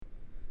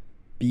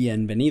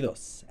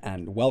Bienvenidos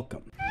and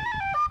welcome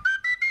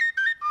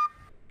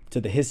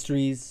to the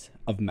Histories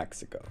of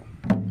Mexico.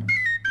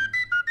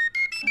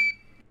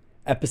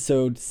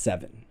 Episode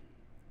 7,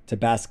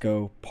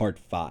 Tabasco Part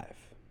 5.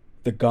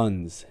 The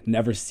guns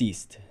never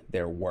ceased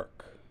their work.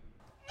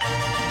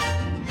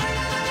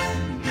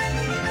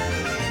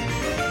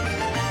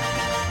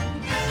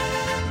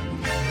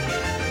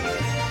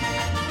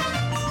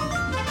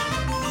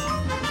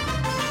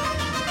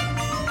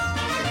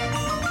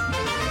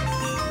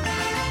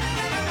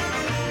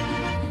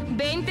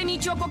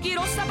 Choco,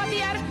 quiero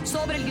zapatear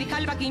sobre el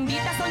Grijalva que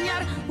invita a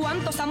soñar.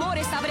 Cuántos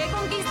amores sabré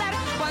conquistar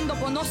cuando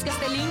conozca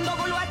este lindo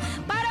lugar.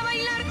 Para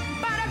bailar,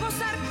 para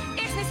gozar,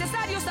 es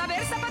necesario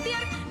saber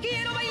zapatear.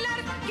 Quiero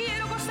bailar,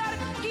 quiero gozar,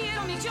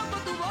 quiero mi choco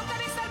tu boca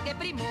besar. Qué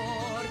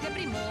primor,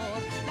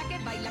 la que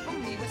baila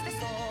conmigo este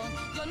son.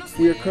 Yo no sé.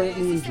 We are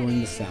currently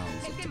enjoying the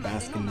sounds of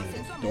Tabascan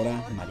native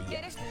Dora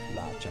Maria,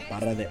 la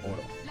Chaparra de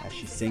Oro, as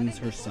she sings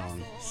her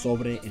song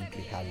Sobre el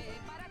Grijalva,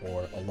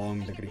 or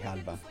Along the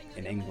Grijalva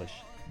in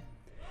English.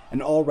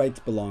 And all rights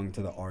belong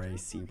to the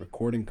RAC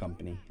Recording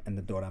Company and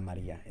the Dora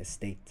Maria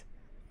estate.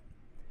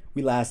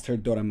 We last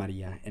heard Dora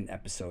Maria in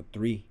episode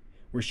 3,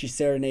 where she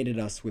serenaded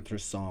us with her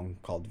song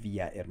called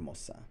Villa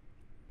Hermosa.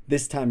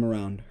 This time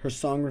around, her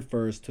song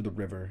refers to the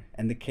river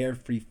and the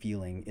carefree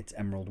feeling its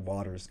emerald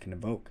waters can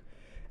evoke,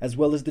 as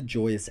well as the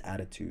joyous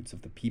attitudes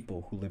of the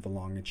people who live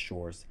along its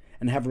shores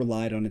and have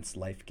relied on its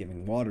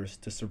life-giving waters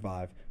to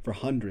survive for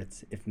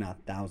hundreds, if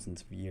not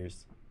thousands of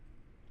years.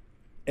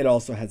 It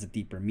also has a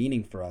deeper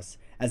meaning for us,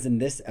 as in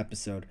this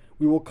episode,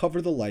 we will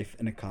cover the life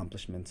and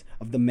accomplishments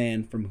of the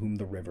man from whom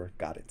the river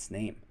got its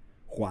name,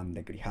 Juan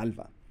de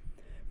Grijalva.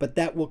 But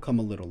that will come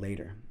a little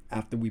later,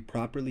 after we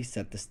properly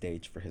set the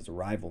stage for his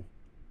arrival.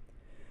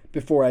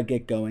 Before I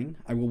get going,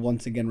 I will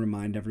once again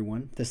remind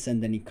everyone to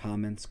send any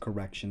comments,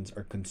 corrections,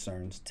 or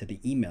concerns to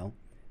the email,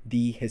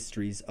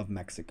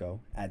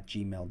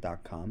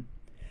 thehistoriesofmexico@gmail.com,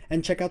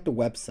 and check out the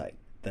website,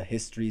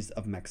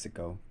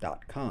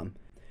 thehistoriesofmexico.com,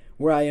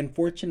 where I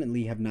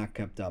unfortunately have not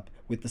kept up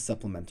with the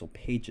supplemental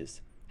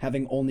pages,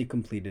 having only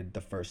completed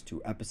the first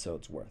 2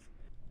 episodes worth.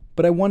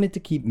 But I wanted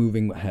to keep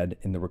moving ahead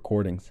in the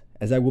recordings,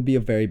 as I will be a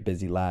very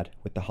busy lad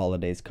with the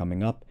holidays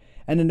coming up,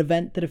 and an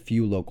event that a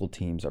few local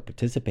teams are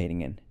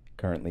participating in,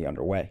 currently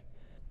underway.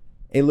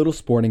 A little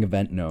sporting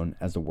event known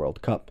as the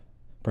World Cup.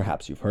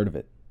 Perhaps you've heard of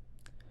it.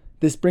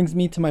 This brings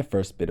me to my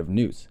first bit of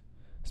news,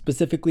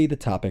 specifically the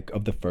topic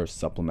of the first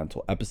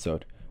supplemental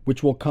episode,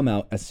 which will come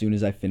out as soon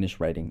as I finish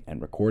writing and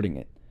recording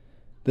it.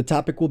 The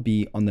topic will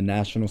be on the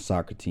national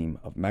soccer team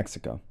of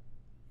Mexico.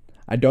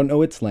 I don't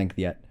know its length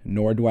yet,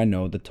 nor do I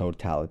know the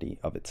totality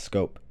of its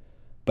scope,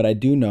 but I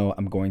do know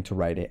I'm going to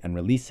write it and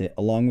release it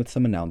along with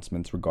some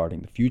announcements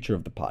regarding the future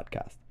of the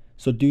podcast,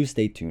 so do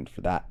stay tuned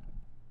for that.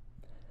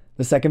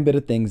 The second bit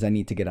of things I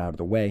need to get out of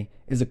the way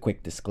is a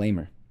quick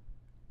disclaimer.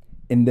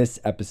 In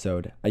this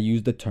episode, I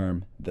use the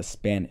term the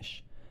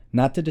Spanish,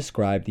 not to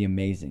describe the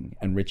amazing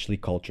and richly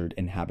cultured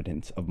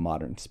inhabitants of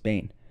modern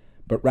Spain,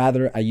 but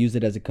rather I use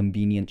it as a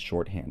convenient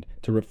shorthand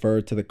to refer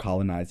to the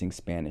colonizing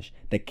Spanish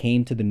that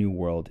came to the New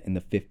World in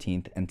the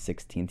 15th and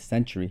 16th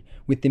century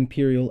with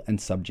imperial and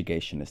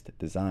subjugationist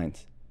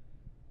designs.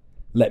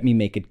 Let me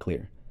make it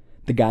clear.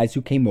 The guys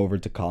who came over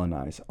to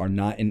colonize are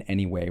not in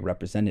any way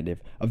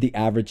representative of the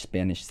average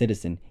Spanish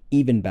citizen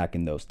even back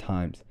in those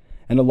times,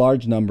 and a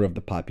large number of the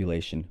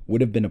population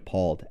would have been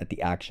appalled at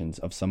the actions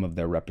of some of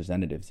their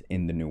representatives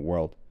in the New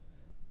World.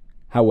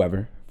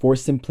 However, for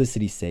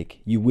simplicity's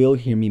sake, you will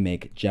hear me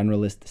make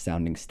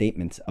generalist-sounding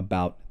statements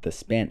about the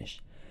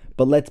Spanish.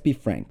 But let's be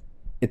frank,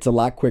 it's a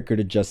lot quicker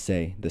to just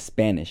say the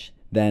Spanish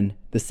than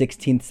the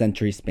 16th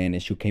century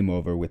Spanish who came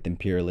over with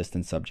imperialist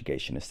and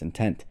subjugationist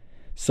intent.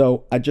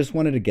 So I just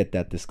wanted to get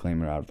that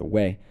disclaimer out of the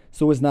way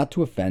so as not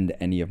to offend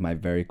any of my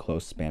very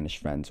close Spanish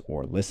friends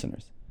or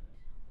listeners.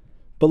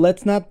 But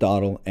let's not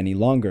dawdle any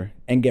longer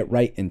and get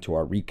right into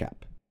our recap.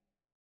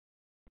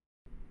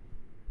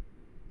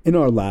 In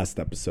our last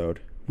episode,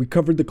 we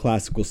covered the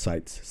classical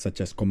sites such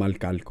as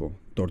Comalcalco,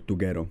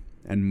 Tortuguero,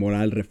 and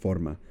Moral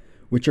Reforma,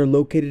 which are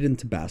located in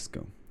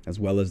Tabasco, as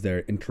well as their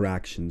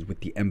interactions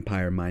with the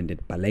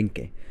empire-minded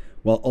Palenque,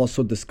 while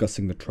also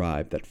discussing the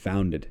tribe that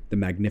founded the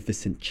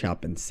magnificent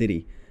Chiapan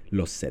city,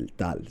 Los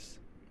Zeltals.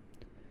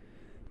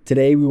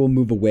 Today we will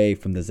move away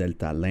from the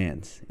Zeltal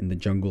lands in the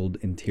jungled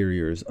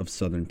interiors of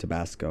southern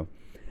Tabasco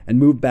and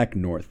move back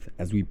north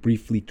as we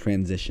briefly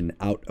transition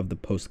out of the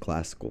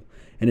post-classical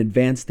and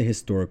advance the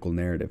historical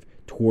narrative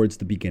towards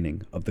the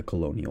beginning of the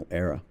colonial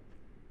era.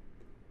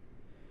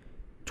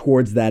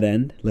 Towards that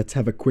end, let's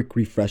have a quick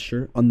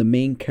refresher on the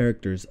main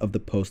characters of the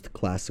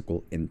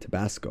post-classical in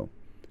Tabasco,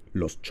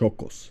 Los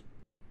Chocos.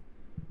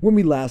 When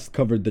we last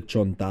covered the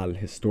Chontal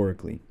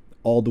historically,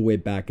 all the way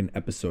back in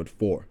episode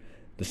 4,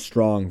 the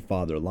strong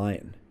father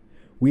lion,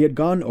 we had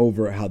gone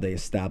over how they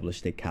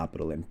established a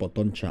capital in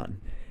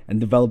Potonchan and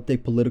developed a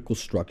political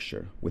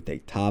structure with a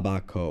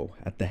Tabasco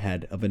at the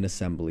head of an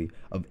assembly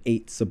of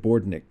 8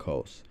 subordinate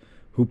Cos,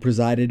 who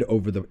presided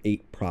over the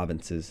 8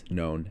 provinces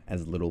known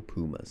as Little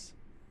Pumas.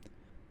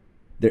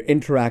 Their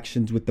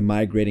interactions with the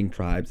migrating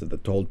tribes of the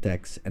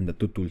Toltecs and the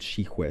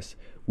Tutulxihues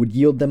would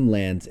yield them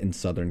lands in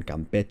southern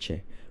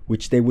Campeche,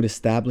 which they would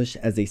establish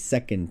as a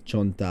second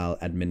Chontal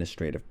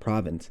administrative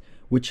province,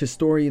 which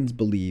historians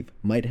believe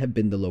might have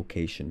been the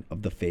location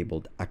of the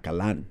fabled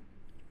Acalan.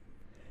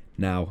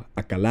 Now,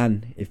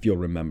 Acalan, if you'll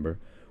remember,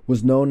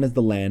 was known as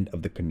the land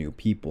of the canoe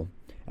people,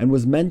 and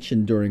was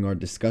mentioned during our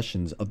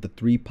discussions of the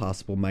three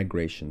possible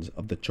migrations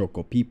of the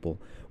Choco people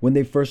when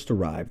they first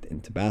arrived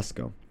in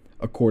Tabasco,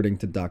 according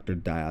to Dr.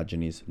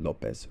 Diogenes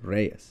Lopez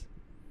Reyes.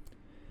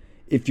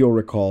 If you'll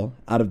recall,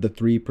 out of the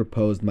three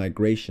proposed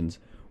migrations,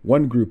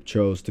 one group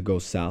chose to go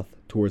south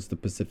towards the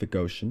Pacific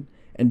Ocean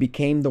and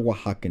became the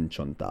Oaxacan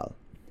Chontal.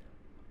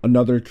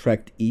 Another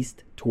trekked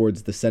east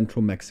towards the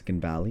central Mexican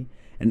valley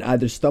and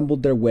either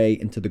stumbled their way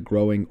into the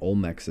growing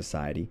Olmec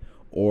society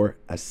or,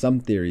 as some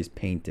theories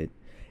paint it,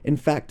 in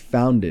fact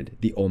founded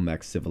the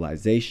Olmec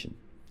civilization,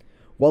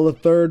 while a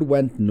third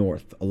went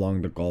north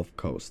along the Gulf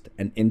Coast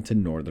and into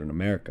northern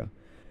America,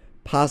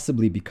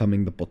 possibly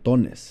becoming the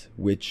Potones,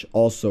 which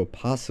also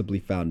possibly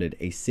founded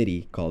a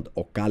city called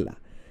Ocala,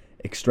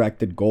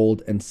 extracted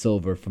gold and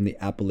silver from the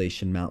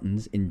Appalachian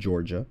Mountains in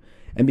Georgia,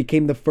 and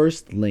became the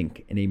first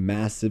link in a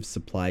massive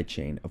supply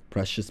chain of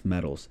precious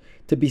metals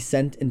to be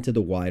sent into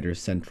the wider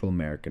Central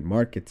American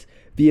markets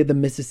via the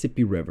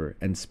Mississippi River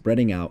and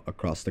spreading out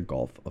across the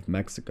Gulf of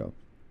Mexico.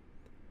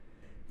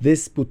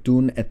 This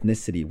Putun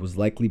ethnicity was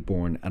likely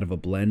born out of a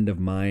blend of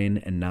Mayan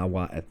and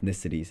Nahua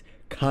ethnicities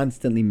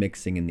constantly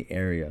mixing in the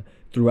area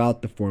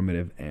throughout the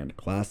formative and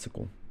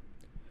classical.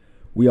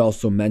 We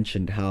also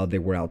mentioned how they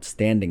were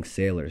outstanding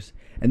sailors,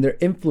 and their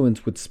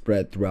influence would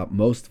spread throughout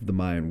most of the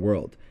Mayan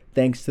world,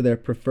 thanks to their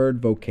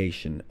preferred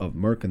vocation of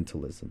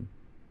mercantilism.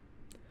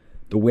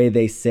 The way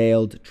they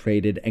sailed,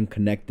 traded, and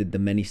connected the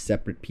many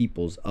separate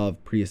peoples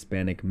of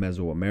pre-Hispanic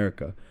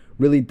Mesoamerica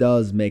really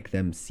does make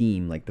them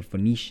seem like the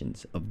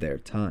Phoenicians of their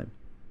time.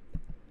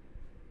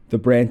 The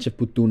branch of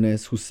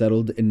Putunes who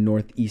settled in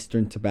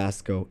northeastern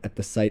Tabasco at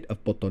the site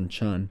of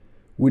Potonchan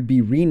would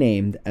be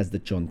renamed as the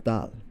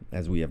Chontal,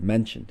 as we have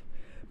mentioned,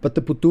 but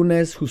the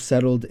Putunes who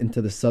settled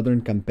into the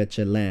southern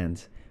Campeche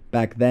lands,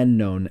 back then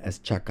known as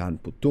Chacan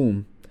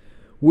Putum,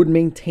 would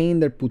maintain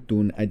their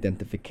Putun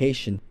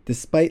identification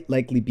despite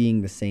likely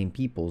being the same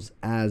peoples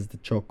as the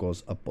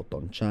Chocos of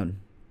Potonchan.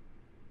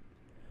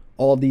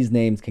 All these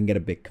names can get a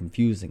bit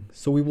confusing,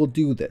 so we will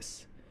do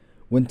this.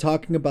 When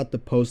talking about the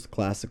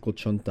post-classical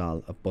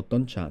Chontal of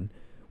Potonchan,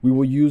 we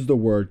will use the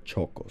word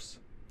Chocos.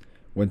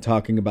 When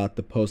talking about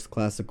the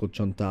post-classical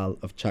Chontal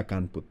of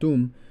Chacan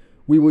Putum,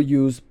 we will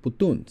use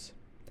Putuns.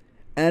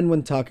 And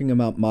when talking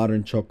about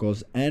modern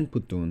Chocos and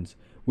Putuns,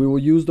 we will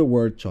use the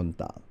word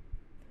Chontal.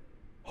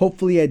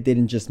 Hopefully I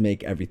didn't just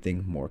make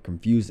everything more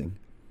confusing,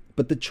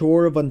 but the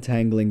chore of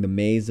untangling the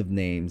maze of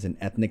names and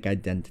ethnic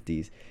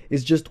identities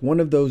is just one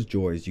of those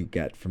joys you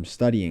get from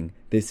studying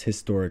this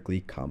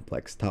historically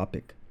complex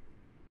topic.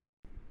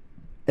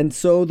 And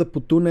so the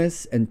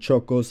Putunes and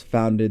Chocos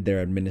founded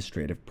their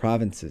administrative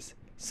provinces,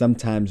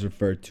 sometimes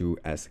referred to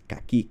as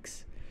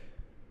caciques.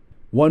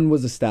 One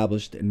was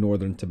established in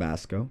northern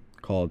Tabasco,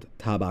 called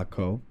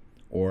Tabasco,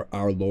 or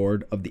Our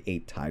Lord of the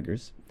Eight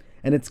Tigers,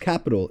 and its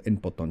capital in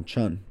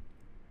Potonchan.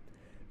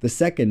 The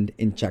second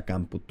in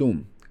Chacan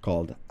Putum,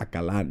 called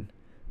Acalan,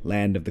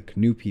 land of the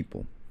canoe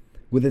people,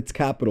 with its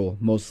capital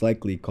most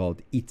likely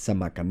called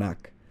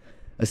Itzamacanac,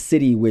 a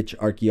city which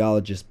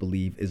archaeologists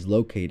believe is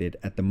located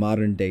at the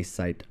modern-day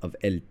site of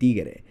El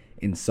Tigre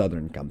in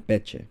southern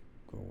Campeche.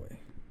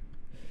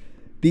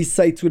 These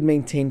sites would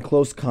maintain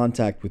close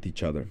contact with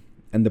each other,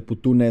 and the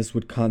Putunes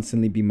would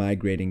constantly be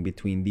migrating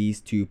between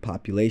these two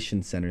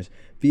population centers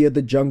via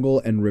the jungle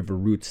and river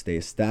routes they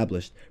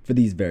established for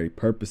these very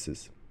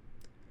purposes.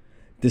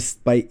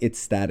 Despite its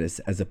status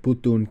as a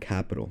Putun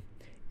capital,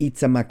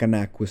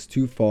 Itzamacanac was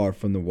too far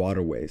from the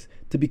waterways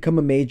to become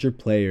a major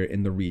player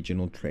in the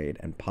regional trade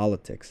and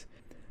politics,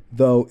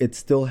 though it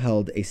still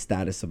held a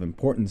status of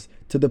importance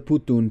to the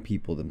Putun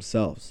people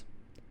themselves.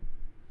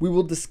 We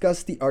will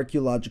discuss the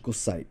archaeological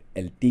site,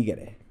 El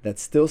Tigre, that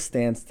still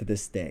stands to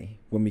this day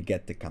when we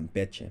get to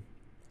Campeche.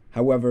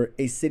 However,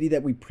 a city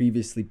that we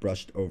previously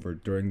brushed over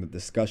during the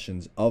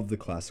discussions of the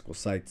classical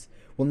sites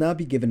will now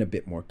be given a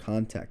bit more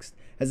context,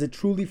 as it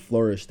truly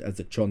flourished as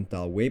a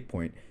Chontal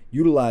waypoint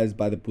utilized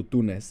by the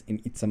Putunes in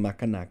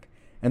Itzamacanac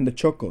and the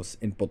Chocos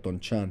in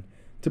Potonchan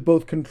to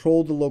both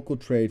control the local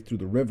trade through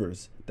the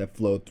rivers that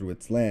flowed through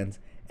its lands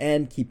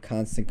and keep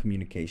constant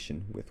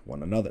communication with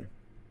one another.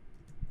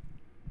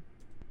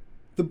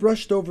 The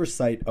brushed over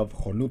site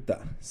of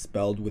Jonuta,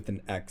 spelled with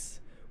an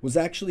X, was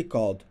actually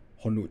called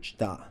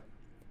Jonuchta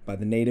by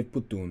the native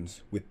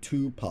Putuns with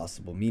two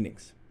possible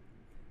meanings.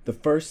 The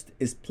first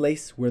is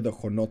place where the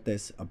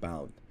jonotes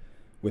abound,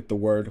 with the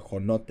word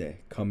jonote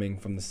coming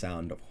from the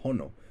sound of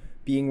jono,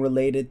 being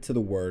related to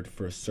the word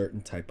for a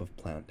certain type of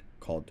plant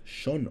called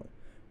shono,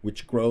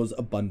 which grows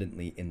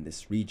abundantly in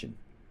this region.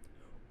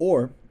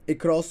 Or it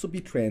could also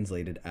be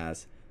translated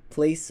as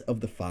place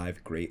of the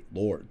five great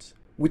lords,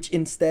 which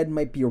instead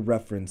might be a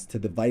reference to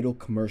the vital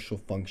commercial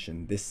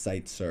function this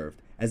site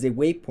served as a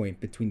waypoint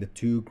between the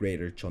two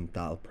greater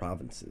Chontal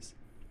provinces.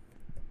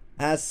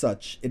 As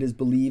such, it is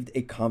believed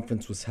a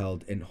conference was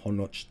held in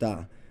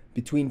Honochta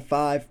between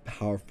 5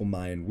 powerful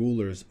Mayan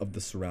rulers of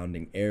the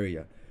surrounding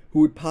area, who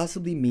would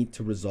possibly meet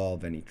to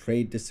resolve any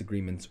trade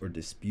disagreements or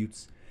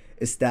disputes,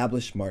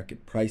 establish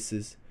market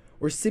prices,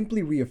 or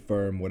simply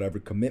reaffirm whatever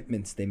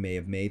commitments they may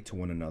have made to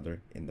one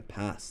another in the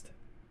past.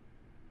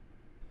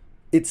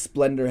 Its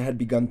splendor had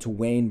begun to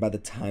wane by the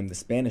time the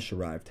Spanish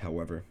arrived,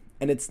 however,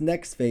 and its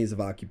next phase of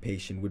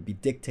occupation would be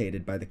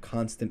dictated by the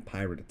constant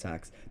pirate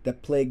attacks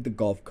that plagued the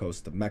Gulf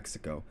Coast of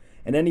Mexico,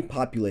 and any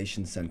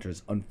population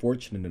centers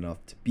unfortunate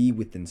enough to be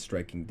within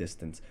striking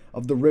distance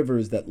of the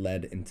rivers that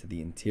led into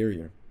the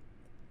interior.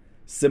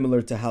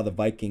 Similar to how the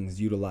Vikings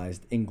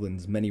utilized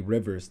England's many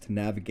rivers to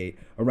navigate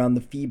around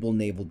the feeble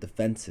naval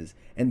defenses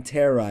and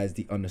terrorize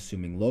the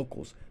unassuming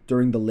locals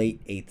during the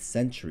late 8th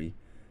century,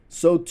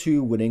 so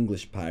too would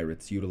English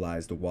pirates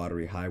utilize the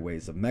watery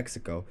highways of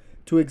Mexico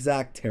to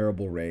exact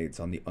terrible raids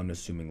on the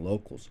unassuming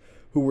locals,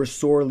 who were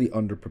sorely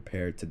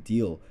underprepared to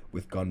deal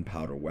with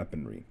gunpowder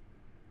weaponry.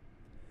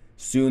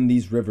 Soon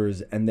these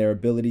rivers and their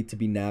ability to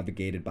be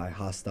navigated by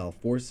hostile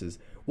forces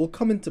will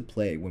come into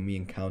play when we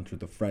encounter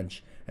the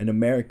French and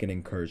American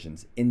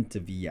incursions into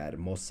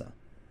Villahermosa.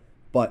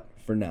 But,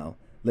 for now,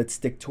 let's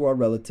stick to our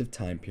relative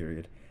time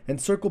period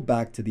and circle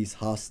back to these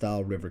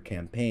hostile river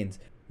campaigns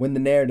when the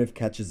narrative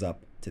catches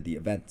up to the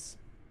events.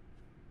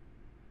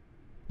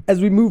 As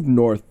we move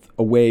north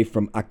away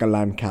from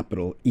Acalan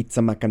capital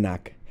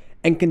Itzamacanac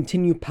and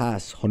continue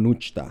past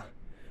Honuchta,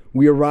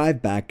 we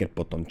arrive back at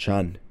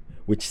Potonchan,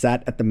 which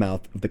sat at the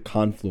mouth of the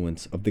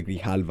confluence of the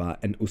Grijalva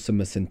and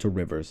Usumacinta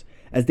rivers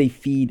as they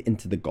feed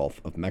into the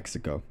Gulf of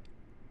Mexico.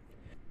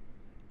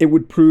 It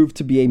would prove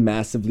to be a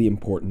massively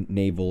important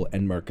naval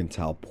and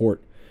mercantile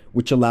port,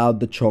 which allowed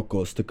the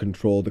Chocos to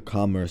control the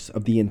commerce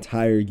of the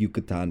entire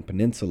Yucatan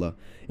Peninsula,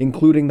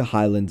 including the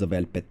highlands of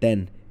El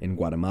Petén in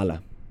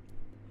Guatemala.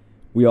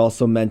 We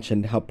also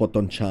mentioned how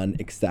Potonchan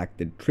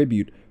exacted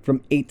tribute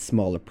from 8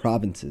 smaller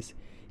provinces,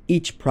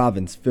 each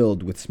province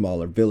filled with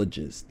smaller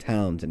villages,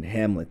 towns, and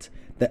hamlets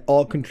that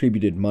all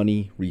contributed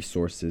money,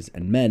 resources,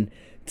 and men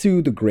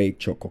to the great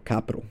Choco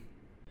capital.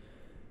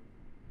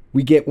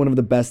 We get one of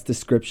the best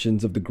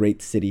descriptions of the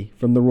great city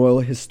from the royal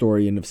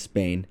historian of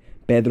Spain,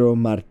 Pedro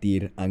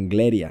Martir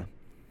Angleria,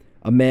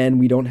 a man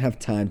we don't have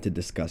time to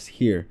discuss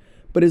here,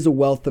 but is a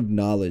wealth of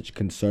knowledge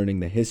concerning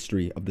the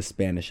history of the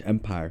Spanish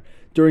Empire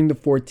during the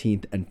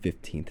 14th and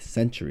 15th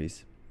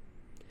centuries.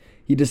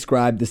 He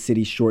described the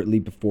city shortly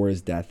before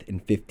his death in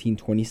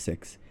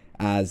 1526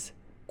 as,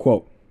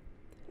 quote,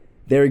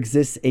 "There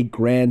exists a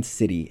grand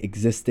city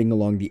existing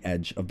along the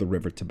edge of the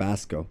river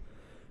Tabasco,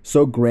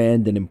 so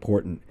grand and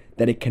important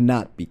that it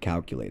cannot be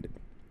calculated.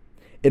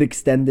 It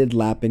extended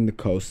lapping the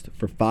coast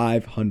for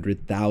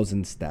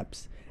 500,000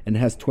 steps and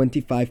has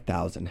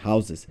 25,000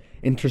 houses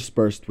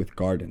interspersed with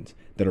gardens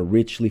that are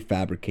richly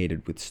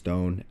fabricated with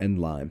stone and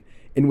lime,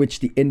 in which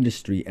the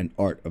industry and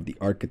art of the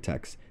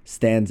architects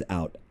stands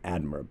out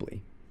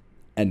admirably."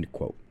 End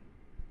quote.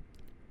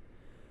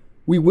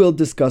 We will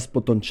discuss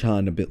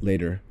Potonchan a bit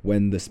later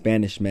when the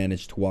Spanish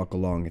managed to walk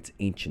along its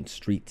ancient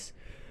streets,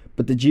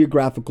 but the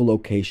geographical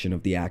location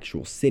of the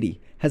actual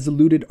city has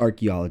eluded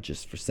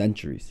archaeologists for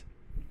centuries.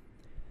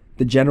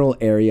 The general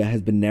area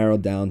has been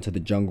narrowed down to the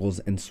jungles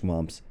and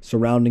swamps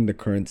surrounding the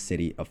current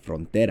city of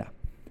Frontera.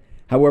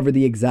 However,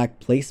 the exact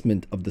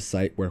placement of the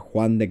site where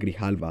Juan de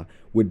Grijalva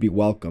would be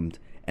welcomed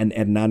and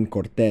Hernán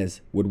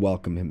Cortés would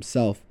welcome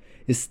himself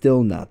is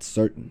still not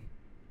certain.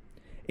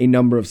 A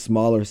number of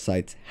smaller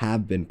sites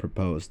have been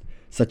proposed,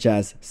 such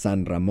as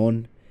San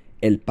Ramón,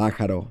 El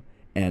Pájaro,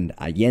 and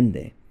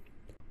Allende.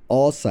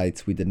 All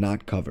sites we did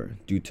not cover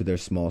due to their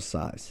small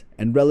size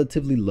and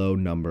relatively low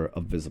number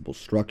of visible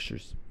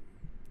structures.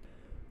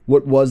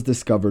 What was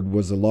discovered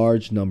was a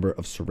large number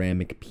of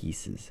ceramic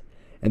pieces,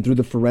 and through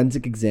the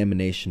forensic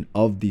examination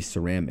of these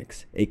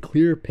ceramics, a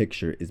clearer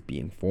picture is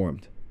being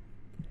formed.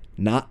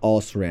 Not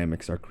all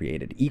ceramics are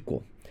created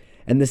equal,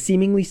 and the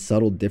seemingly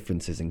subtle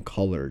differences in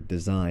color,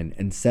 design,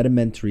 and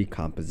sedimentary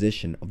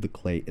composition of the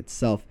clay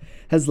itself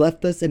has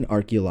left us an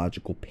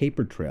archaeological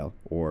paper trail,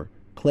 or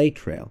clay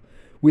trail,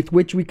 with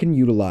which we can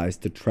utilize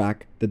to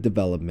track the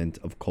development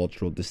of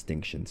cultural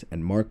distinctions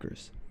and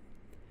markers.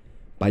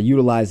 By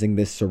utilizing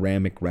this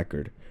ceramic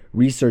record,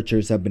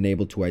 researchers have been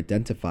able to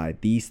identify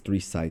these 3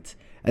 sites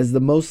as the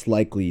most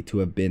likely to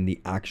have been the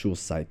actual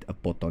site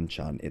of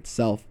Potonchan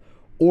itself,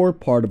 or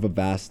part of a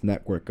vast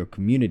network of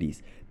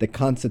communities that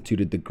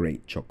constituted the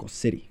Great Choco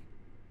City.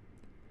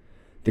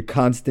 The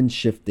constant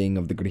shifting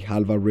of the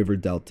Grijalva River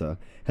Delta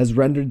has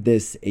rendered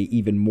this an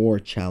even more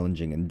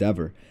challenging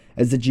endeavor,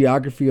 as the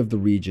geography of the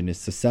region is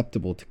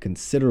susceptible to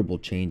considerable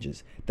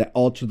changes that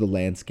alter the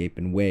landscape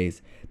in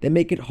ways that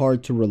make it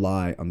hard to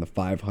rely on the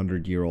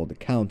 500-year-old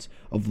accounts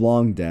of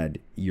long-dead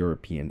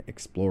European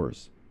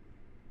explorers.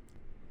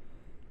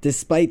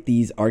 Despite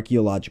these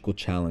archaeological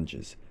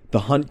challenges,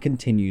 the hunt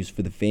continues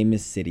for the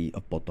famous city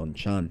of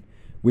Potonchan,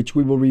 which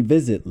we will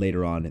revisit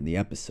later on in the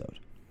episode.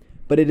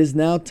 But it is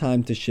now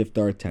time to shift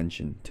our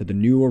attention to the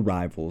new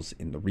arrivals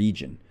in the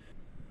region.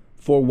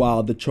 For a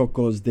while, the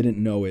Chocos didn't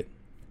know it.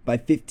 By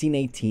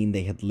 1518,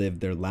 they had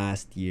lived their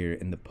last year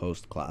in the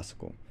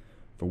post-classical.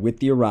 For with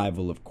the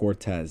arrival of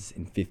Cortés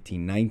in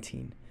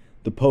 1519,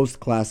 the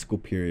post-classical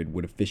period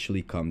would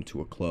officially come to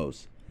a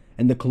close,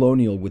 and the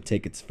colonial would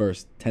take its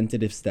first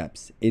tentative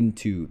steps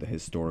into the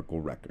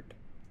historical record.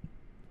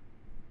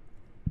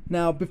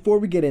 Now, before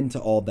we get into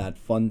all that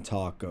fun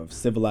talk of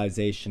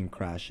civilization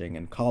crashing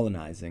and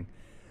colonizing,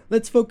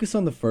 let's focus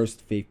on the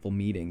first fateful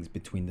meetings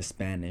between the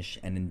Spanish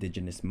and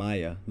indigenous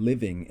Maya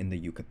living in the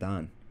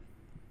Yucatan.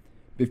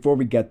 Before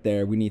we get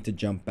there, we need to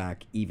jump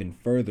back even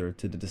further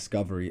to the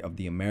discovery of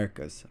the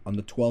Americas on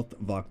the 12th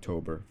of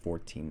October,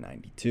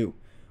 1492,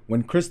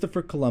 when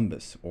Christopher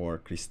Columbus, or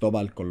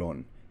Cristobal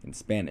Colón in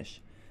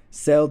Spanish,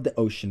 sailed the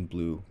ocean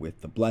blue with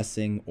the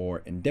blessing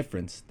or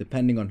indifference,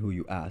 depending on who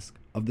you ask,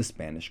 of the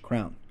Spanish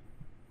crown.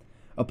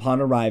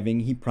 Upon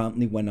arriving, he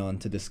promptly went on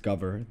to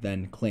discover,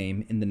 then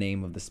claim in the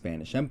name of the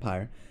Spanish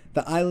Empire,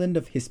 the island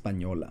of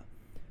Hispaniola,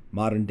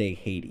 modern-day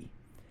Haiti,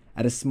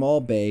 at a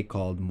small bay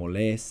called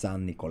Mole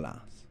San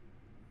Nicolas.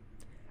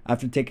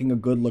 After taking a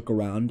good look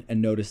around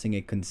and noticing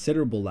a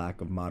considerable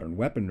lack of modern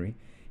weaponry,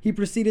 he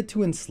proceeded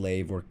to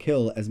enslave or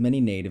kill as many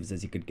natives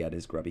as he could get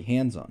his grubby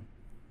hands on.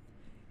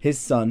 His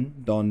son,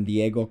 Don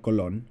Diego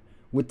Colón,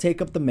 would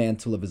take up the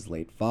mantle of his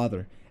late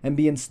father and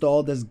be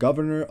installed as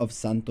governor of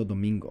Santo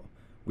Domingo,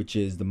 which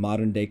is the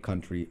modern-day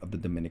country of the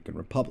Dominican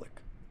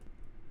Republic.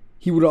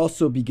 He would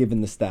also be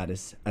given the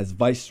status as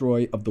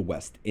Viceroy of the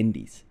West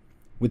Indies,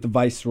 with the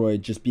Viceroy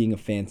just being a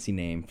fancy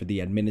name for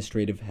the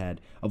administrative head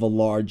of a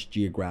large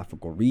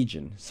geographical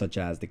region, such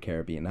as the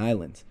Caribbean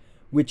islands,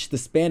 which the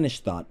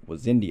Spanish thought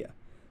was India,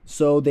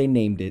 so they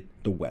named it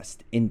the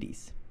West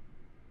Indies.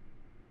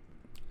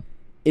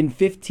 In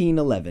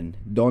 1511,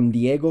 Don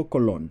Diego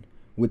Colón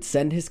would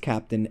send his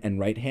captain and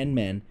right-hand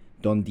man,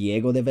 Don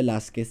Diego de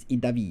Velázquez y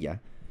Davila,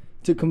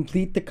 to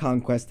complete the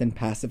conquest and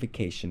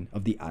pacification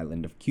of the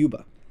island of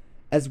Cuba,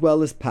 as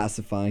well as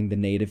pacifying the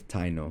native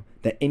Taino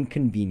that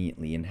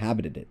inconveniently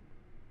inhabited it.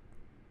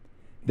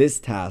 This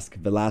task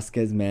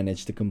Velázquez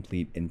managed to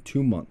complete in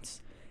 2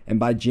 months, and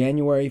by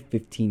January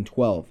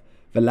 1512,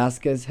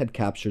 Velázquez had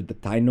captured the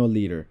Taino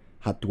leader,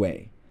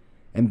 Hatuey,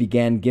 and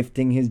began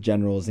gifting his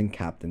generals and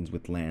captains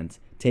with lands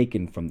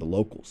taken from the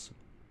locals.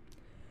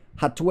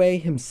 Hatuey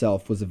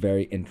himself was a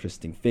very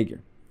interesting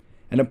figure,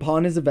 and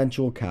upon his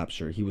eventual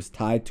capture he was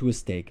tied to a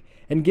stake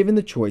and given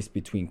the choice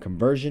between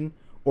conversion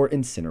or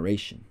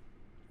incineration.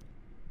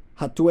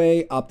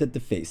 Hatuey opted to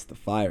face the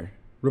fire,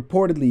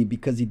 reportedly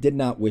because he did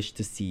not wish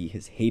to see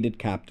his hated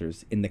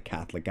captors in the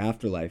Catholic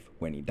afterlife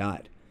when he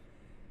died.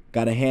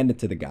 Gotta hand it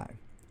to the guy.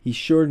 He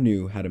sure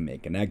knew how to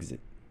make an exit.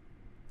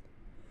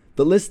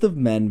 The list of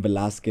men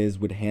Velázquez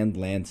would hand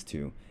lands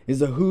to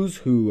is a who's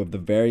who of the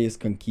various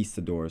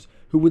conquistadors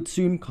who would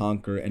soon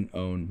conquer and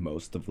own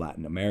most of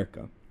Latin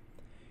America.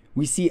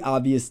 We see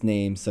obvious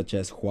names such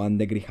as Juan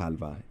de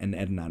Grijalva and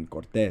Hernán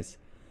Cortés,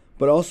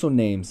 but also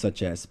names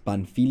such as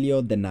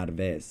Panfilio de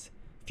Narváez,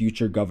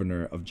 future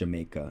governor of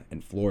Jamaica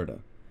and Florida,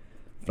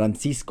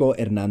 Francisco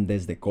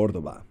Hernández de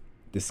Córdoba,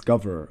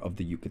 discoverer of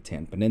the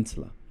Yucatan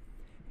Peninsula,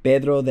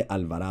 Pedro de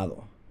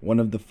Alvarado, one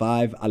of the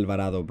 5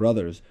 Alvarado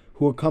brothers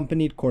who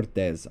accompanied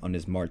Cortés on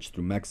his march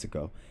through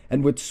Mexico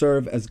and would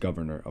serve as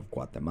governor of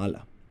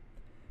Guatemala,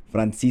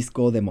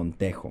 Francisco de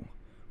Montejo,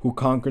 who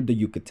conquered the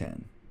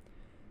Yucatan,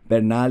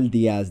 Bernal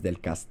Diaz del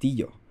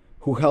Castillo,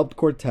 who helped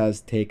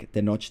Cortés take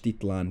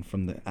Tenochtitlan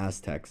from the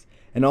Aztecs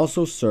and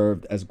also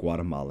served as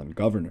Guatemalan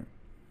governor,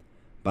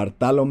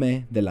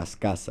 Bartolomé de las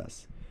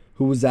Casas,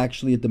 who was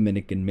actually a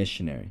Dominican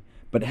missionary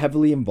but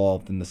heavily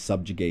involved in the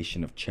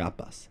subjugation of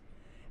Chiapas,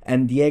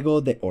 and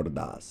Diego de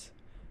Ordaz,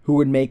 who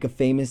would make a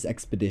famous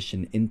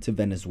expedition into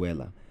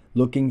Venezuela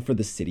looking for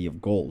the city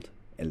of gold,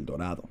 El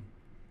Dorado.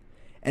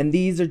 And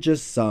these are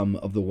just some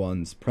of the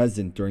ones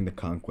present during the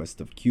conquest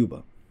of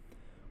Cuba.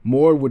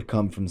 More would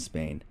come from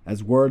Spain,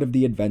 as word of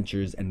the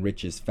adventures and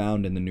riches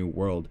found in the New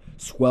World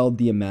swelled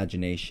the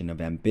imagination of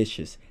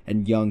ambitious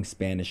and young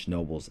Spanish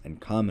nobles and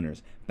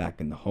commoners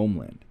back in the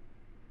homeland.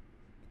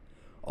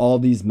 All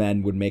these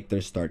men would make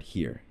their start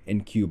here,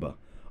 in Cuba,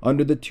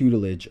 under the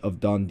tutelage of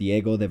Don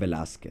Diego de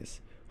Velázquez,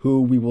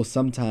 who we will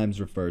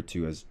sometimes refer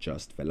to as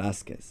just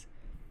Velázquez.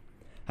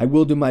 I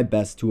will do my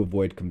best to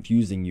avoid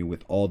confusing you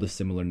with all the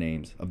similar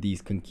names of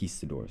these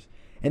conquistadors,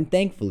 and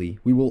thankfully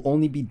we will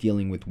only be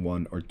dealing with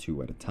 1 or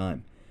 2 at a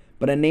time,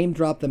 but I name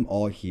drop them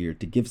all here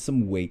to give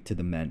some weight to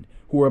the men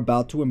who are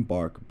about to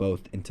embark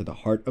both into the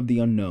heart of the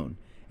unknown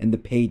and the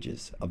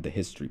pages of the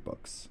history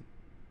books.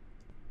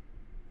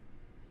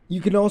 You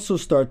can also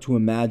start to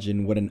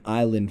imagine what an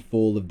island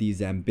full of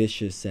these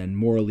ambitious and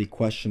morally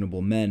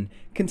questionable men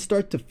can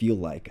start to feel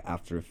like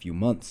after a few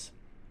months.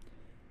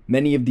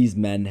 Many of these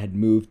men had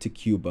moved to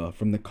Cuba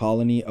from the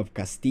colony of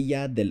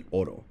Castilla del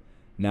Oro,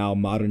 now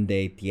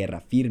modern-day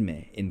Tierra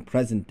Firme in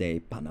present-day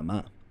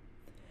Panama,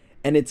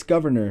 and its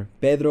governor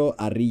Pedro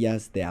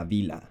Arias de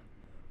Avila,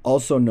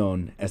 also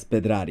known as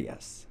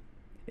Pedrarias.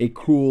 a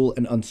cruel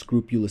and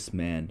unscrupulous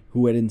man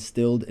who had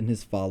instilled in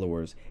his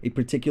followers a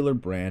particular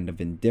brand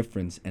of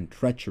indifference and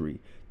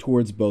treachery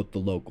towards both the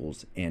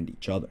locals and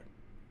each other.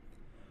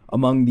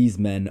 Among these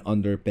men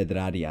under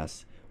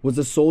Pedrarias was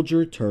a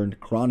soldier turned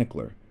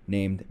chronicler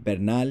named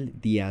Bernal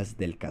Diaz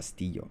del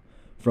Castillo,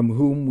 from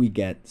whom we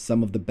get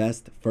some of the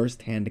best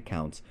first-hand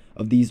accounts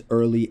of these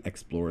early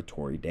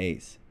exploratory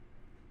days.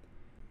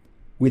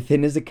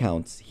 Within his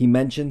accounts, he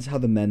mentions how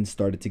the men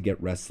started to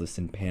get restless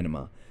in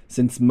Panama,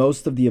 since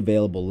most of the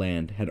available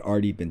land had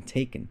already been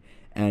taken,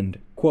 and,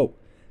 quote,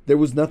 there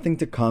was nothing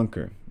to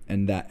conquer,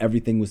 and that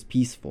everything was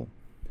peaceful,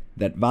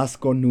 that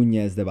Vasco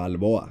Núñez de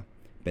Balboa,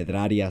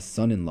 Pedrarias'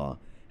 son-in-law,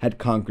 had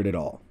conquered it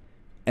all,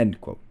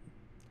 end quote.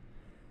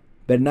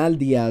 Bernal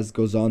Diaz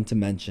goes on to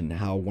mention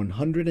how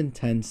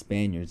 110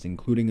 Spaniards,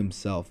 including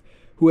himself,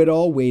 who had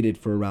all waited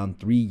for around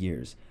 3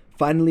 years,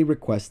 finally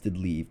requested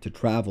leave to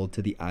travel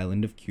to the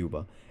island of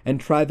Cuba and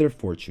try their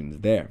fortunes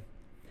there,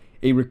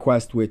 a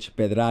request which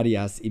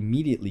Pedrarias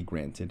immediately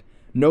granted,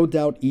 no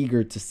doubt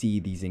eager to see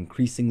these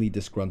increasingly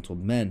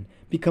disgruntled men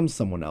become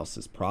someone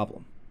else's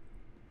problem.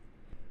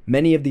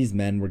 Many of these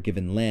men were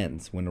given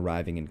lands when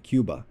arriving in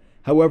Cuba.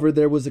 However,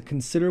 there was a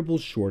considerable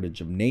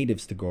shortage of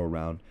natives to go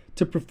around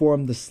to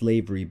perform the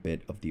slavery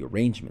bit of the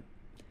arrangement.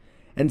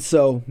 And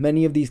so,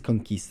 many of these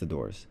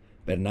conquistadors,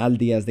 Bernal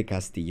Diaz de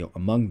Castillo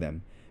among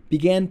them,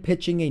 began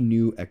pitching a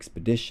new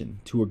expedition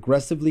to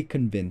aggressively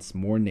convince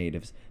more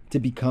natives to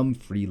become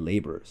free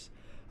laborers,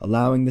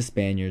 allowing the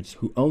Spaniards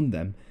who owned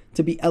them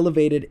to be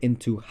elevated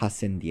into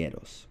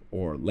hacenderos,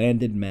 or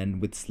landed men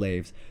with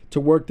slaves to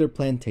work their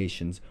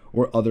plantations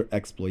or other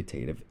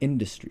exploitative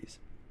industries.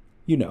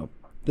 You know,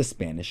 the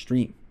Spanish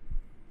Dream.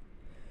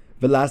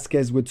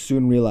 Velázquez would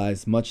soon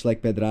realize, much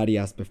like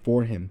Pedrarias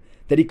before him,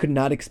 that he could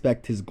not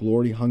expect his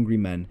glory-hungry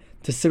men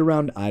to sit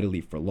around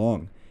idly for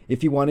long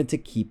if he wanted to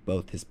keep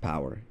both his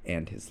power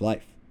and his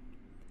life.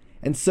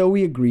 And so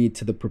he agreed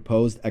to the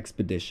proposed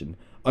expedition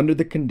under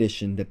the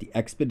condition that the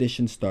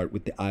expedition start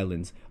with the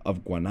islands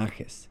of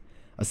Guanajes,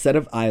 a set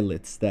of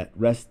islets that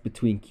rest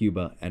between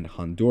Cuba and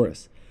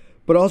Honduras,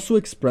 but also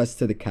expressed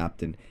to the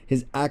captain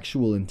his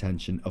actual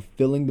intention of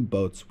filling the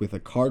boats with a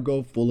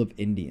cargo full of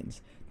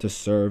Indians to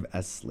serve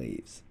as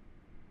slaves.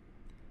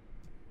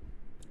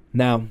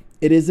 Now,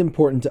 it is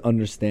important to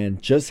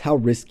understand just how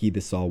risky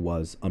this all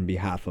was on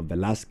behalf of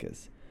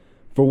Velázquez,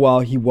 for while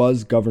he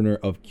was governor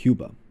of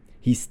Cuba,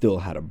 he still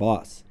had a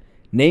boss,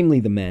 namely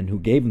the man who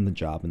gave him the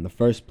job in the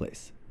first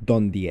place,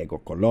 Don Diego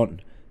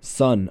Colón,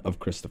 son of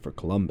Christopher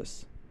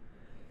Columbus.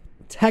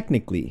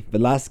 Technically,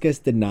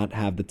 Velázquez did not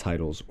have the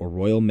titles or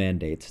royal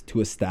mandates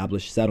to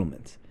establish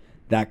settlements.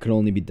 That could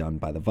only be done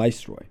by the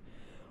viceroy.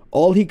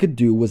 All he could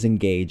do was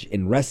engage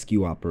in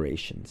rescue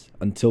operations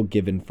until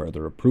given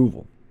further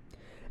approval.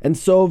 And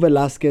so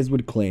Velázquez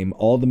would claim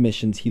all the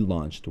missions he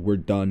launched were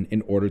done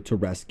in order to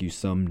rescue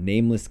some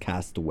nameless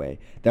castaway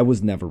that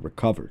was never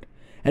recovered,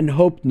 and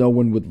hoped no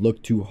one would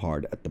look too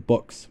hard at the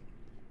books.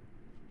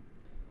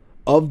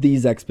 Of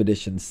these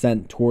expeditions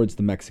sent towards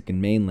the Mexican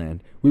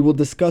mainland, we will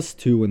discuss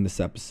 2 in this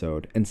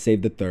episode and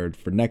save the 3rd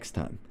for next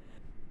time.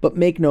 But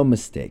make no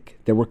mistake,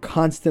 there were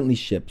constantly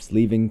ships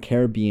leaving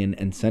Caribbean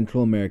and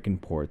Central American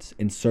ports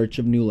in search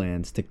of new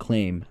lands to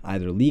claim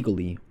either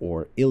legally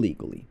or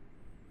illegally.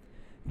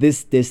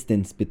 This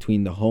distance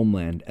between the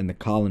homeland and the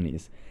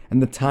colonies,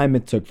 and the time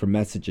it took for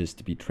messages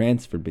to be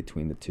transferred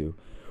between the two,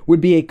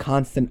 would be a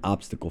constant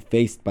obstacle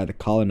faced by the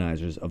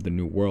colonizers of the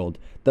New World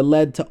that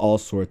led to all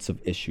sorts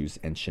of issues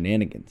and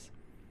shenanigans.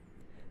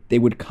 They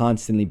would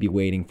constantly be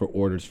waiting for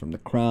orders from the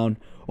crown,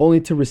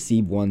 only to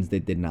receive ones they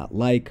did not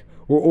like,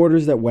 or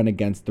orders that went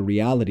against the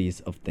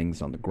realities of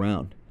things on the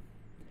ground.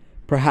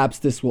 Perhaps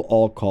this will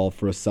all call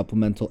for a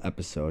supplemental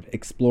episode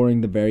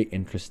exploring the very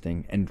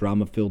interesting and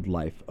drama-filled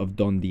life of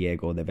Don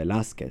Diego de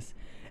Velázquez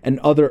and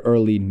other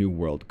early New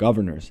World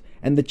governors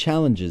and the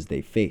challenges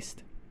they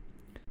faced.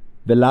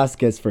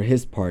 Velázquez, for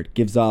his part,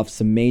 gives off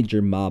some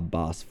major mob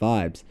boss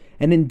vibes,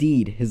 and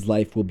indeed his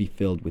life will be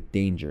filled with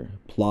danger,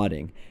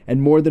 plotting,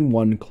 and more than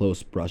one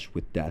close brush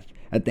with death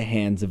at the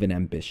hands of an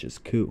ambitious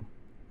coup.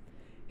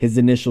 His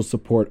initial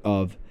support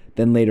of,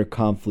 then later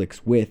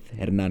conflicts with,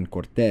 Hernán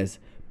Cortés,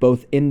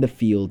 both in the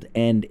field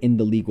and in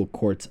the legal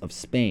courts of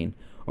Spain,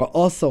 are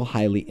also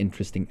highly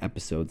interesting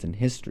episodes in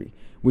history,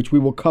 which we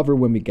will cover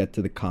when we get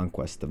to the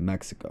conquest of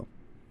Mexico.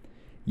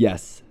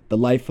 Yes, the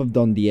life of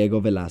Don Diego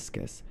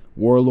Velázquez,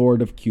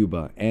 warlord of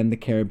Cuba and the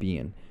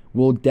Caribbean,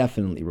 will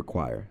definitely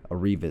require a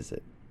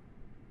revisit.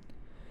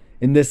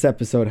 In this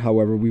episode,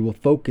 however, we will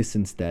focus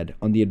instead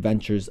on the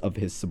adventures of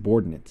his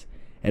subordinates,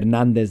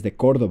 Hernández de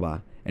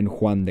Córdoba and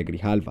Juan de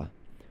Grijalva,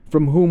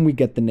 from whom we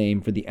get the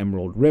name for the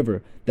Emerald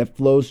River that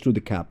flows through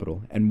the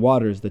capital and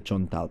waters the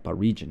Chontalpa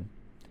region.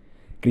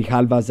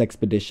 Grijalva's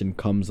expedition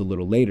comes a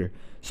little later,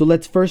 so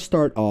let's first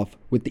start off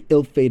with the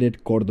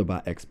ill-fated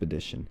Córdoba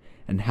expedition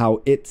and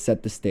how it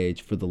set the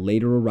stage for the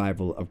later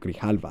arrival of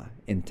Grijalva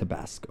in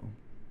Tabasco.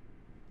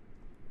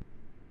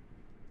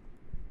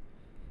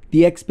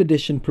 The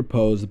expedition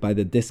proposed by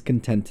the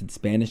discontented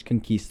Spanish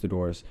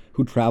conquistadors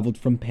who traveled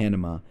from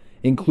Panama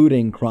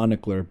including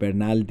chronicler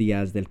Bernal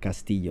Diaz del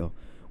Castillo,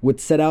 would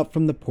set out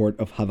from the port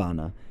of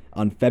Havana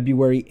on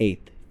February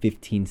 8,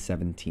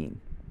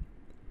 1517.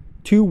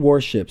 2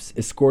 warships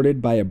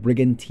escorted by a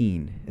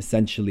brigantine,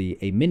 essentially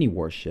a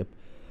mini-warship,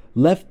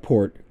 left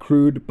port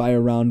crewed by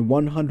around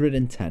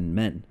 110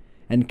 men,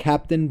 and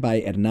captained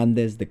by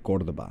Hernandez de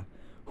Córdoba,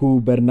 who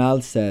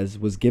Bernal says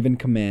was given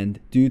command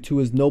due to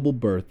his noble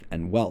birth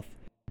and wealth,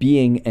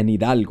 being an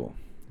hidalgo,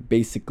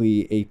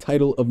 basically a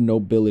title of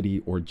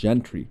nobility or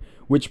gentry,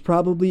 which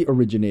probably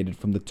originated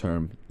from the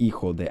term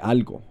hijo de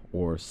algo,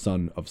 or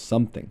son of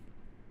something,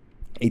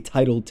 a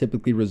title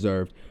typically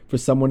reserved for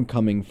someone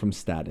coming from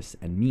status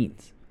and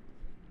means.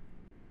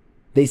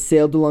 They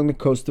sailed along the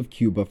coast of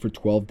Cuba for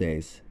 12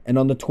 days, and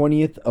on the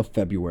 20th of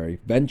February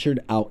ventured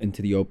out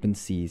into the open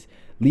seas,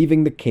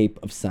 leaving the Cape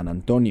of San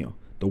Antonio,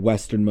 the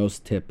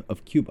westernmost tip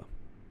of Cuba.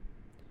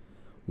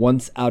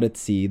 Once out at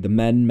sea, the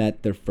men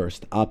met their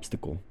first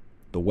obstacle,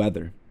 the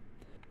weather.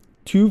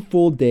 2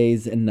 full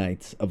days and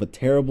nights of a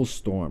terrible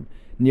storm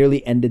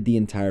nearly ended the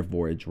entire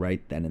voyage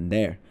right then and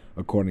there,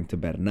 according to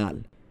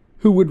Bernal,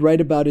 who would write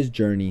about his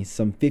journey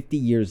some 50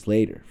 years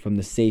later from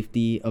the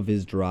safety of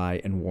his dry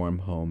and warm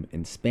home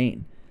in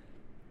Spain.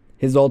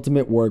 His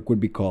ultimate work would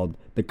be called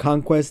The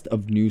Conquest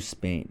of New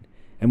Spain,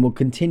 and will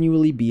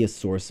continually be a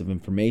source of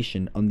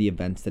information on the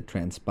events that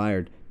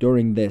transpired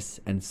during this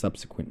and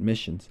subsequent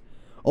missions,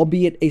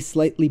 albeit a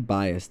slightly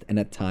biased and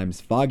at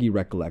times foggy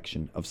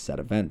recollection of said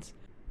events,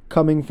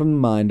 coming from the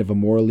mind of a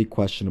morally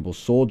questionable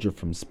soldier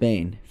from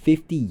Spain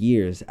 50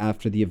 years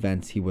after the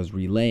events he was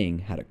relaying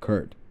had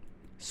occurred.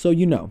 So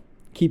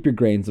keep your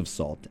grains of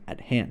salt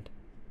at hand.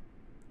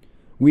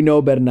 We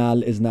know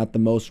Bernal is not the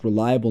most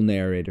reliable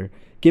narrator,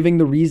 giving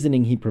the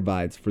reasoning he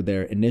provides for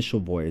their initial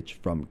voyage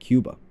from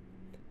Cuba.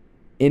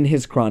 In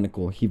his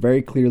chronicle, he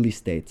very clearly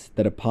states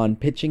that upon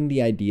pitching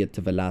the idea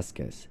to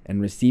Velázquez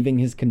and receiving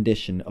his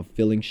condition of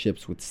filling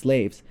ships with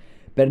slaves,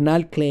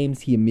 Bernal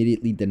claims he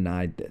immediately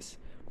denied this,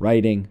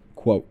 writing,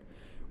 quote,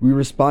 "We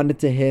responded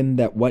to him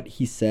that what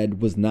he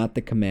said was not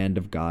the command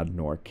of God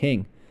nor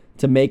king,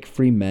 to make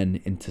free men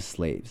into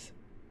slaves."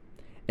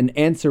 An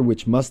answer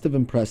which must have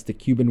impressed the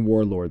Cuban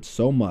warlord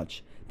so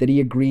much that he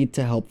agreed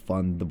to help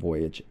fund the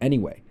voyage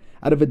anyway,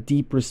 out of a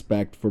deep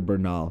respect for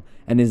Bernal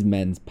and his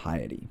men's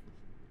piety.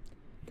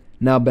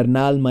 Now,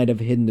 Bernal might have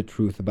hidden the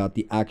truth about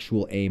the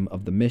actual aim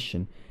of the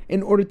mission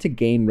in order to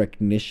gain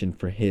recognition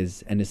for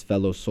his and his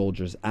fellow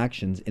soldiers'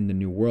 actions in the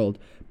New World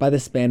by the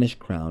Spanish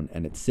crown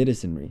and its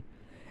citizenry,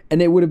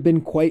 and it would have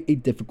been quite a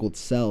difficult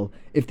sell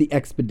if the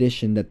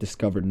expedition that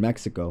discovered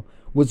Mexico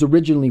was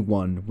originally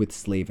one with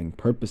slaving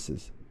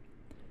purposes.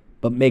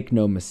 But make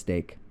no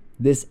mistake,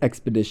 this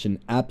expedition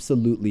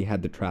absolutely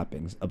had the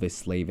trappings of a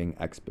slaving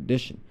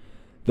expedition.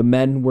 The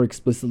men were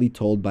explicitly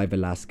told by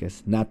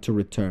Velázquez not to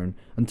return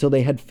until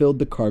they had filled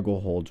the cargo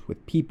holds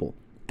with people,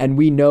 and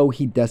we know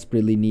he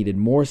desperately needed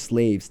more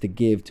slaves to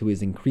give to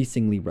his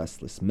increasingly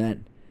restless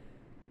men.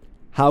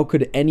 How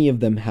could any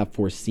of them have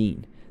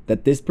foreseen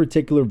that this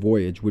particular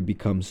voyage would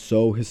become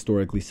so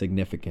historically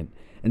significant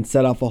and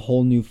set off a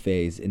whole new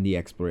phase in the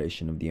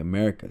exploration of the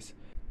Americas?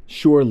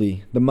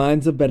 Surely, the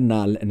minds of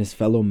Bernal and his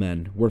fellow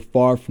men were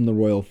far from the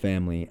royal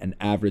family and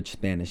average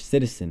Spanish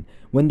citizen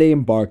when they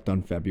embarked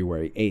on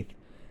February 8th.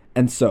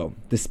 And so,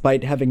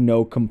 despite having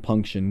no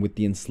compunction with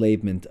the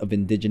enslavement of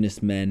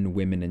indigenous men,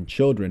 women, and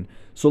children,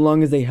 so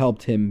long as they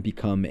helped him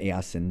become a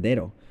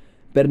hacendero,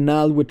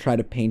 Bernal would try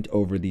to paint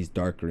over these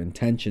darker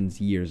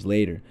intentions years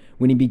later,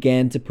 when he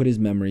began to put his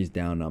memories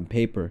down on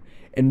paper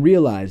and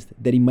realized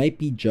that he might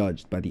be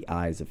judged by the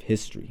eyes of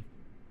history.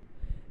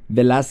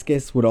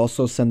 Velázquez would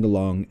also send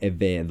along a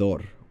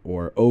veedor,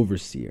 or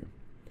overseer,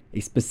 a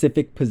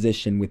specific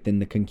position within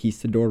the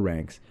conquistador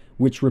ranks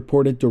which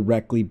reported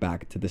directly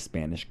back to the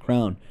Spanish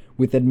crown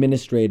with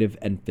administrative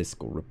and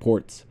fiscal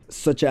reports,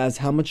 such as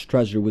how much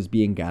treasure was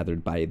being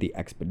gathered by the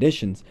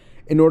expeditions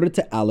in order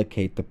to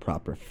allocate the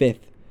proper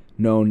fifth,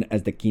 known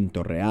as the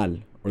quinto real,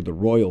 or the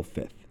royal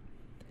fifth,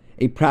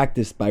 a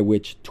practice by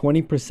which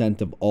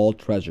 20% of all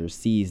treasure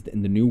seized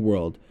in the New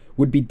World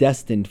would be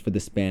destined for the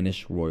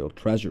Spanish royal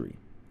treasury.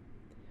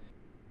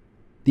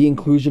 The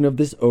inclusion of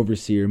this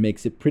overseer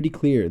makes it pretty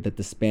clear that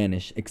the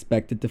Spanish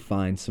expected to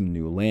find some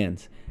new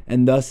lands,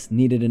 and thus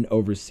needed an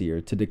overseer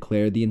to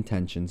declare the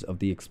intentions of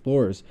the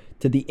explorers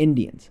to the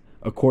Indians,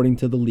 according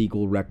to the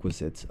legal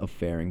requisites of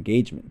fair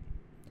engagement.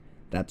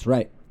 That's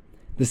right.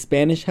 The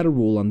Spanish had a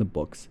rule on the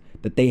books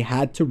that they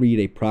had to read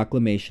a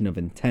proclamation of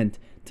intent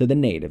to the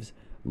natives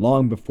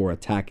long before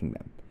attacking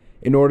them,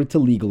 in order to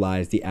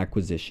legalize the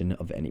acquisition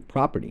of any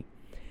property.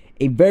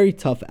 A very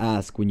tough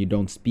ask when you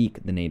don't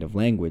speak the native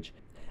language,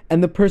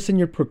 and the person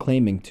you're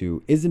proclaiming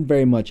to isn't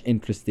very much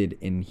interested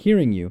in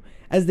hearing you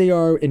as they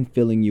are in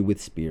filling you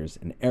with spears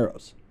and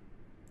arrows.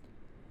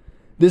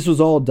 This was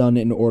all done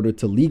in order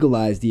to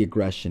legalize the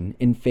aggression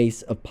in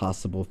face of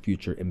possible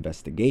future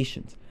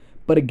investigations,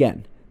 but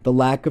again, the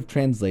lack of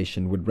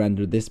translation would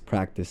render this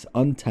practice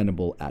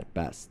untenable at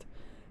best.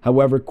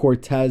 However,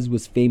 Cortés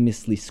was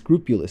famously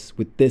scrupulous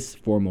with this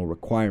formal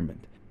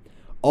requirement,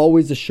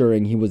 always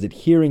assuring he was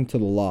adhering to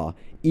the law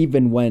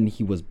even when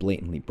he was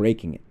blatantly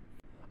breaking it,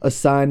 a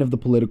sign of the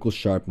political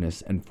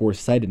sharpness and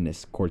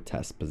foresightedness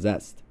Cortés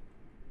possessed.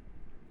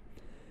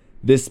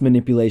 This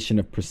manipulation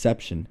of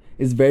perception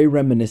is very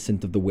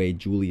reminiscent of the way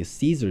Julius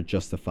Caesar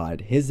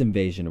justified his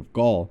invasion of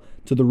Gaul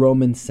to the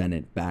Roman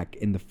Senate back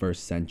in the 1st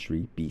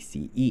century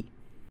BCE.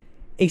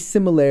 A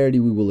similarity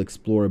we will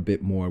explore a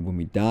bit more when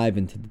we dive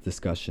into the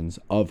discussions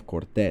of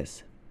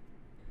Cortés.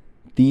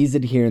 These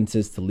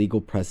adherences to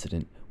legal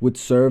precedent would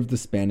serve the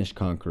Spanish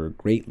conqueror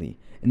greatly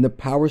in the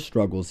power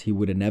struggles he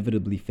would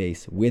inevitably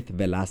face with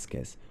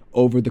Velázquez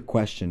over the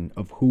question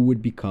of who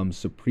would become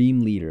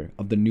supreme leader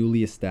of the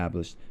newly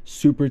established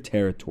super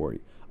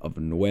territory of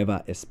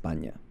Nueva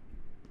España.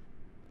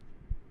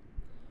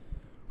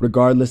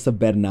 Regardless of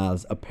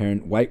Bernal's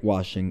apparent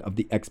whitewashing of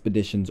the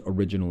expedition's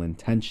original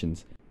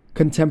intentions,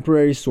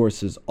 contemporary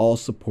sources all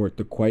support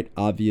the quite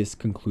obvious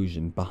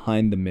conclusion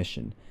behind the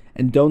mission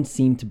and don't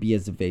seem to be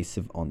as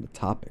evasive on the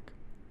topic.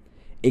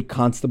 A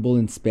constable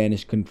in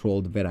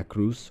Spanish-controlled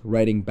Veracruz,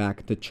 writing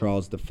back to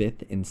Charles V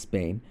in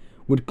Spain,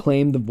 would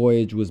claim the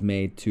voyage was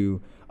made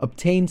to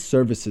obtain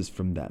services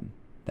from them,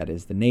 that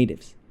is, the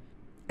natives.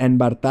 And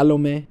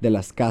Bartolomé de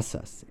las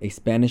Casas, a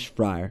Spanish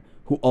friar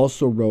who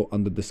also wrote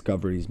on the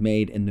discoveries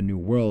made in the New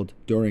World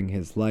during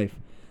his life,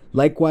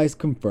 likewise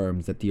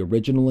confirms that the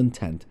original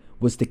intent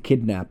was to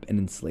kidnap and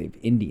enslave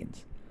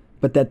Indians,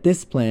 but that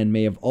this plan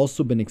may have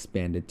also been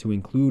expanded to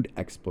include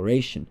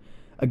exploration,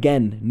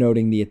 again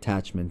noting the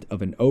attachment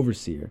of an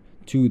overseer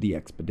to the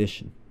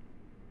expedition.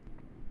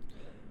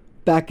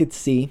 Back at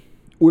sea,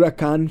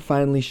 Huracan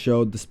finally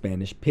showed the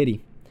Spanish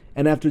pity,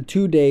 and after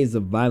 2 days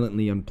of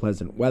violently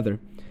unpleasant weather,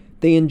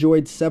 they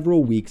enjoyed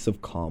several weeks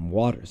of calm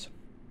waters.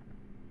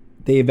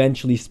 They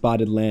eventually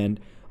spotted land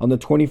on the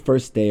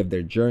 21st day of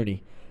their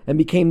journey and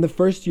became the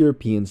first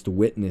Europeans to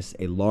witness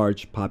a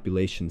large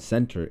population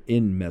center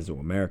in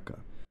Mesoamerica.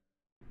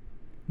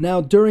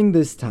 Now, during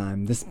this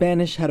time, the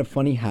Spanish had a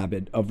funny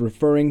habit of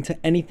referring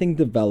to anything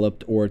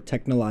developed or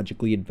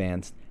technologically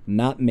advanced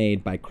not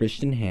made by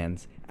Christian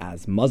hands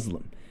as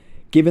Muslim,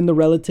 given the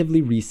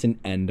relatively recent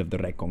end of the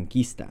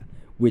Reconquista,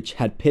 which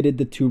had pitted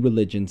the two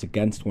religions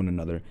against one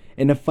another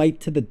in a fight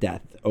to the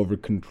death over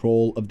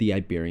control of the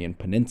Iberian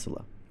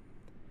Peninsula.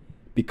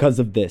 Because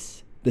of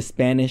this, the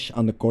Spanish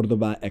on the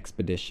Córdoba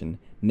expedition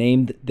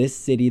named this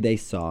city they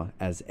saw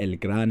as El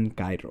Gran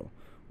Cairo,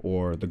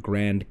 or the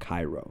Grand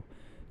Cairo,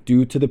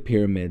 due to the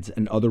pyramids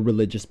and other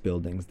religious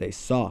buildings they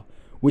saw,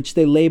 which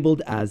they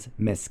labeled as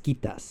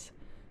mezquitas,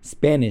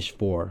 Spanish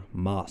for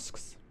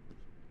mosques.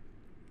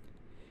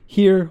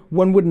 Here,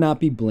 one would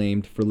not be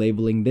blamed for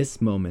labeling this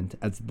moment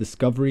as the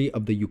discovery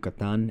of the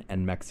Yucatan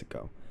and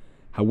Mexico.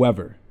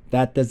 However,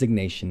 that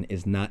designation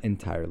is not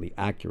entirely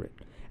accurate,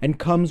 and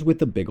comes with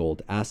a big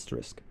old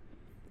asterisk.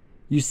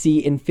 You see,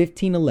 in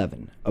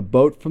 1511, a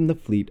boat from the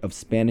fleet of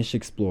Spanish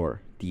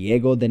explorer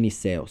Diego de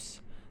Niceos,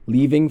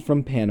 leaving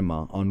from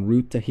Panama en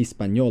route to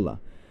Hispaniola,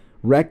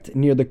 wrecked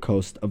near the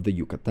coast of the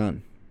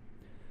Yucatan.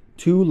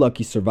 Two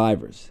lucky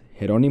survivors,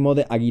 Jerónimo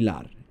de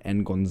Aguilar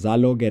and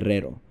Gonzalo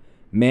Guerrero,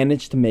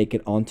 managed to make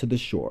it onto the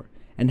shore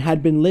and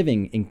had been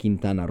living in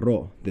Quintana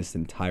Roo this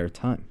entire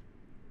time.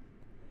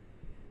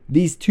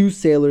 These two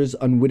sailors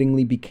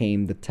unwittingly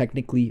became the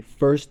technically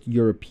first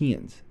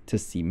Europeans to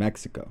see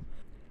Mexico.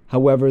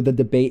 However, the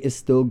debate is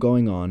still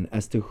going on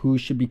as to who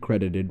should be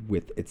credited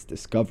with its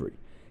discovery,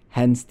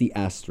 hence the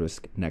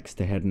asterisk next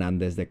to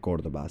Hernández de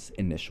Córdoba's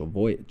initial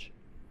voyage.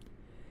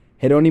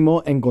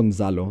 Jerónimo and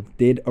Gonzalo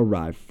did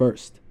arrive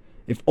first,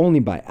 if only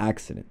by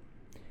accident.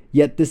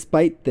 Yet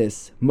despite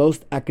this,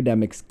 most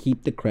academics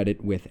keep the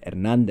credit with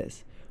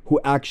Hernández, who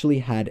actually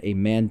had a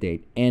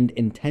mandate and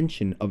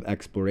intention of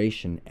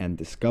exploration and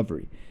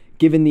discovery,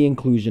 given the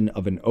inclusion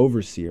of an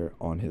overseer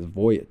on his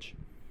voyage.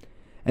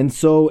 And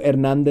so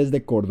Hernández de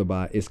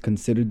Córdoba is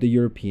considered the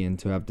European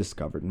to have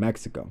discovered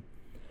Mexico.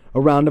 A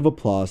round of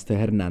applause to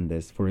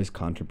Hernández for his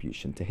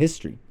contribution to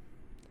history.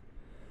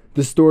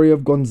 The story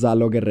of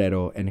Gonzalo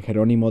Guerrero and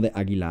Jerónimo de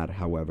Aguilar,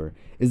 however,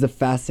 is a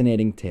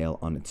fascinating tale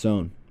on its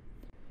own.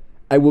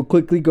 I will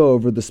quickly go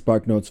over the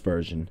SparkNotes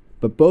version,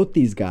 but both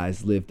these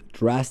guys lived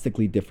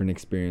drastically different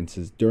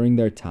experiences during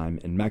their time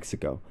in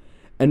Mexico,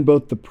 and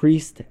both the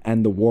priest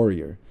and the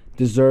warrior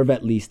deserve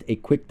at least a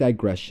quick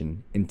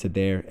digression into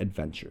their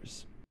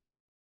adventures.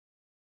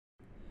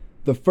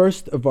 The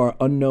first of our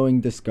unknowing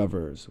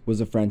discoverers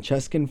was a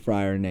Franciscan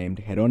friar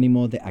named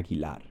Jerónimo de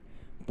Aguilar,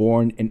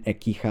 born in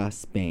Écija,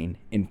 Spain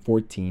in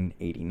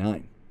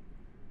 1489.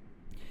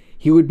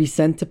 He would be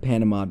sent to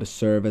Panama to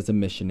serve as a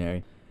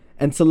missionary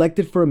and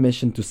selected for a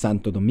mission to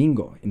Santo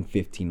Domingo in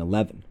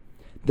 1511,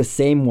 the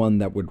same one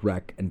that would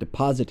wreck and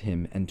deposit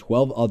him and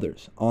 12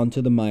 others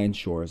onto the Mayan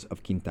shores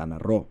of Quintana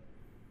Roo.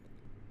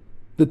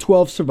 The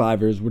 12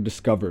 survivors were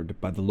discovered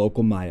by the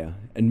local Maya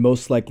and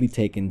most likely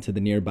taken to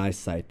the nearby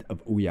site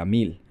of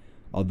Uyamil,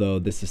 although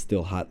this is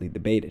still hotly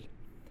debated.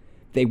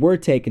 They were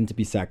taken to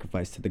be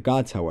sacrificed to the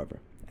gods, however,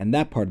 and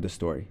that part of the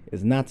story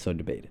is not so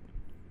debated.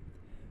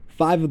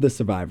 5 of the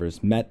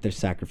survivors met their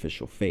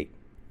sacrificial fate.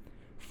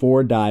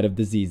 4 died of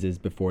diseases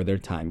before their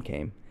time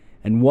came,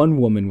 and one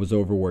woman was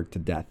overworked to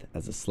death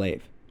as a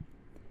slave.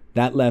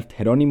 That left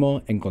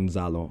Geronimo and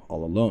Gonzalo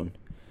all alone.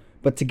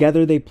 But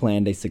together they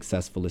planned a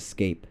successful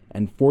escape,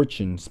 and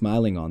fortune,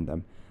 smiling on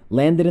them,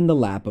 landed in the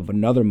lap of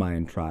another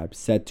Mayan tribe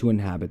said to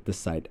inhabit the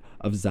site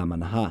of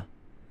Zamanha,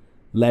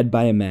 led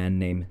by a man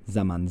named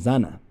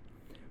Zamanzana,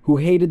 who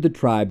hated the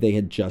tribe they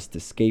had just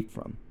escaped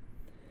from.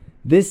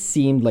 This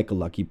seemed like a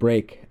lucky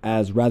break,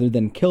 as rather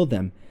than kill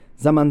them,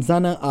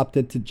 Zamanzana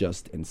opted to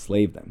just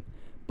enslave them,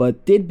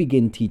 but did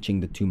begin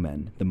teaching the two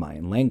men the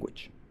Mayan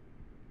language.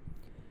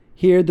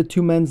 Here the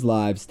two men's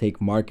lives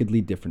take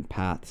markedly different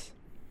paths.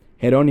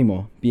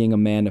 Geronimo, being a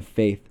man of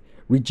faith,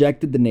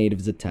 rejected the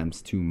natives'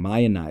 attempts to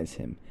Mayanize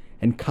him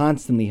and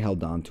constantly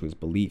held on to his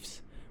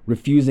beliefs,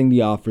 refusing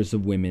the offers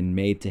of women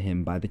made to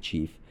him by the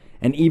chief,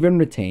 and even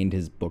retained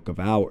his Book of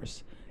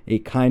Hours, a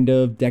kind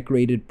of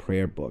decorated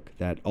prayer book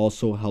that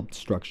also helped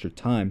structure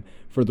time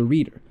for the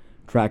reader,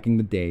 tracking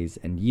the days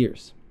and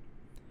years.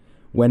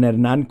 When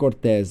Hernan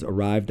Cortés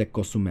arrived at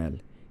Cozumel,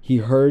 he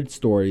heard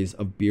stories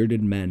of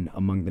bearded men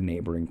among the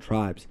neighboring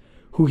tribes,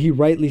 who he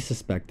rightly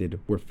suspected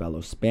were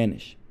fellow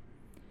Spanish.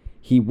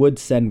 He would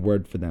send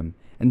word for them,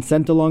 and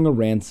sent along a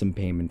ransom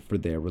payment for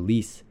their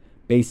release,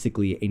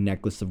 basically a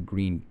necklace of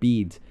green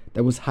beads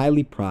that was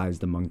highly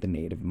prized among the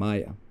native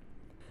Maya.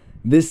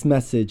 This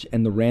message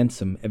and the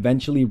ransom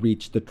eventually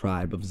reached the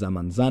tribe of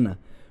Zamanzana,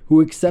 who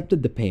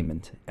accepted the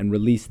payment and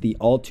released the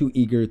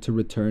all-too-eager to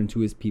return to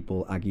his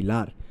people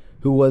Aguilar,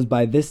 who was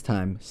by this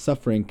time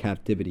suffering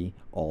captivity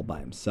all by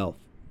himself.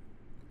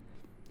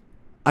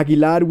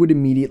 Aguilar would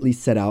immediately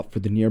set out for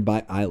the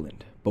nearby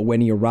island, but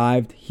when he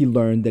arrived, he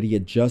learned that he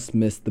had just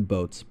missed the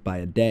boats by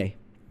a day.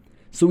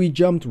 So he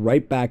jumped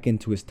right back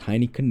into his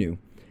tiny canoe,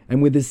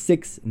 and with his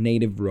 6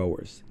 native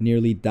rowers,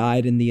 nearly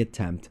died in the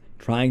attempt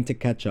trying to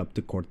catch up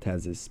to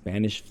Cortez's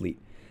Spanish fleet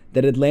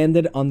that had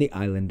landed on the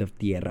island of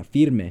Tierra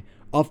Firme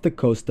off the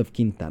coast of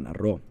Quintana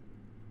Roo.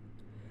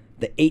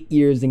 The 8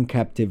 years in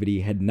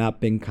captivity had not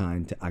been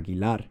kind to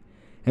Aguilar,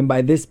 and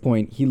by this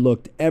point he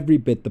looked every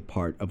bit the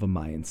part of a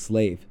Mayan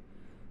slave.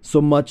 So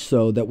much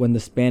so that when the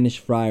Spanish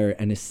friar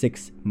and his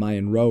 6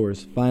 Mayan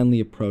rowers finally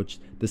approached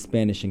the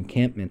Spanish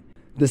encampment,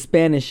 the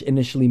Spanish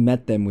initially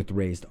met them with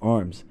raised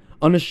arms,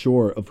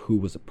 unsure of who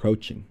was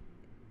approaching.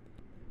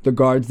 The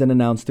guards then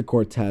announced to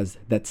Cortés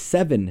that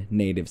 7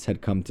 natives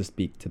had come to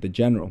speak to the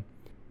general,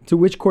 to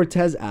which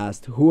Cortés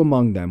asked who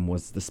among them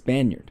was the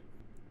Spaniard,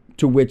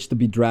 to which the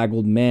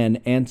bedraggled man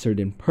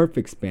answered in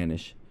perfect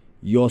Spanish,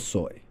 "Yo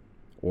soy,"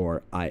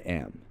 or "I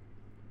am."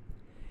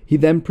 He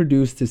then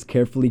produced his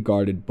carefully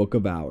guarded Book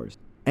of Hours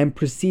and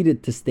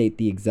proceeded to state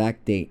the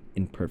exact date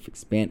in perfect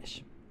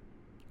Spanish.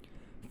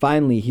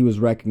 Finally, he was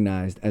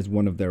recognized as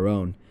one of their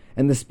own,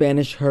 and the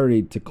Spanish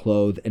hurried to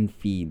clothe and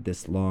feed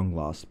this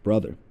long-lost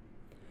brother.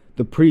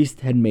 The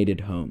priest had made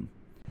it home.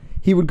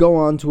 He would go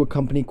on to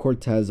accompany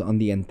Cortés on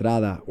the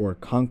entrada or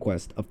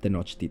conquest of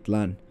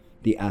Tenochtitlan,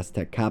 the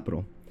Aztec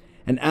capital,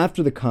 and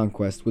after the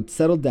conquest would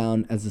settle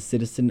down as a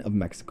citizen of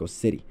Mexico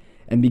City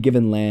and be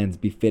given lands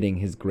befitting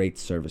his great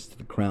service to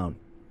the crown.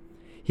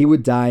 He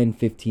would die in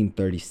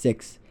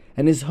 1536,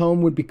 and his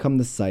home would become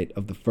the site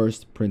of the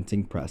first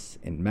printing press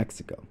in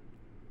Mexico.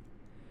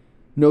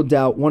 No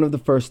doubt one of the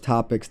first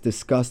topics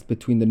discussed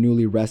between the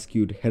newly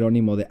rescued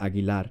Jerónimo de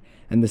Aguilar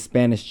and the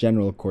Spanish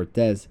general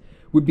Cortés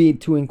would be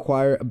to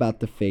inquire about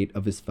the fate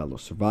of his fellow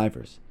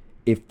survivors,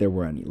 if there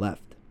were any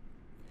left.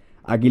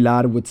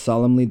 Aguilar would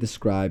solemnly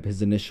describe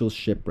his initial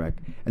shipwreck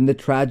and the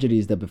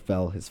tragedies that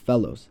befell his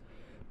fellows,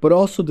 but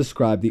also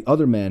describe the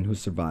other man who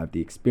survived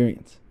the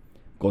experience,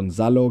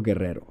 Gonzalo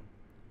Guerrero,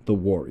 the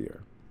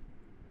warrior.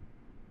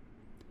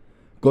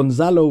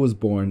 Gonzalo was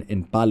born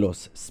in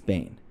Palos,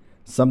 Spain,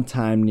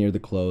 sometime near the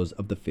close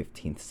of the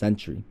 15th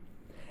century,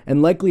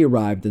 and likely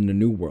arrived in the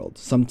New World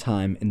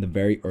sometime in the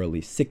very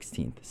early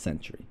 16th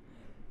century.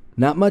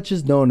 Not much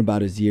is known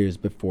about his years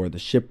before the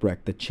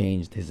shipwreck that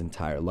changed his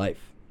entire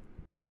life.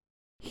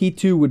 He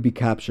too would be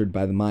captured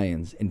by the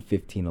Mayans in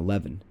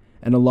 1511,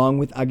 and along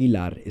with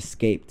Aguilar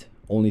escaped,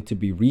 only to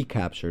be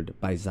recaptured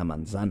by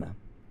Zamanzana.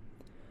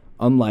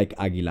 Unlike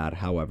Aguilar,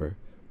 however,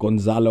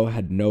 Gonzalo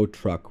had no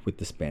truck with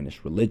the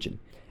Spanish religion,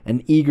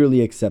 and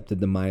eagerly accepted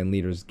the Mayan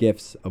leaders'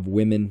 gifts of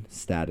women,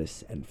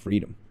 status, and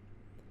freedom.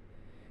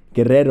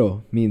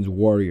 Guerrero means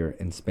warrior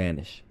in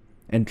Spanish,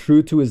 and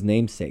true to his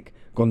namesake,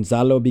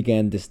 Gonzalo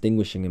began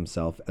distinguishing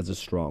himself as a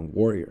strong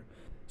warrior,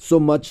 so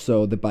much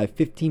so that by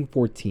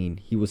 1514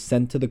 he was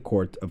sent to the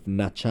court of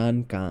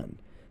Nachan Khan,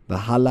 the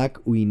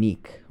Halak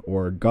Uinik,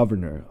 or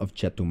governor of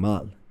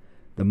Chetumal,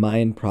 the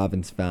Mayan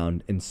province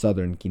found in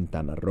southern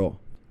Quintana Roo,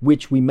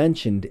 which we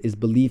mentioned is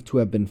believed to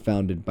have been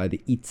founded by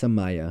the Itza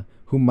Maya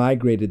who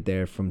migrated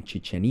there from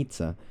Chichen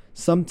Itza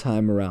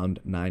sometime around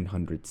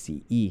 900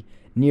 CE,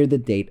 near the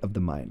date of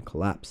the Mayan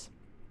collapse.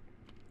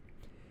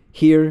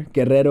 Here,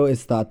 Guerrero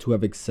is thought to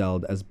have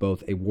excelled as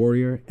both a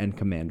warrior and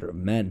commander of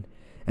men,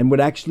 and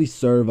would actually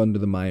serve under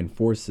the Mayan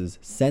forces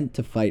sent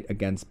to fight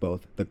against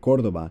both the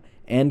Córdoba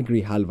and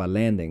Grijalva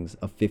landings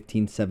of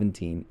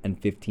 1517 and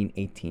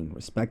 1518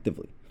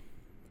 respectively.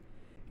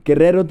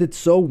 Guerrero did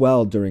so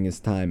well during his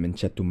time in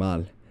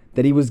Chetumal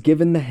that he was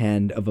given the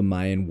hand of a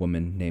Mayan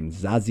woman named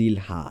Zazil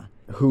Ha,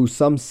 who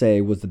some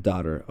say was the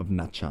daughter of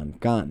Nachan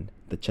Khan,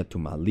 the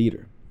Chetumal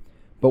leader.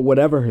 But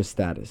whatever her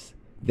status,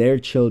 their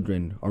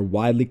children are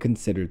widely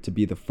considered to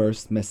be the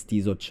first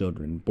mestizo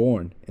children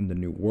born in the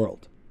New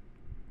World.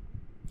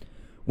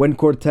 When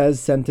Cortés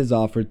sent his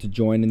offer to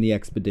join in the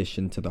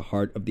expedition to the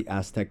heart of the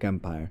Aztec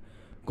Empire,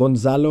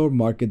 Gonzalo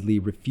markedly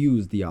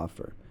refused the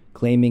offer,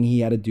 claiming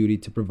he had a duty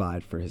to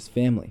provide for his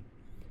family.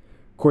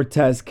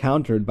 Cortés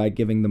countered by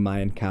giving the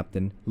Mayan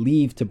captain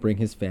leave to bring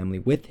his family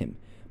with him,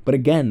 but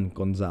again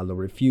Gonzalo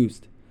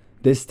refused,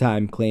 this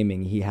time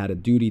claiming he had a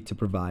duty to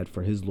provide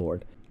for his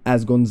lord,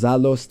 as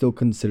Gonzalo still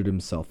considered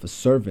himself a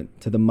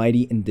servant to the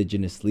mighty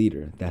indigenous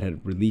leader that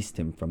had released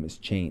him from his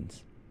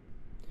chains.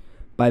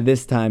 By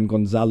this time,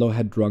 Gonzalo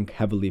had drunk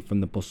heavily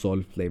from the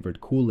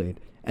pozol-flavored Kool-Aid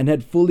and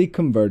had fully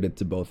converted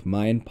to both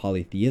Mayan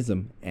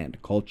polytheism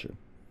and culture.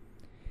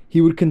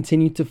 He would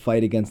continue to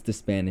fight against the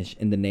Spanish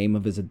in the name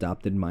of his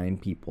adopted Mayan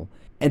people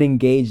and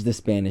engage the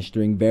Spanish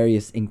during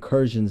various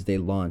incursions they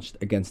launched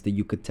against the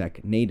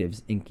Yucatec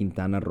natives in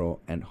Quintana Roo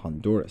and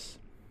Honduras.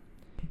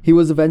 He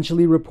was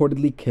eventually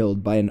reportedly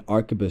killed by an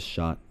arquebus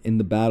shot in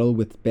the battle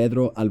with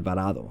Pedro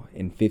Alvarado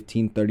in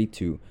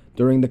 1532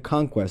 during the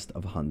conquest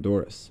of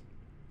Honduras.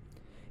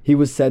 He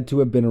was said to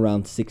have been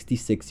around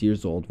 66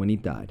 years old when he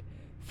died,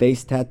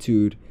 face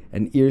tattooed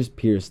and ears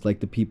pierced like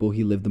the people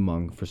he lived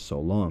among for so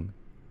long.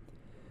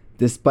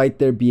 Despite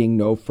there being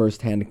no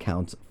first-hand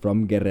accounts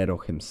from Guerrero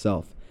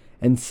himself,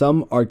 and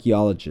some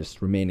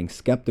archaeologists remaining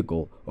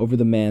skeptical over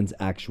the man's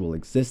actual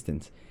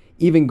existence,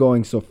 even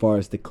going so far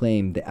as to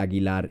claim that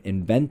Aguilar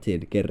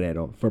invented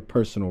Guerrero for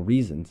personal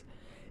reasons,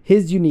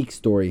 his unique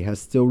story has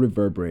still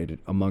reverberated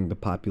among the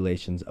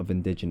populations of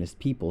indigenous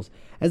peoples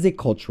as a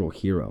cultural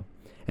hero,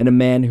 and a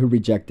man who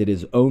rejected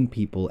his own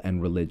people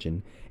and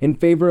religion in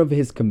favor of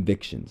his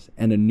convictions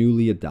and a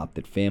newly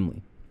adopted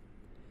family.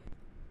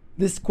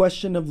 This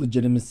question of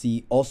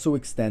legitimacy also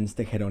extends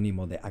to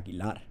Jerónimo de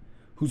Aguilar,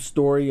 whose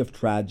story of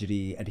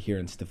tragedy,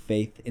 adherence to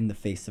faith in the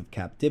face of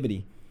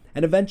captivity,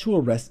 and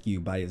eventual rescue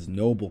by his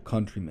noble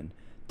countrymen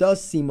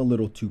does seem a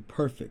little too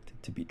perfect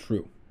to be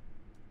true.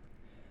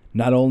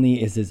 Not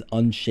only is his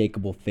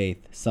unshakable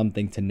faith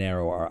something to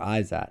narrow our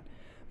eyes at,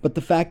 but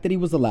the fact that he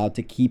was allowed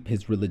to keep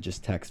his religious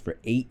text for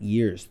 8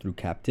 years through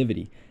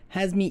captivity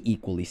has me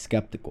equally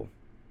skeptical.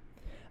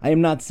 I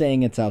am not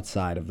saying it's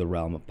outside of the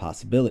realm of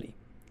possibility,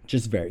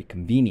 just very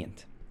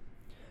convenient.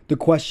 The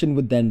question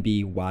would then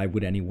be, why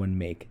would anyone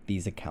make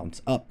these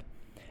accounts up?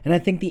 And I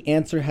think the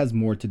answer has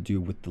more to do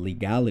with the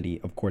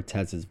legality of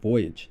Cortés's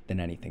voyage than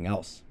anything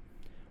else.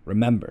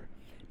 Remember,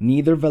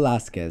 neither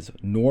Velázquez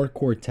nor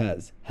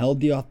Cortés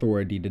held the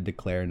authority to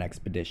declare an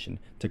expedition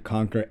to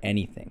conquer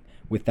anything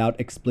without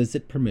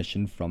explicit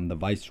permission from the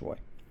viceroy.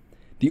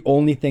 The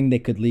only thing they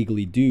could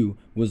legally do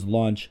was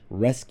launch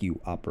rescue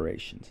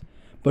operations.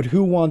 But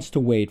who wants to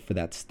wait for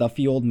that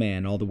stuffy old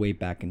man all the way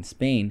back in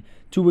Spain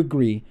to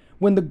agree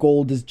when the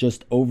gold is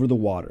just over the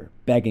water,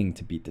 begging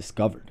to be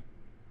discovered?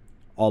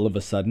 All of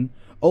a sudden,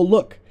 oh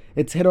look,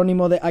 it's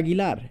Jerónimo de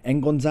Aguilar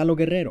and Gonzalo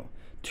Guerrero,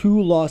 2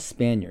 lost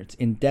Spaniards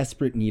in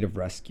desperate need of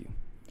rescue.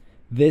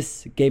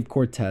 This gave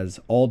Cortés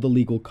all the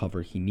legal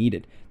cover he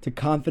needed to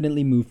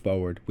confidently move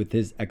forward with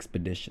his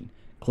expedition,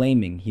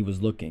 claiming he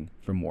was looking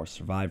for more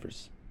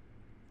survivors.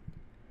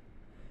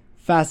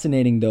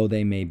 Fascinating though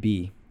they may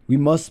be, we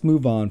must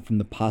move on from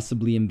the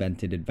possibly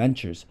invented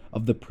adventures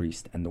of the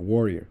priest and the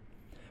warrior,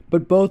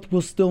 but both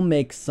will still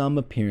make some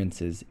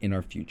appearances in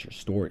our future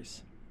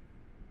stories.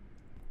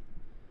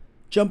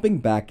 Jumping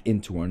back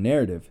into our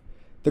narrative,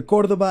 the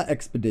Córdoba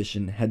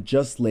expedition had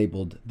just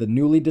labeled the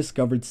newly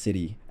discovered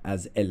city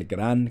as El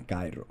Gran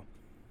Cairo,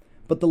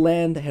 but the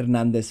land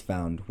Hernández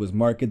found was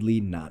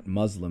markedly not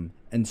Muslim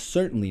and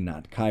certainly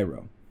not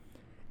Cairo.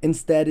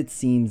 Instead, it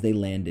seems they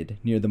landed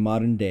near the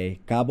modern-day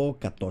Cabo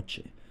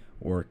Catoche,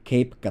 or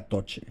Cape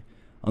Catoche,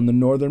 on the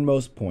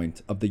northernmost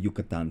point of the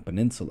Yucatan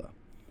Peninsula,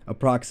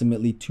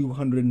 approximately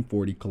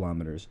 240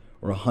 kilometers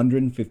or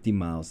 150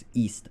 miles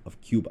east of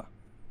Cuba.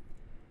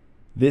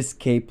 This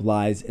cape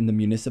lies in the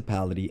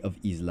municipality of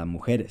Isla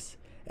Mujeres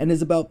and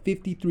is about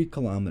 53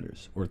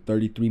 kilometers or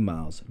 33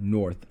 miles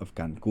north of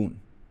Cancun.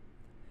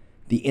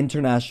 The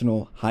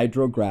International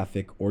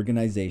Hydrographic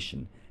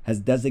Organization has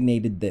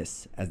designated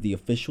this as the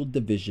official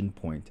division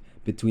point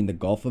between the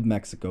Gulf of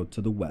Mexico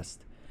to the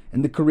west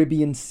and the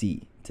Caribbean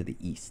Sea to the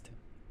east.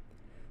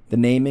 The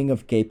naming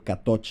of Cape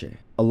Catoche,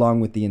 along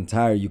with the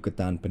entire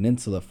Yucatan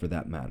Peninsula for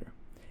that matter,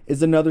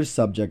 is another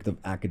subject of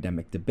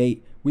academic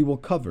debate we will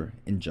cover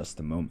in just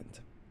a moment.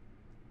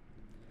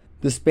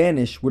 The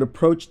Spanish would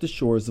approach the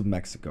shores of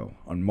Mexico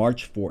on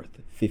March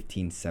 4th,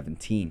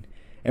 1517,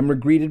 and were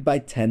greeted by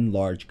 10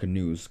 large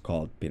canoes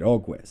called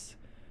pirogues.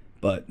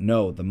 But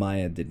no, the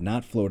Maya did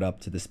not float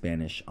up to the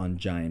Spanish on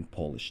giant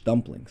Polish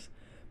dumplings,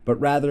 but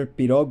rather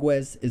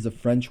pirogues is a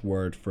French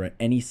word for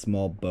any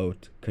small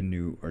boat,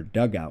 canoe, or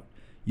dugout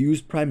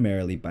used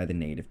primarily by the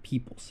native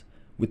peoples,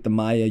 with the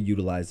Maya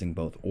utilizing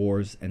both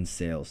oars and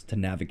sails to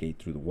navigate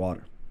through the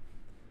water.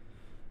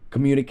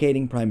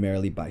 Communicating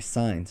primarily by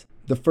signs,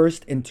 the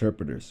first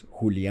interpreters,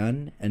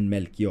 Julian and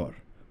Melchior,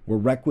 were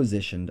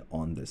requisitioned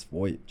on this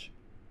voyage.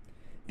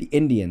 The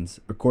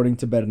Indians, according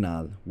to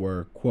Bernal,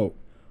 were, quote,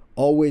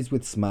 always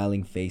with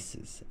smiling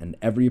faces and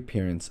every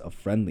appearance of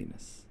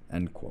friendliness,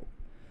 end quote.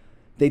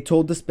 They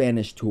told the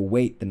Spanish to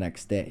await the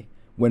next day,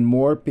 when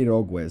more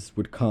pirogues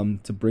would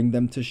come to bring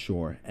them to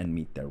shore and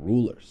meet their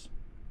rulers.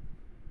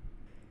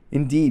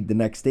 Indeed, the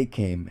next day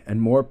came,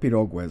 and more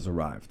pirogues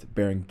arrived,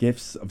 bearing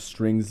gifts of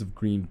strings of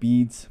green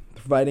beads,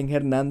 providing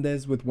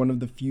Hernandez with one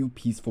of the few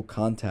peaceful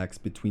contacts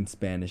between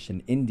Spanish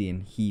and Indian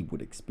he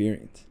would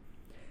experience.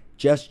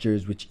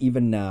 Gestures which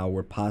even now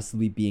were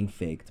possibly being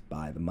faked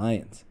by the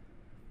Mayans.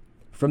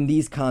 From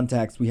these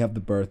contacts we have the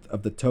birth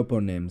of the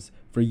toponyms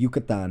for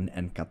Yucatan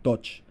and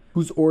Catoche,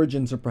 whose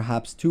origins are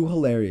perhaps too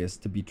hilarious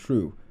to be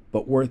true,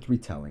 but worth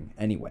retelling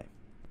anyway.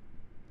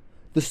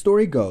 The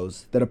story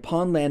goes that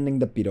upon landing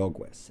the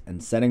pirogues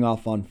and setting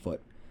off on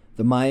foot,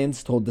 the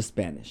Mayans told the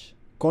Spanish,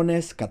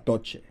 Cones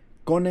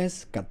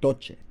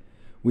Catoche,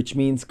 which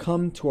means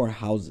come to our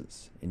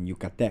houses in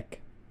Yucatec.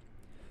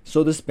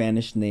 So the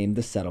Spanish named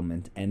the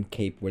settlement and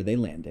cape where they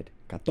landed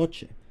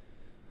Catoche.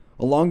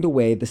 Along the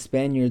way, the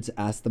Spaniards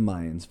asked the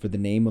Mayans for the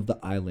name of the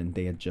island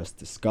they had just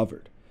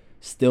discovered,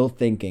 still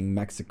thinking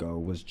Mexico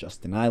was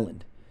just an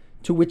island,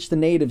 to which the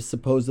natives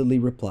supposedly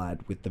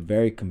replied with the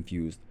very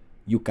confused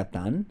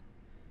Yucatan,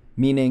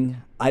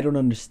 meaning, I don't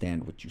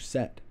understand what you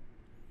said.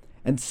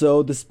 And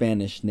so the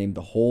Spanish named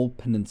the whole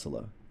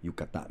peninsula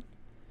Yucatan.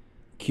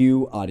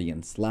 Cue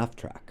audience laugh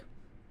track.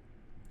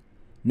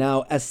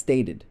 Now, as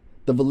stated,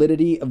 the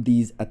validity of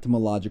these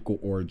etymological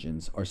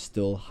origins are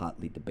still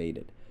hotly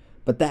debated,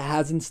 but that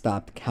hasn't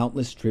stopped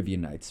countless trivia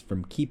nights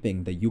from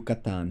keeping the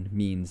Yucatan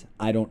means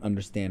I don't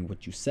understand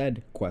what you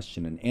said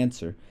question and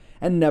answer,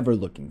 and never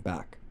looking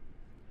back.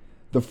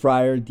 The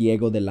friar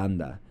Diego de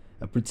Landa,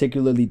 a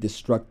particularly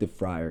destructive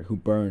friar who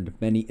burned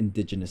many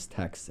indigenous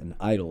texts and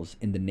idols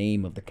in the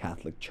name of the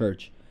Catholic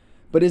Church,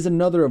 but is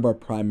another of our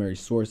primary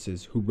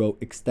sources who wrote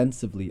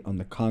extensively on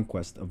the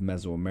conquest of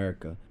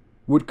Mesoamerica,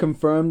 would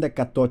confirm that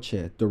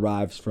Catoche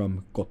derives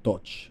from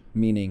Cotoche,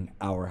 meaning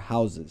our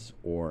houses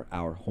or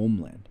our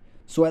homeland,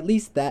 so at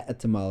least that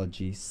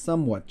etymology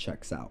somewhat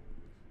checks out.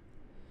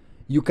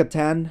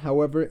 Yucatan,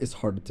 however, is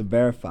harder to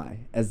verify,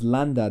 as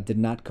Landa did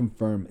not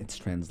confirm its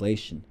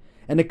translation,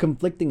 and a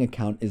conflicting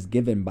account is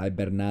given by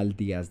Bernal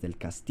Diaz del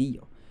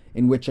Castillo,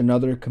 in which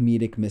another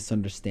comedic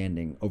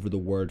misunderstanding over the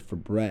word for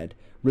bread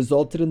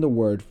resulted in the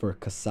word for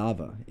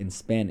cassava in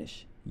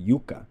Spanish,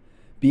 yuca,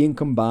 being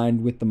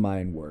combined with the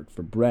Mayan word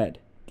for bread,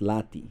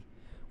 tlati,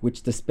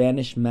 which the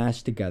Spanish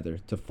mashed together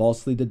to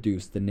falsely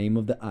deduce the name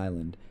of the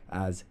island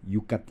as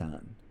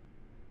Yucatan.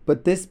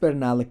 But this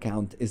Bernal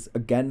account is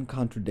again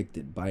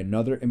contradicted by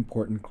another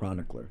important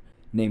chronicler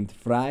named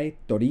Fray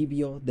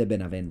Toribio de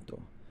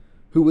Benavento,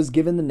 who was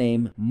given the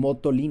name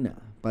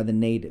Motolina by the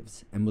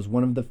natives and was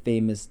one of the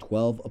famous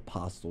 12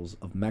 Apostles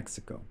of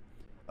Mexico,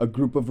 a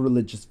group of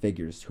religious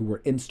figures who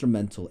were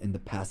instrumental in the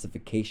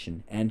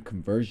pacification and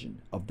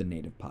conversion of the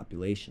native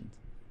populations.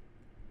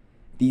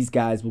 These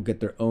guys will get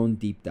their own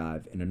deep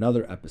dive in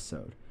another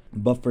episode,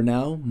 but for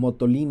now,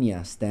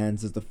 Motolinia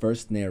stands as the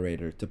first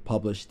narrator to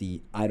publish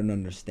the I don't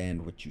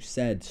understand what you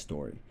said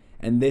story,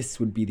 and this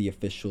would be the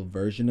official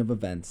version of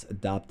events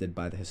adopted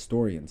by the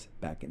historians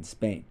back in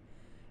Spain.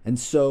 And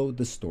so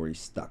the story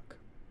stuck.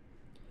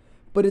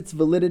 But its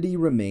validity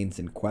remains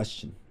in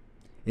question.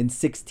 In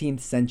 16th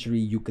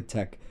century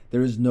Yucatec,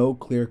 there is no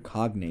clear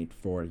cognate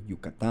for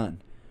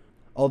Yucatan,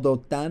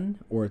 although tan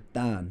or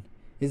tan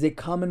is a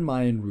common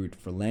Mayan root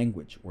for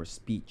language or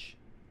speech.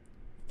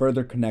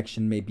 Further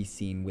connection may be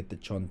seen with the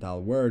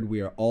Chontal word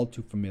we are all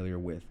too familiar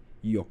with,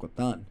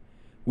 Yocotan,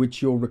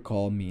 which you'll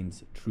recall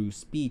means true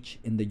speech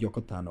in the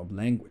Yocotano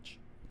language.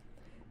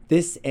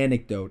 This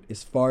anecdote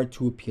is far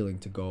too appealing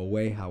to go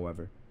away,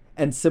 however,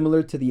 and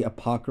similar to the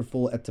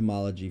apocryphal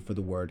etymology for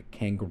the word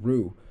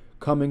kangaroo,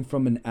 coming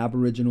from an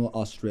Aboriginal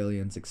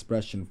Australian's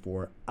expression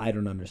for I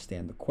don't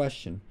understand the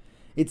question,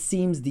 it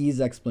seems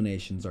these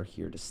explanations are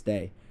here to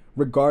stay,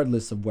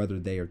 regardless of whether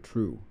they are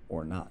true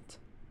or not.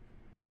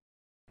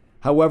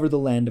 However the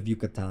land of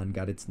Yucatan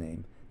got its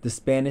name, the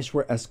Spanish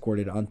were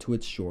escorted onto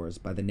its shores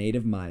by the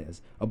native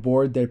Mayas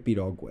aboard their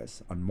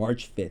pirogues on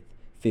March 5,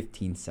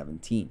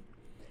 1517,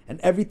 and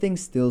everything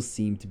still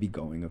seemed to be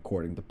going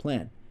according to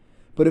plan.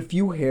 But a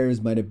few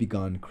hairs might have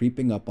begun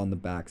creeping up on the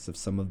backs of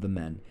some of the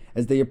men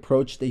as they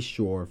approached a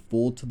shore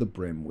full to the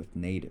brim with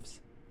natives.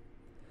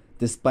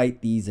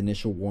 Despite these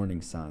initial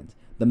warning signs,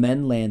 the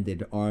men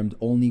landed armed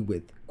only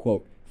with,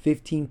 quote,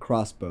 15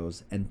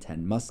 crossbows and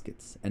 10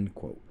 muskets, end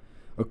quote,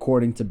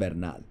 according to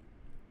Bernal.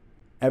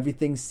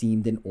 Everything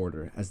seemed in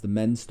order as the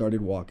men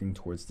started walking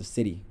towards the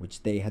city,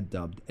 which they had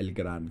dubbed El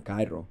Gran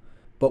Cairo,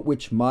 but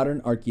which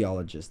modern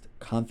archaeologists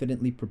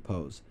confidently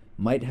propose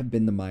might have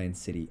been the Mayan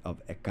city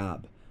of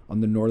Ecab, on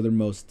the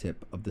northernmost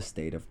tip of the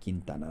state of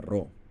Quintana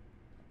Roo.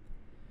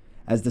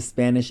 As the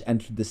Spanish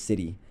entered the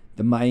city,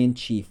 the Mayan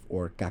chief,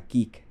 or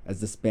cacique, as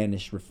the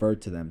Spanish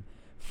referred to them,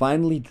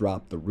 finally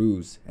dropped the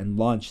ruse and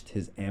launched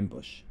his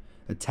ambush,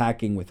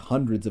 attacking with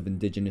hundreds of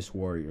indigenous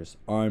warriors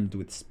armed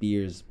with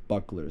spears,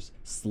 bucklers,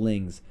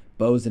 slings,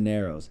 bows and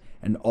arrows,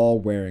 and all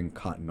wearing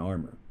cotton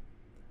armor.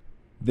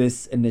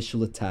 This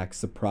initial attack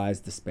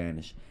surprised the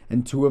Spanish,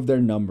 and 2 of their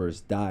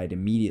numbers died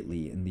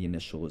immediately in the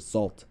initial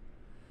assault.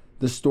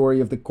 The story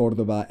of the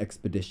Córdoba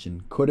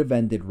expedition could have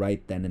ended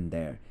right then and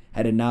there,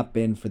 had it not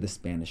been for the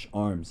Spanish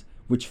arms,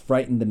 which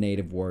frightened the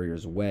native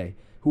warriors away,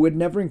 who had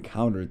never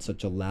encountered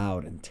such a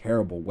loud and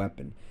terrible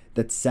weapon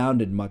that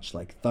sounded much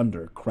like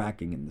thunder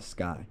cracking in the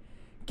sky,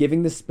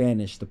 giving the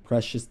Spanish the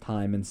precious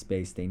time and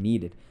space they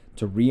needed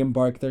to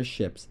re-embark their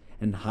ships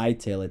and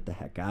hightail it the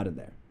heck out of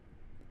there.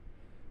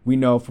 We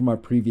know from our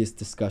previous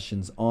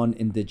discussions on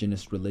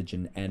indigenous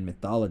religion and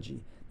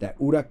mythology that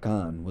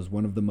Huracan was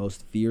one of the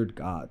most feared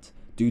gods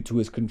due to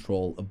his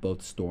control of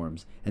both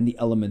storms and the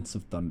elements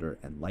of thunder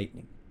and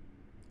lightning.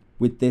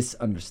 With this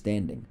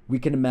understanding, we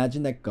can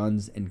imagine that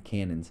guns and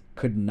cannons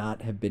could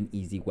not have been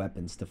easy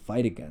weapons to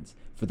fight against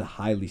for the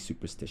highly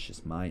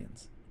superstitious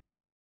Mayans.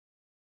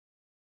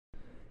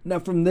 Now,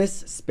 from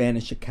this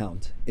Spanish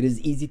account, it is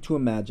easy to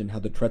imagine how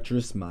the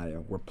treacherous Maya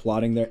were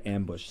plotting their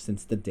ambush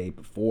since the day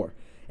before,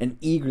 and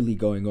eagerly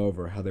going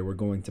over how they were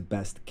going to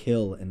best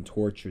kill and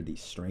torture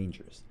these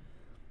strangers.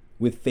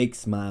 With fake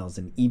smiles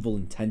and evil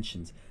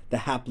intentions, the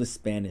hapless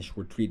Spanish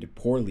were treated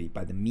poorly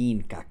by the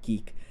mean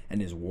cacique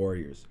and his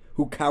warriors,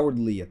 who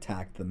cowardly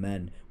attacked the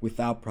men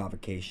without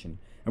provocation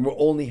and were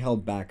only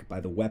held back by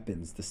the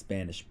weapons the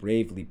Spanish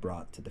bravely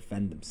brought to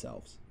defend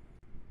themselves.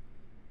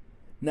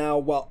 Now,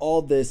 while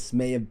all this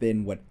may have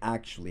been what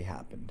actually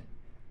happened,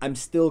 I'm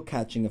still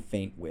catching a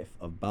faint whiff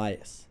of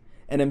bias,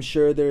 and I'm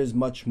sure there is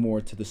much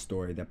more to the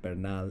story that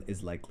Bernal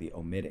is likely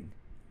omitting.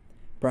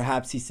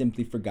 Perhaps he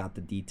simply forgot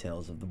the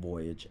details of the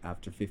voyage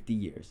after 50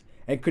 years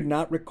and could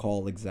not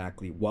recall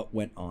exactly what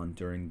went on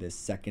during this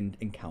second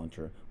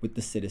encounter with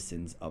the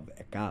citizens of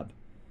Ecab.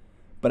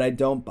 But I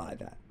don't buy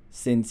that,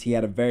 since he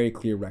had a very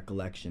clear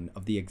recollection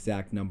of the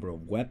exact number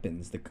of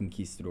weapons the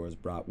conquistadors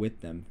brought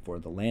with them for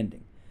the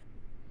landing.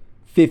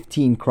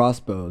 15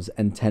 crossbows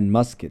and 10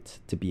 muskets,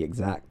 to be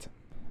exact.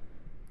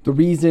 The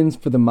reasons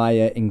for the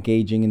Maya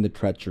engaging in the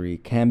treachery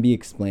can be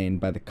explained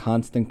by the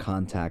constant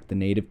contact the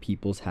native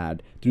peoples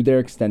had through their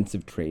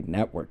extensive trade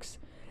networks,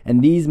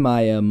 and these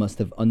Maya must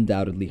have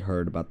undoubtedly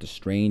heard about the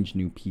strange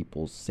new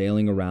peoples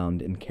sailing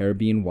around in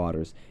Caribbean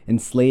waters,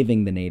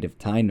 enslaving the native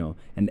Taino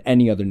and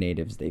any other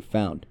natives they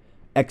found,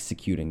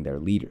 executing their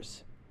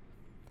leaders.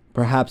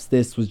 Perhaps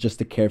this was just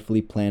a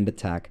carefully planned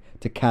attack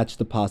to catch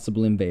the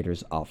possible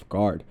invaders off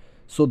guard,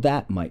 so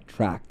that might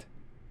tract.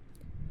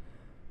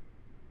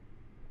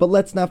 But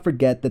let's not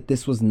forget that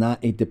this was not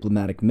a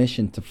diplomatic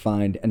mission to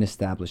find and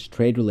establish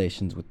trade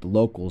relations with the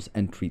locals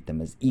and treat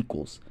them as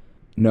equals.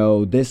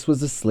 No, this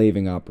was a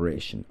slaving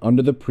operation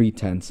under the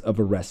pretense of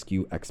a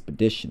rescue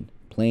expedition,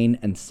 plain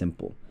and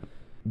simple.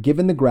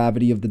 Given the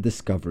gravity of the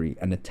discovery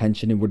and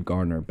attention it would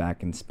garner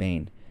back in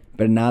Spain,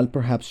 Bernal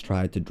perhaps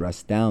tried to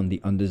dress down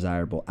the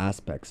undesirable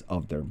aspects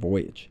of their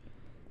voyage.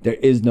 There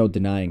is no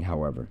denying,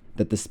 however,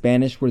 that the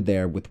Spanish were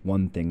there with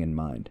one thing in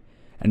mind,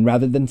 and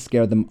rather than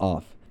scare them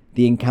off,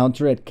 the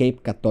encounter at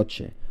Cape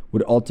Catoche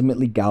would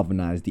ultimately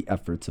galvanize the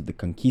efforts of the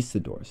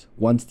conquistadors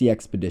once the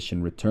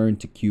expedition returned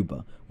to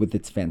Cuba with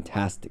its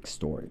fantastic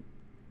story.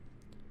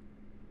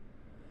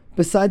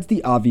 Besides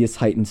the obvious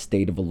heightened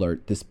state of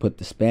alert this put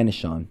the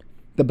Spanish on,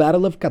 the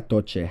Battle of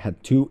Catoche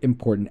had 2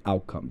 important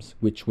outcomes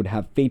which would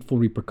have fateful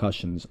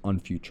repercussions on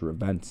future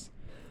events.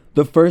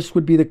 The first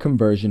would be the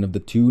conversion of the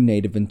 2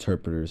 native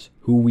interpreters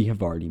who we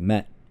have already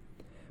met.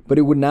 But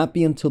it would not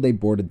be until they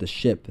boarded the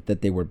ship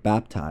that they were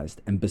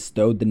baptized and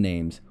bestowed the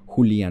names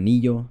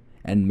Julianillo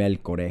and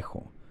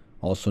Melcorejo,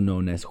 also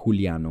known as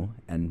Juliano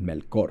and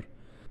Melchor.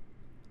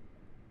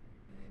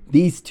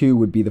 These 2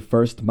 would be the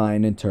first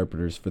Mayan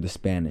interpreters for the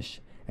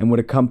Spanish and would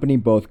accompany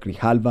both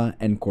Grijalva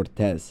and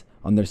Cortés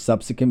on their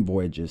subsequent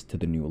voyages to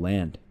the new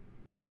land.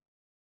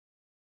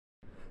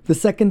 The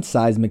second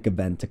seismic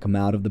event to come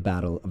out of the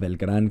Battle of El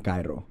Gran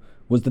Cairo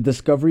was the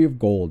discovery of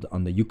gold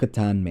on the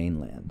Yucatan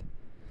mainland.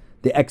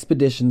 The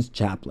expedition's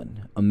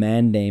chaplain, a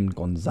man named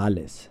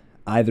Gonzalez,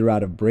 either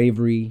out of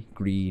bravery,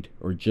 greed,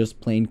 or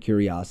just plain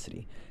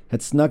curiosity,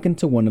 had snuck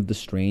into one of the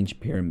strange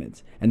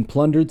pyramids and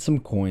plundered some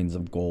coins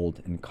of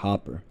gold and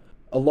copper,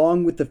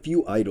 along with a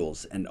few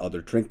idols and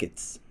other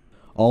trinkets,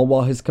 all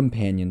while his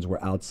companions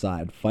were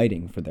outside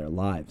fighting for their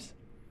lives.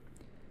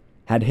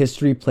 Had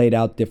history played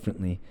out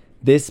differently,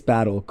 this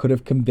battle could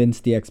have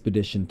convinced the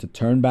expedition to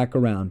turn back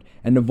around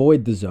and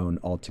avoid the zone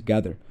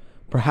altogether,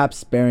 perhaps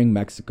sparing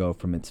Mexico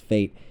from its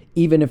fate,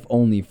 even if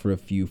only for a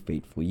few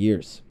fateful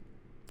years.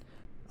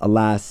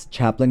 Alas,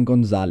 Chaplain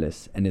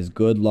Gonzalez and his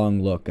good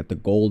long look at the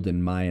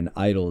golden Mayan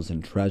idols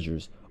and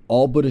treasures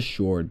all but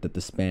assured that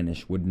the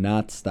Spanish would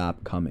not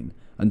stop coming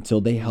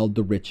until they held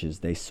the riches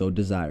they so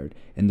desired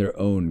in their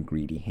own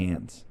greedy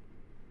hands.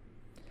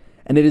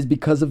 And it is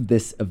because of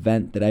this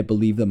event that I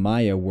believe the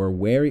Maya were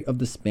wary of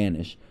the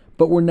Spanish,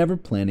 but were never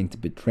planning to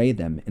betray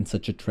them in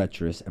such a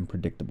treacherous and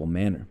predictable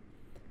manner.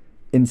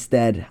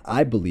 Instead,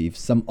 I believe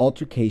some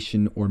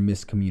altercation or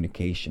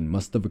miscommunication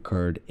must have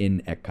occurred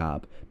in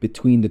Ekab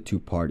between the two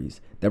parties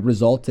that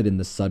resulted in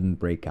the sudden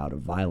breakout of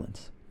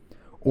violence.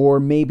 Or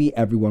maybe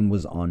everyone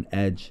was on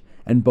edge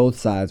and both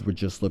sides were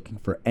just looking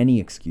for any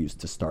excuse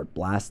to start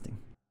blasting.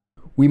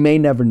 We may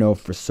never know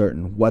for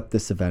certain what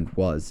this event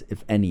was,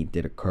 if any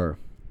did occur.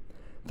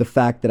 The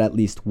fact that at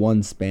least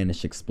one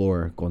Spanish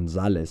explorer,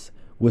 Gonzalez,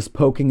 was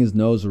poking his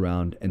nose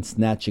around and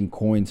snatching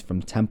coins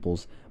from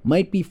temples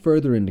might be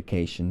further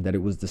indication that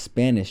it was the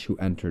Spanish who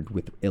entered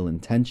with ill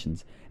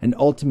intentions and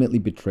ultimately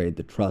betrayed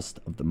the trust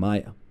of the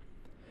Maya.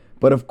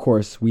 But of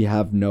course, we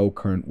have no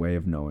current way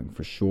of knowing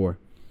for sure,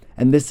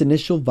 and this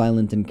initial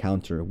violent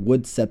encounter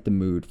would set the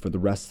mood for the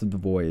rest of the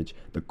voyage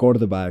the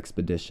Córdoba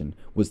expedition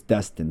was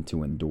destined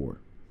to endure.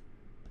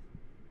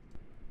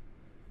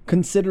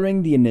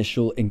 Considering the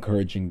initial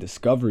encouraging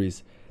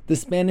discoveries, the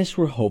Spanish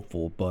were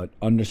hopeful but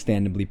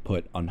understandably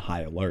put on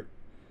high alert.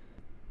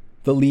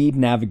 The lead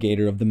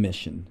navigator of the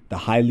mission, the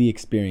highly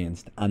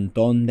experienced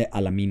Antón de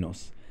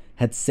Alaminos,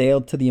 had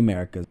sailed to the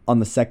Americas on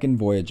the second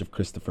voyage of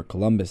Christopher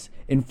Columbus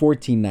in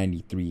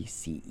 1493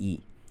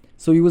 CE,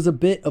 so he was a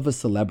bit of a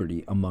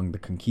celebrity among the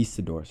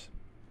conquistadors.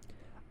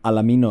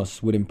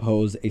 Alaminos would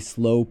impose a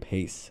slow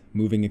pace,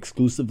 moving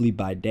exclusively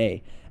by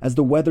day, as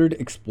the weathered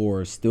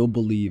explorers still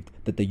believed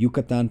that the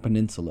Yucatan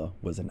Peninsula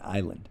was an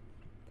island.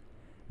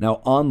 Now,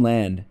 on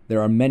land,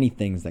 there are many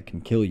things that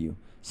can kill you,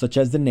 such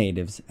as the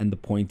natives and the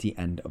pointy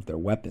end of their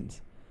weapons.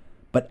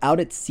 But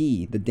out at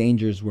sea, the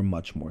dangers were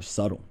much more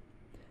subtle.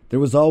 There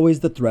was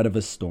always the threat of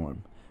a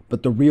storm,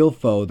 but the real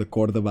foe the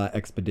Córdoba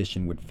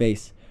expedition would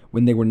face,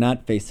 when they were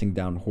not facing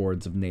down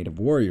hordes of native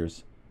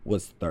warriors,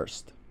 was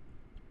thirst.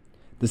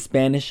 The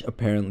Spanish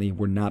apparently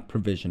were not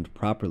provisioned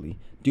properly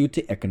due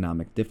to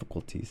economic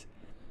difficulties.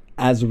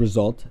 As a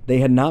result, they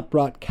had not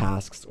brought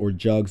casks or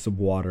jugs of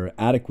water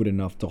adequate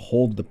enough to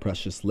hold the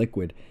precious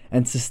liquid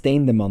and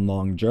sustain them on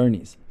long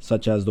journeys,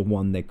 such as the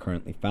one they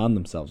currently found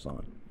themselves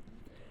on.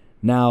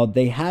 Now,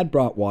 they had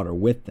brought water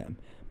with them,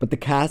 but the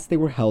casks they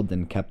were held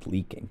in kept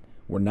leaking,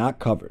 were not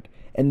covered,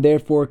 and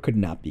therefore could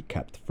not be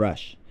kept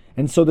fresh,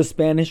 and so the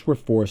Spanish were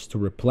forced to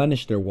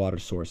replenish their water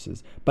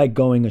sources by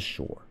going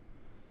ashore.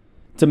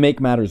 To make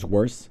matters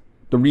worse,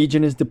 the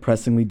region is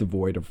depressingly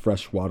devoid of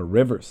freshwater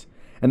rivers,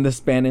 and the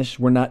Spanish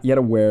were not yet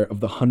aware of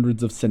the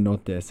hundreds of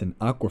cenotes and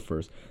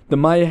aquifers the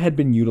Maya had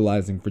been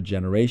utilizing for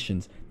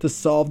generations to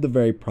solve the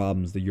very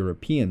problems the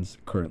Europeans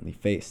currently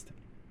faced.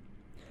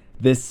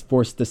 This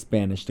forced the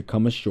Spanish to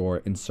come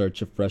ashore in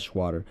search of fresh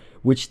water,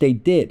 which they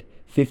did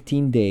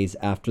 15 days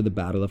after the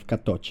Battle of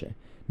Catoche,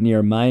 near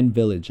a Mayan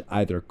village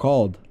either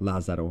called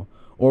Lázaro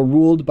or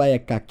ruled by a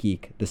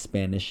cacique the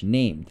Spanish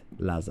named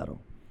Lázaro.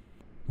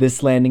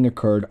 This landing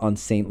occurred on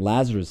St.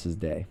 Lazarus'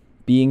 Day,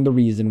 being the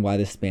reason why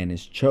the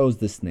Spanish chose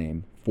this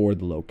name for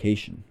the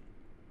location.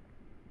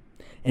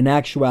 In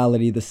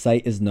actuality, the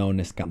site is known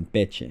as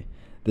Campeche,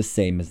 the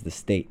same as the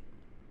state.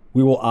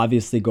 We will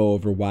obviously go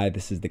over why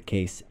this is the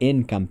case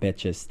in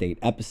Campeche State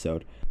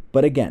episode,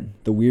 but again,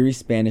 the weary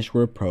Spanish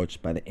were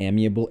approached by the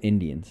amiable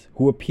Indians,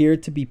 who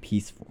appeared to be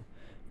peaceful,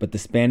 but the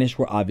Spanish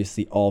were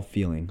obviously all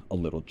feeling a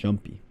little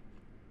jumpy.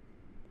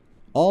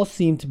 All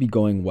seemed to be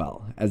going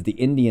well, as the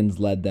Indians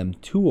led them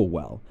to a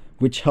well,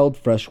 which held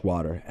fresh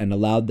water and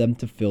allowed them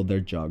to fill their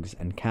jugs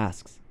and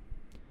casks.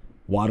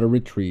 Water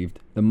retrieved,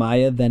 the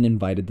Maya then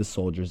invited the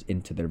soldiers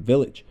into their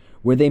village,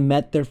 where they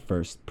met their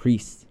first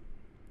priests.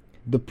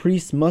 The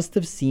priests must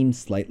have seemed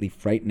slightly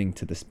frightening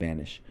to the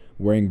Spanish,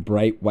 wearing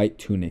bright white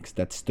tunics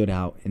that stood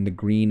out in the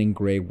green and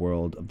gray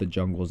world of the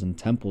jungles and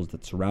temples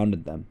that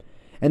surrounded them,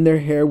 and their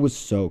hair was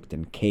soaked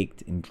and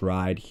caked in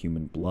dried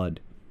human blood.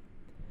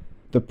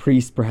 The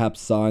priests perhaps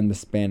saw in the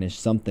Spanish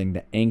something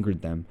that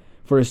angered them,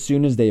 for as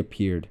soon as they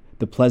appeared,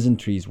 the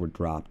pleasantries were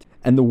dropped,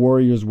 and the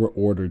warriors were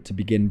ordered to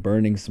begin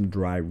burning some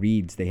dry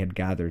reeds they had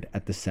gathered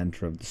at the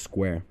center of the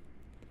square.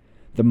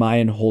 The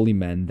Mayan holy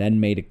men then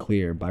made it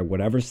clear by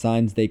whatever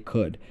signs they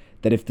could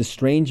that if the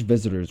strange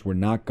visitors were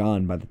not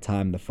gone by the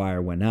time the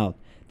fire went out,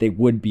 they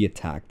would be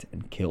attacked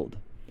and killed.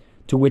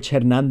 To which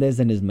Hernandez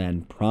and his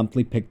men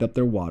promptly picked up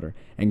their water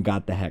and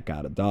got the heck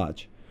out of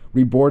Dodge,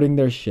 reboarding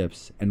their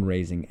ships and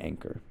raising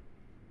anchor.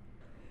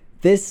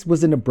 This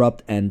was an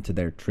abrupt end to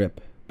their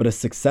trip, but a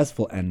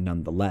successful end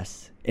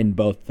nonetheless, in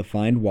both the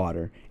find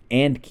water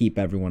and keep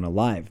everyone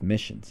alive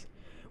missions,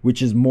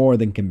 which is more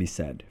than can be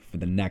said for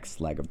the next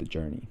leg of the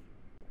journey.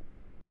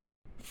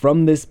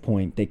 From this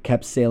point, they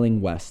kept sailing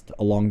west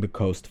along the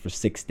coast for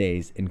 6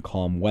 days in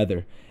calm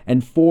weather,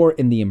 and 4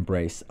 in the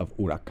embrace of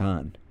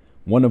huracan,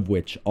 one of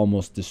which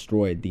almost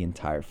destroyed the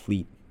entire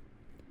fleet.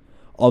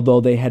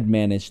 Although they had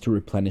managed to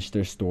replenish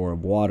their store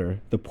of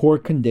water, the poor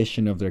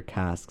condition of their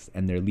casks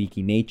and their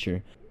leaky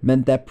nature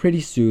meant that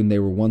pretty soon they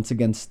were once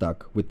again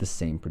stuck with the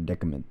same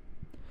predicament.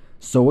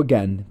 So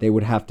again, they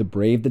would have to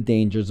brave the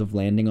dangers of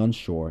landing on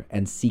shore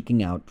and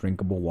seeking out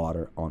drinkable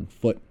water on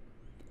foot.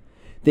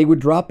 They would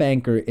drop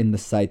anchor in the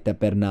site that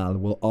Bernal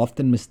will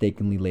often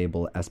mistakenly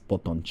label as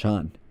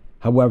Potonchan.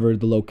 However,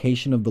 the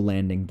location of the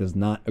landing does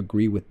not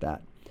agree with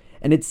that,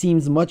 and it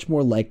seems much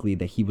more likely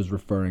that he was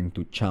referring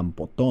to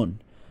Champoton,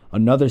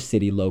 another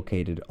city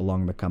located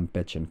along the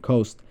Campechen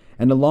coast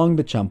and along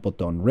the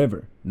Champoton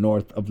River,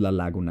 north of La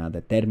Laguna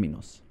de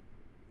Terminos.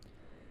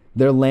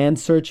 Their land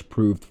search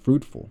proved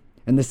fruitful,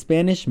 and the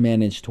Spanish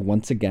managed to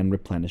once again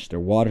replenish their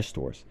water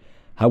stores.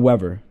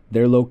 However,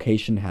 their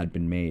location had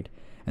been made,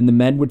 and the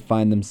men would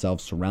find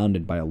themselves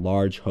surrounded by a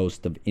large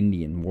host of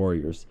Indian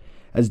warriors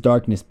as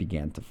darkness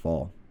began to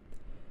fall.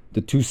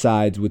 The two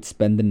sides would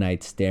spend the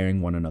night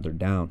staring one another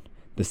down.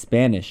 The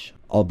Spanish,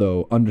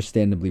 although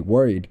understandably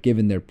worried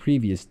given their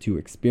previous two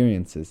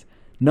experiences,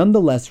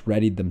 nonetheless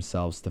readied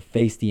themselves to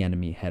face the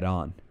enemy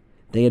head-on.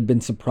 They had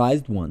been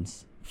surprised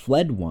once,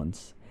 fled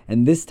once,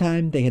 and this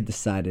time they had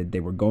decided they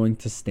were going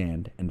to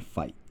stand and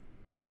fight.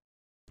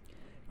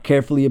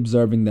 Carefully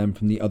observing them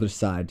from the other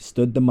side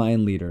stood the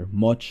Mayan leader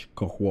Moch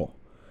Cojuo,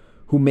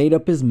 who made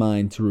up his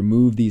mind to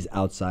remove these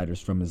outsiders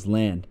from his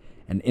land,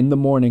 and in the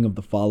morning of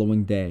the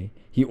following day,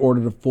 he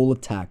ordered a full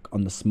attack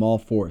on the small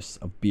force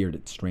of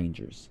bearded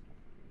strangers.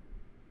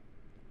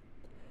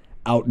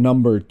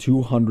 Outnumbered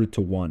 200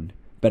 to 1,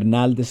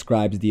 Bernal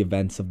describes the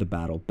events of the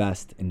battle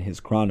best in his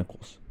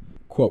chronicles.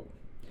 Quote,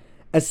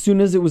 "As soon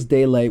as it was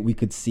daylight, we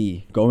could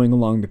see, going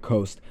along the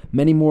coast,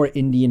 many more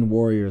Indian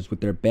warriors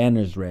with their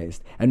banners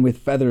raised and with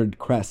feathered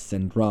crests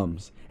and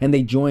drums, and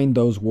they joined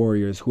those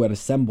warriors who had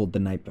assembled the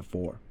night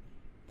before.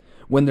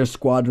 When their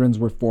squadrons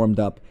were formed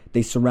up,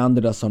 they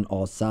surrounded us on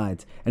all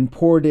sides and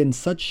poured in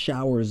such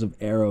showers of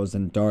arrows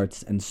and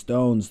darts and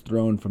stones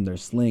thrown from their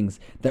slings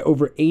that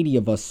over 80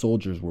 of us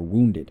soldiers were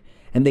wounded,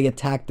 and they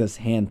attacked us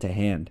hand to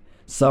hand,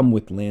 some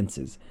with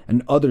lances,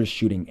 and others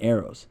shooting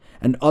arrows,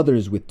 and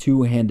others with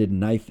two-handed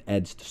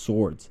knife-edged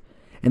swords,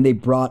 and they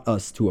brought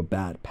us to a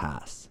bad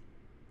pass.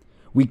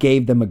 We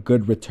gave them a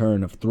good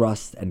return of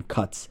thrusts and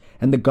cuts,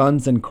 and the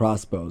guns and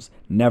crossbows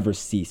never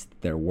ceased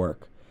their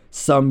work,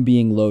 some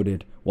being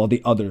loaded while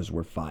the others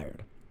were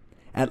fired.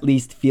 At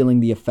least feeling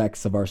the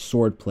effects of our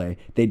swordplay,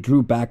 they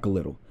drew back a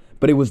little,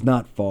 but it was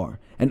not far,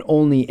 and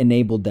only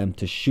enabled them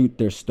to shoot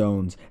their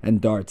stones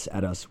and darts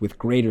at us with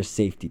greater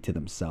safety to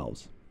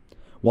themselves.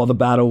 While the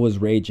battle was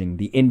raging,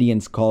 the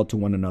Indians called to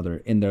one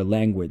another in their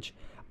language,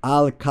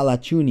 Al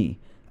Kalachuni,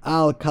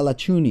 Al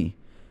Kalachuni,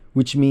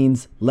 which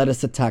means, let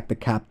us attack the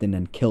captain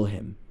and kill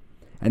him.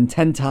 And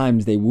 10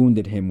 times they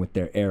wounded him with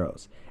their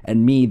arrows,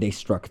 and me they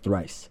struck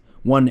thrice,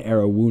 one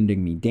arrow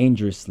wounding me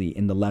dangerously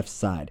in the left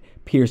side,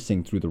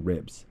 piercing through the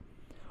ribs.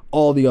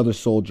 All the other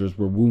soldiers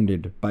were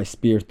wounded by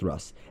spear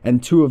thrusts,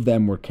 and 2 of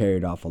them were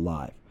carried off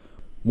alive,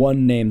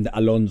 one named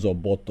Alonso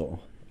Boto,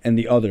 and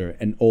the other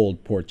an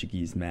old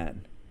Portuguese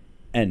man."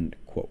 End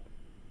quote.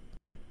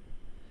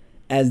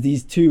 As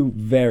these 2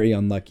 very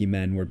unlucky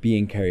men were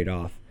being carried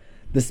off,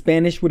 the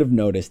Spanish would have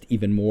noticed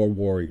even more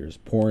warriors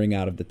pouring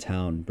out of the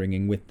town,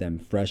 bringing with them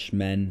fresh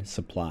men,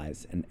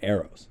 supplies, and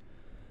arrows.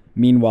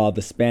 Meanwhile,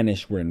 the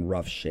Spanish were in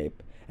rough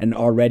shape, and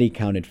already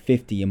counted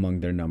 50 among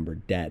their number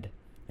dead,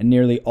 and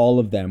nearly all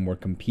of them were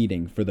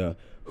competing for the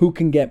who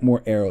can get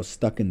more arrows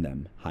stuck in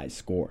them high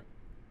score.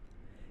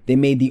 They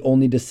made the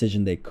only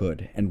decision they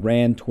could, and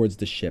ran towards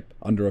the ship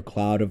under a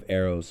cloud of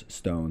arrows,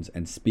 stones,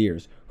 and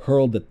spears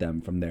hurled at them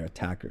from their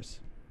attackers.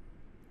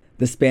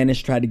 The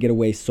Spanish tried to get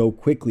away so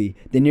quickly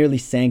they nearly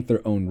sank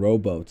their own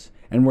rowboats,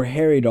 and were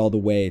harried all the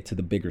way to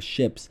the bigger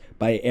ships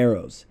by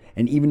arrows,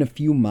 and even a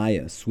few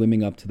Maya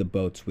swimming up to the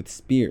boats with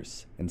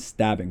spears and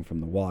stabbing from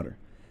the water,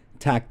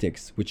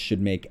 tactics which should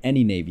make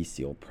any Navy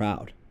SEAL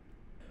proud.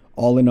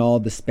 All in all,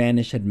 the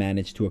Spanish had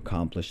managed to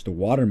accomplish the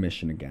water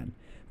mission again,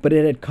 but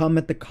it had come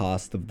at the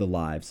cost of the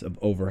lives of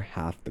over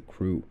half the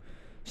crew,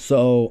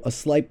 so a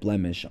slight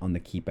blemish on the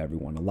Keep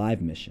Everyone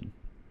Alive mission.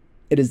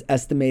 It is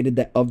estimated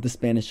that of the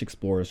Spanish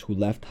explorers who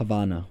left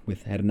Havana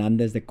with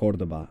Hernandez de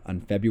Cordoba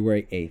on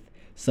February 8th,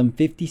 some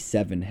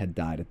 57 had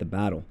died at the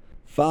battle.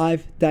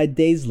 5 died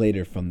days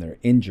later from their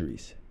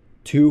injuries.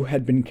 2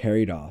 had been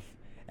carried off,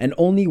 and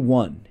only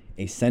 1,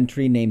 a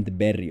sentry named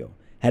Berrio,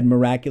 had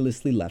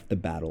miraculously left the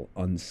battle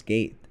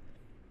unscathed.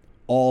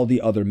 All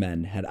the other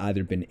men had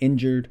either been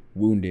injured,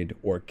 wounded,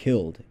 or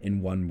killed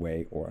in one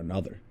way or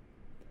another.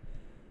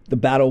 The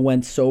battle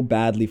went so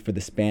badly for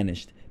the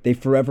Spanish, they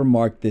forever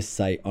marked this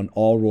site on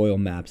all royal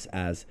maps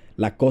as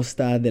La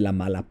Costa de la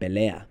Mala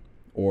Pelea,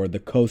 or the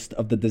Coast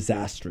of the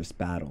Disastrous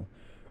Battle,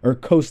 or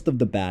Coast of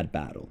the Bad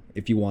Battle,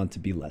 if you want to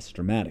be less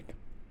dramatic.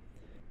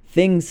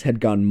 Things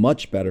had gone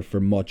much better for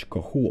Moch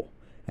Cojuo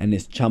and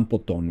his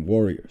Champoton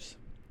warriors.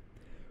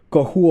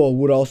 Cojuo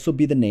would also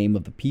be the name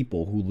of the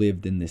people who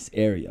lived in this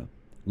area,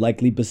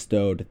 likely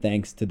bestowed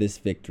thanks to this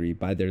victory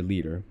by their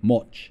leader,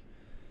 Moch.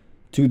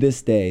 To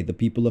this day, the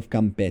people of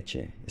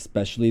Campeche,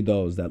 especially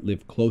those that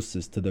live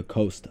closest to the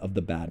coast of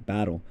the Bad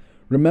Battle,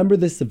 remember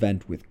this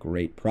event with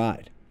great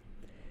pride.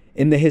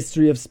 In the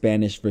history of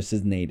Spanish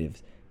versus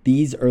natives,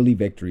 these early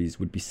victories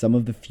would be some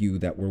of the few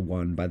that were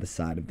won by the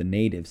side of the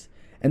natives,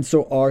 and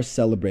so are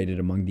celebrated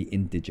among the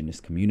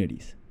indigenous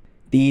communities.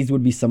 These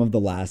would be some of the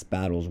last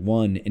battles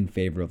won in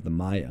favor of the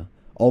Maya,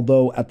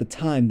 although at the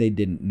time they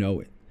didn't know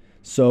it.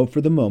 So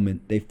for the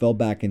moment, they fell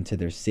back into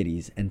their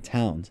cities and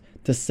towns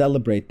to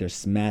celebrate their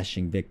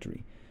smashing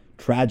victory,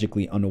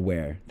 tragically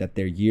unaware that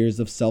their years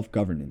of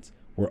self-governance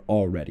were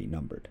already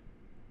numbered.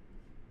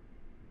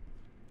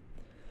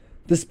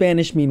 The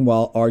Spanish,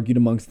 meanwhile, argued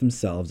amongst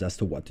themselves as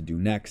to what to do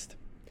next.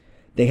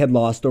 They had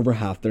lost over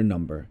half their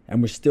number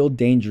and were still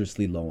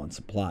dangerously low on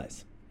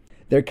supplies.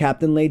 Their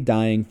captain lay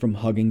dying from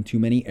hugging too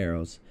many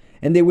arrows,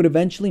 and they would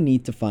eventually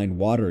need to find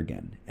water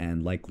again,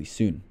 and likely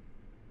soon.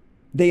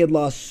 They had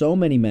lost so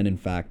many men, in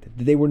fact,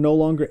 that they were no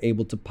longer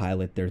able to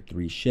pilot their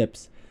 3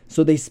 ships,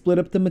 so they split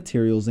up the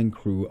materials and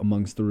crew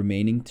amongst the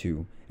remaining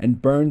 2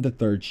 and burned the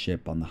 3rd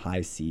ship on the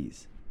high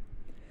seas.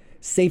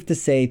 Safe to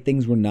say,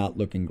 things were not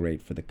looking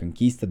great for the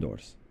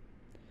conquistadors.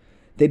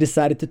 They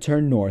decided to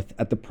turn north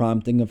at the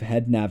prompting of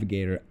head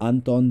navigator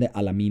Anton de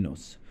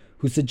Alaminos,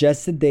 who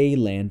suggested they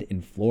land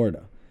in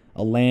Florida,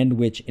 a land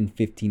which in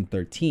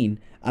 1513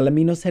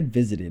 Alaminos had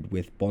visited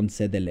with Ponce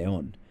de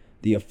Leon,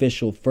 the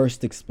official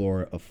first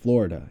explorer of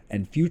Florida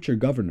and future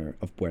governor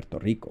of Puerto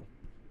Rico.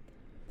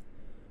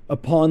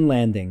 Upon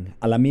landing,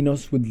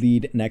 Alaminos would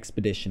lead an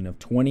expedition of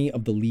 20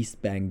 of the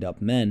least banged up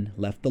men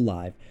left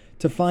alive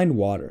to find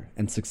water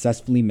and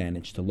successfully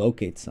manage to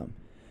locate some,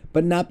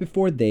 but not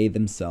before they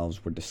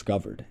themselves were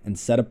discovered and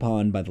set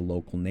upon by the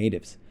local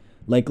natives,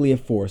 likely a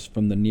force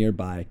from the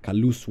nearby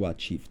Calusua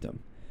chiefdom,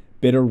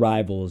 bitter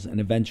rivals and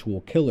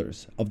eventual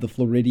killers of the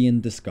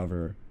Floridian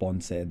discoverer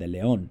Ponce de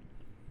Leon.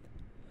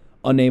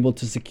 Unable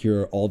to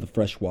secure all the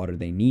fresh water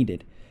they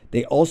needed,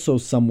 they also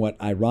somewhat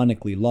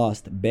ironically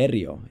lost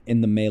Berrio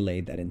in the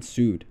melee that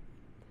ensued.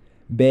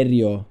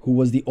 Berrio, who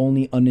was the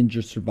only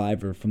uninjured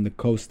survivor from the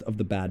coast of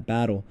the bad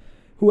battle,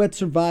 who had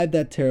survived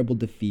that terrible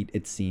defeat,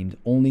 it seemed,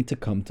 only to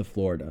come to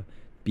Florida,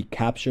 be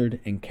captured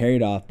and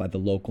carried off by the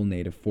local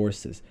native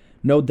forces,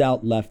 no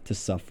doubt left to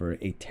suffer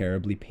a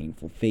terribly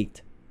painful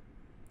fate.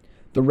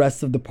 The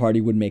rest of the party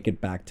would make it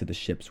back to the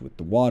ships with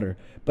the water,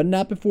 but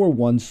not before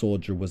one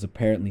soldier was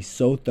apparently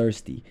so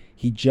thirsty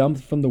he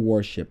jumped from the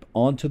warship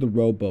onto the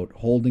rowboat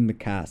holding the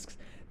casks,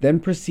 then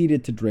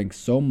proceeded to drink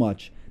so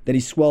much that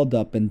he swelled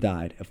up and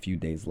died a few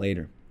days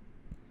later.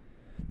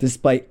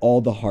 Despite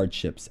all the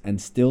hardships and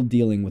still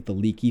dealing with the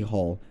leaky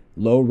hull,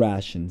 low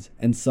rations,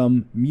 and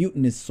some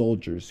mutinous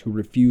soldiers who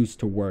refused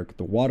to work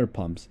the water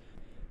pumps,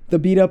 the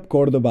beat-up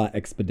Cordoba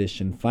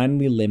expedition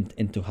finally limped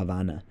into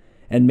Havana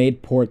and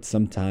made port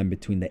sometime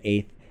between the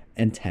 8th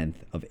and 10th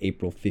of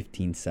April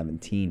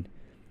 1517,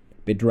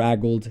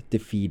 bedraggled,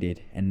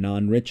 defeated, and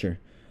none-richer,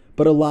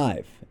 but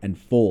alive and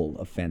full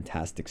of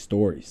fantastic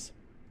stories.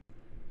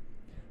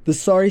 The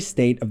sorry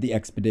state of the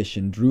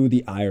expedition drew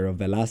the ire of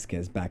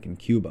Velázquez back in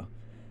Cuba.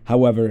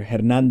 However,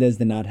 Hernández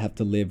did not have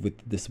to live with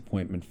the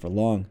disappointment for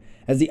long,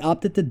 as he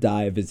opted to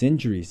die of his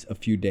injuries a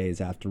few days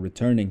after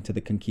returning to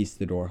the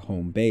conquistador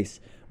home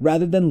base,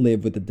 rather than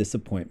live with the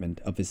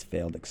disappointment of his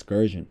failed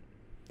excursion.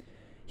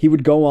 He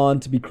would go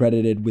on to be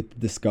credited with the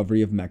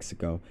discovery of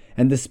Mexico,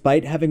 and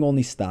despite having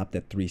only stopped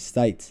at 3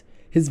 sites,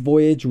 his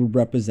voyage would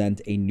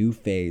represent a new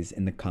phase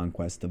in the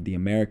conquest of the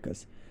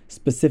Americas,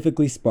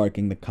 specifically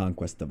sparking the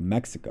conquest of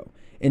Mexico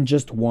in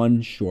just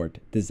one short,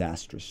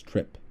 disastrous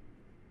trip.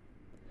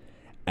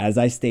 As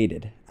I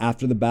stated,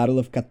 after the Battle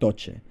of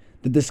Catoche,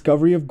 the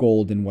discovery of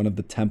gold in one of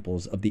the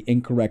temples of the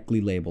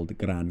incorrectly labeled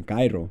Gran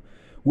Cairo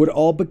would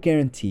all but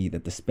guarantee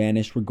that the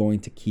Spanish were going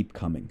to keep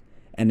coming,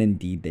 and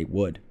indeed they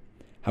would.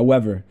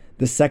 However,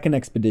 the second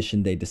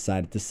expedition they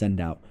decided to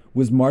send out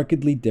was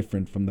markedly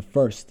different from the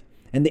first,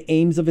 and the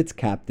aims of its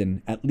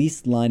captain at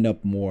least lined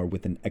up more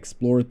with an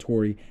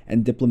exploratory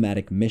and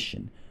diplomatic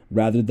mission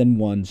rather than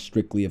one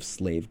strictly of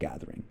slave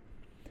gathering.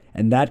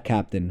 And that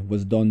captain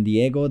was Don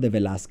Diego de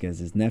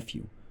Velázquez's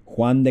nephew,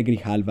 Juan de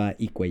Grijalva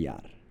y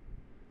Cuellar.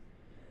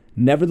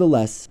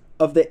 Nevertheless,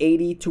 of the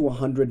 80 to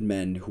 100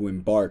 men who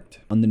embarked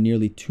on the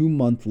nearly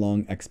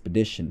 2-month-long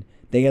expedition,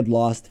 they had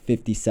lost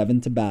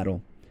 57 to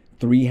battle,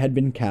 3 had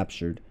been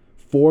captured,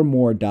 4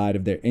 more died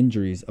of their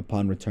injuries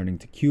upon returning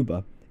to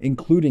Cuba,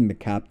 including the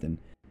captain,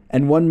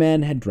 and 1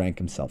 man had drank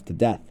himself to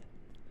death.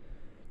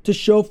 To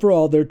show for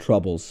all their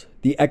troubles,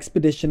 the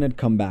expedition had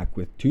come back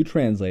with 2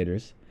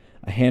 translators,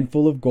 a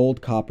handful of gold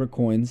copper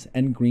coins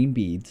and green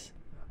beads,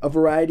 a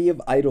variety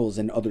of idols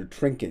and other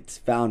trinkets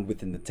found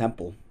within the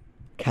temple,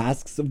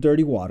 casks of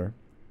dirty water,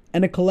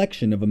 and a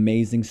collection of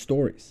amazing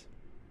stories.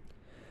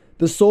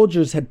 The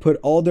soldiers had put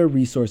all their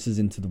resources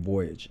into the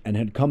voyage and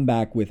had come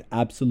back with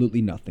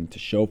absolutely nothing to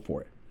show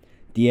for it.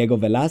 Diego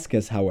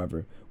Velázquez,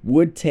 however,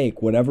 would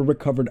take whatever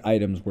recovered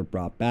items were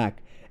brought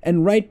back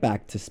and write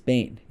back to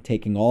Spain,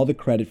 taking all the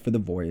credit for the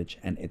voyage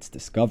and its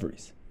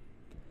discoveries.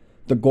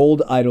 The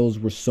gold idols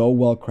were so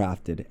well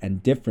crafted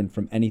and different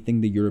from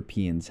anything the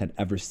Europeans had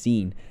ever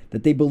seen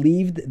that they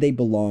believed they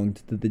belonged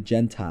to the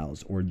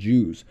Gentiles or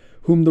Jews,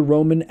 whom the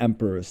Roman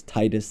emperors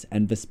Titus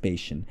and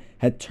Vespasian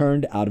had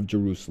turned out of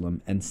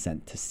Jerusalem and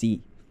sent to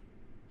sea.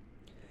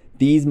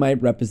 These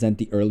might represent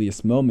the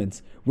earliest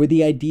moments where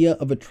the idea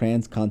of a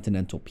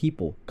transcontinental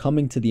people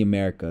coming to the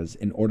Americas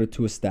in order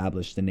to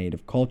establish the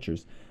native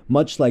cultures,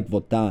 much like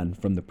Wotan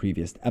from the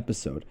previous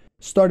episode,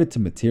 started to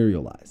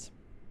materialize.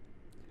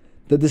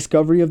 The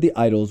discovery of the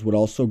idols would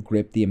also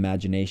grip the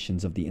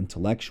imaginations of the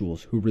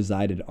intellectuals who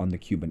resided on the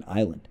Cuban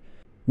island.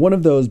 One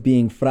of those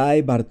being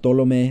Fray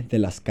Bartolomé de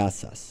las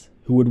Casas,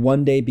 who would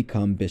one day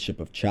become Bishop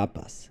of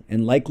Chiapas,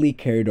 and likely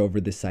carried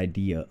over this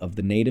idea of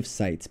the native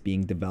sites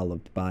being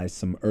developed by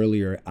some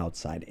earlier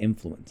outside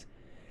influence,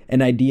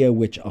 an idea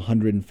which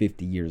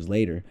 150 years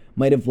later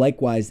might have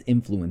likewise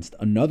influenced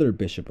another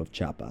Bishop of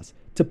Chiapas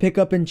to pick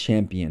up and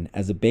champion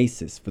as a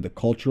basis for the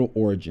cultural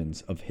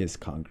origins of his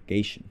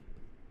congregation.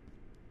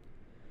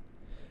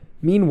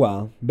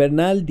 Meanwhile,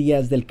 Bernal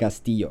Diaz del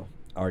Castillo,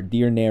 our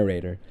dear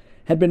narrator,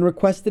 had been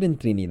requested in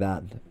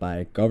Trinidad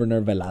by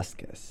Governor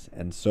Velázquez,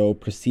 and so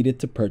proceeded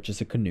to purchase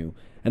a canoe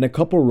and a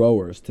couple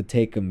rowers to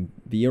take him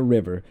via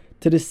river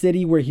to the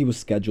city where he was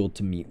scheduled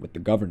to meet with the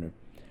governor.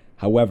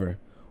 However,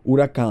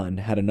 Huracan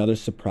had another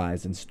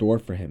surprise in store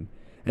for him,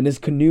 and his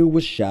canoe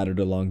was shattered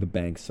along the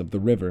banks of the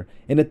river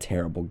in a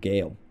terrible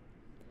gale.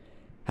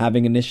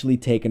 Having initially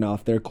taken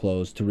off their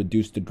clothes to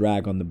reduce the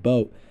drag on the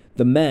boat,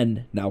 the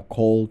men, now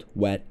cold,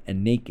 wet,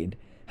 and naked,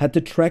 had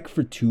to trek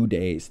for 2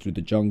 days through the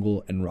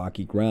jungle and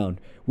rocky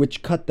ground,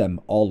 which cut them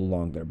all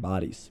along their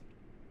bodies.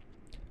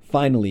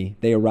 Finally,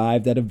 they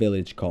arrived at a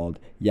village called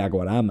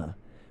Yaguarama,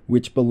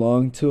 which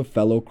belonged to a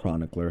fellow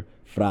chronicler,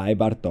 Fray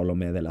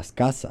Bartolomé de las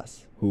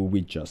Casas, who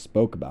we just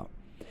spoke about,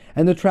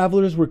 and the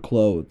travelers were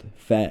clothed,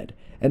 fed,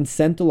 and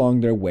sent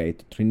along their way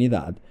to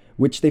Trinidad,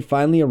 which they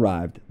finally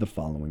arrived the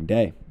following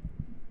day.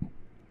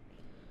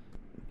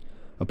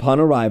 Upon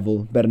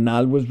arrival,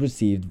 Bernal was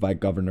received by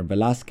Governor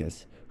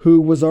Velázquez, who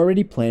was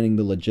already planning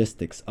the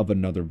logistics of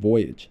another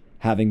voyage,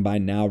 having by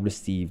now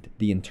received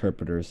the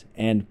interpreters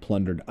and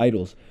plundered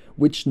idols,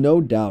 which no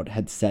doubt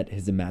had set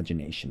his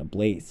imagination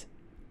ablaze.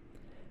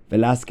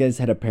 Velázquez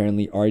had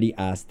apparently already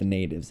asked the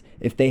natives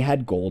if they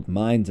had gold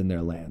mines in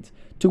their lands,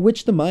 to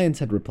which the Mayans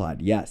had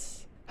replied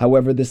yes.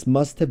 However, this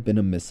must have been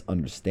a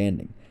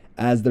misunderstanding,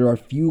 as there are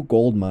few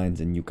gold mines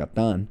in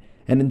Yucatan,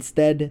 and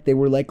instead they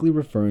were likely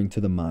referring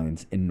to the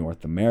mines in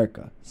North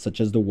America,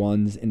 such as the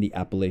ones in the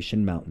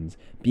Appalachian Mountains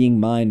being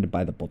mined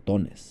by the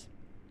Potones.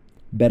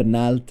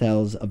 Bernal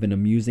tells of an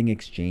amusing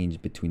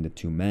exchange between the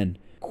two men.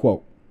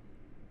 Quote,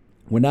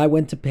 "When I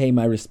went to pay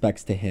my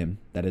respects to him,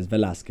 that is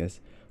Velázquez,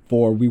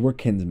 for we were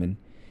kinsmen,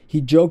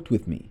 he joked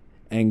with me,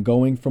 and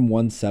going from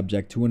one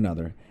subject to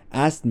another,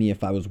 asked me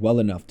if I was well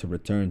enough to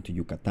return to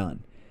Yucatan,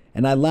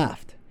 and I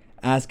laughed,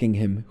 asking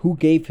him who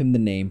gave him the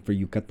name for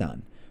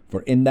Yucatan,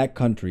 for in that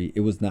country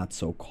it was not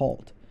so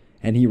called.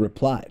 And he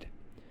replied,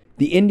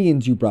 'The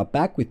Indians you brought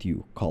back with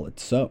you call it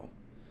so.'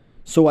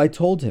 So I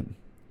told him,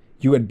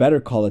 'You had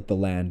better call it the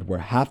land where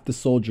half the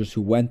soldiers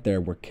who went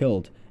there were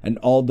killed, and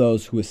all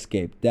those who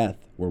escaped death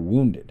were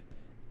wounded.'"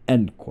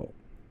 End quote.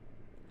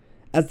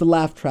 As the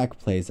laugh track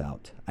plays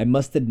out, I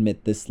must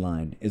admit this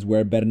line is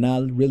where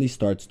Bernal really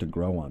starts to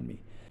grow on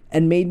me,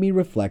 and made me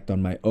reflect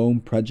on my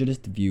own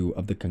prejudiced view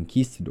of the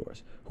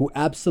conquistadors, who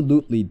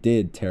absolutely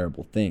did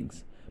terrible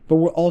things, but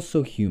were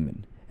also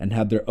human and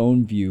had their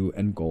own view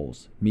and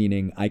goals,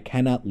 meaning I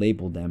cannot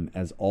label them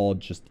as all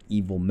just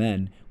evil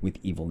men with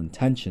evil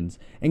intentions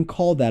and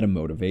call that a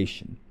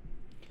motivation.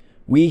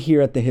 We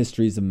here at the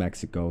Histories of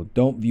Mexico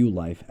don't view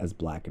life as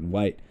black and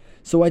white,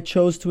 so I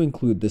chose to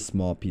include this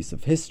small piece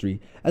of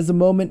history as a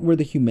moment where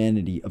the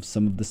humanity of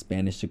some of the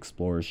Spanish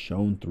explorers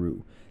shone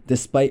through,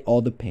 despite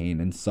all the pain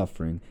and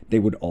suffering they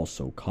would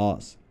also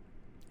cause.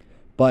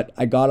 But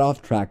I got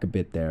off track a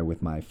bit there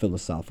with my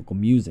philosophical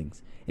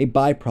musings, a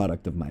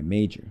byproduct of my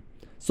major.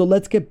 So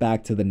let's get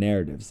back to the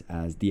narratives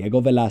as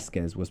Diego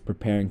Velázquez was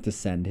preparing to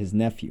send his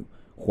nephew,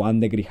 Juan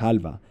de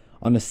Grijalva,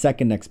 on a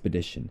second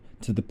expedition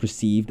to the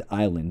perceived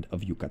island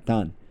of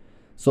Yucatan.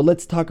 So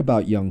let's talk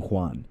about young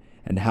Juan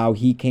and how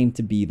he came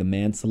to be the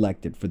man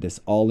selected for this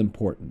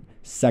all-important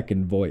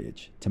second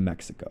voyage to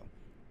Mexico.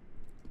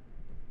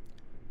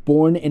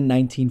 Born in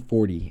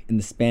 1940 in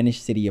the Spanish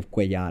city of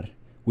Cuellar,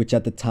 which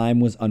at the time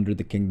was under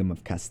the Kingdom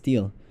of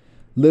Castile,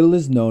 little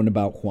is known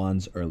about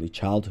Juan's early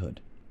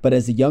childhood. But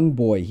as a young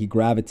boy, he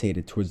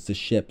gravitated towards the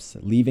ships,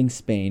 leaving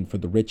Spain for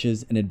the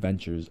riches and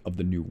adventures of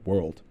the New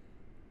World.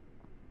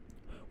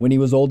 When he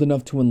was old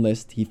enough to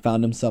enlist, he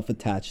found himself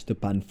attached to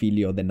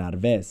Panfilio de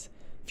Narvaez,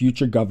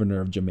 future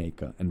governor of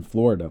Jamaica and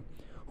Florida,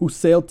 who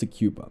sailed to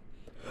Cuba.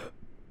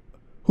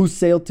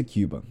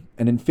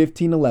 And in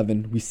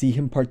 1511, we see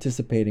him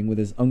participating with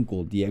his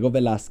uncle Diego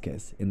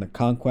Velázquez in the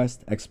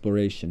conquest,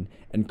 exploration,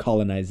 and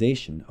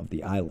colonization of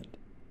the island.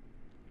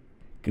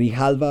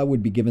 Grijalva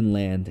would be given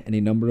land and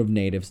a number of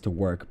natives to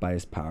work by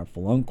his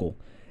powerful uncle,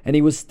 and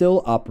he was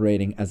still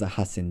operating as a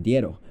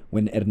hacendiero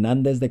when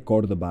Hernández de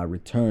Córdoba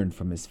returned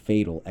from his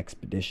fatal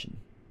expedition.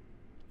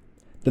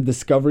 The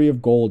discovery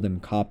of gold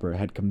and copper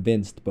had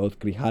convinced both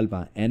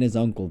Grijalva and his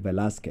uncle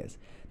Velázquez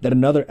that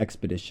another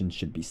expedition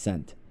should be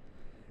sent.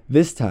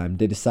 This time,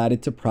 they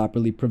decided to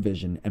properly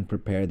provision and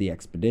prepare the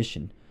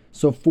expedition,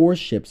 so 4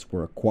 ships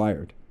were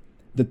acquired,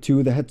 the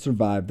 2 that had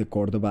survived the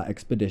Córdoba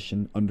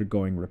expedition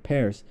undergoing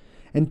repairs,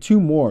 and 2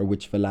 more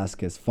which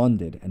Velázquez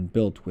funded and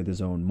built with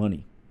his own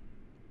money.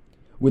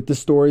 With the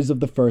stories of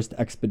the first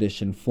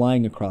expedition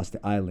flying across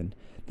the island,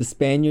 the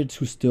Spaniards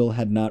who still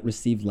had not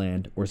received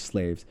land or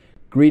slaves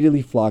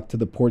greedily flocked to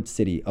the port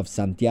city of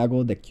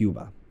Santiago de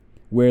Cuba,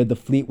 where the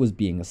fleet was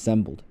being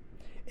assembled,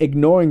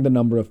 ignoring the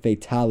number of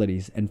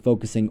fatalities and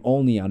focusing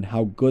only on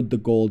how good the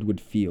gold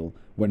would feel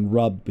when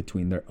rubbed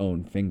between their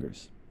own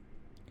fingers.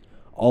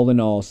 All in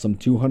all, some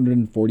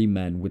 240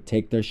 men would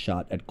take their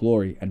shot at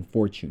glory and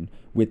fortune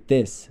with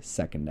this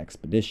second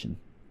expedition.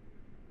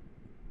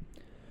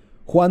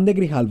 Juan de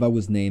Grijalva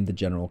was named the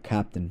general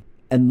captain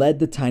and led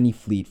the tiny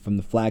fleet from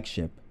the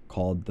flagship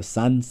called the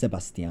San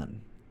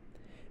Sebastian.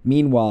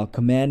 Meanwhile,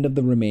 command of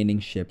the remaining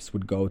ships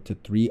would go to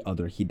 3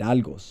 other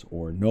hidalgos,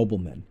 or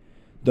noblemen,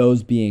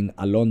 those being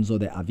Alonso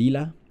de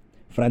Avila,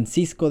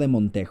 Francisco de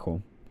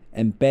Montejo,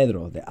 and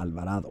Pedro de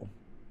Alvarado.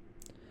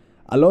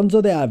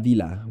 Alonso de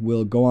Avila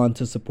will go on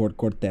to support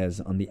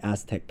Cortés on the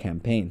Aztec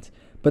campaigns,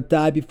 but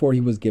die before he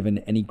was given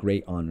any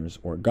great honors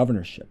or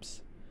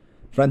governorships.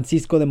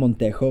 Francisco de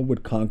Montejo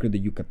would conquer the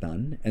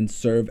Yucatan and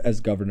serve as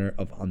governor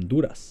of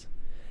Honduras,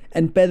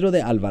 and Pedro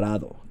de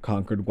Alvarado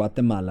conquered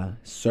Guatemala,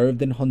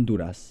 served in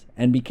Honduras,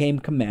 and became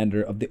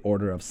commander of the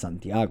Order of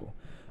Santiago,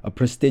 a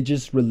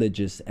prestigious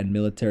religious and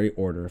military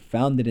order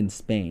founded in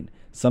Spain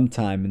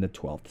sometime in the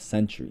 12th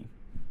century.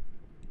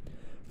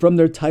 From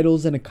their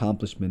titles and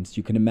accomplishments,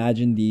 you can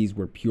imagine these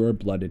were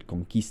pure-blooded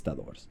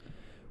conquistadors,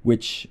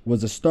 which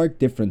was a stark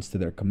difference to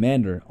their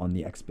commander on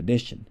the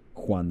expedition,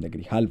 Juan de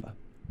Grijalva.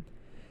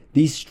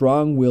 These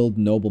strong-willed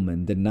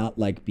noblemen did not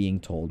like being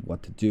told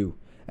what to do,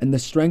 and the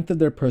strength of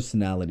their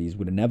personalities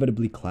would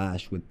inevitably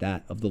clash with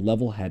that of the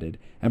level-headed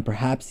and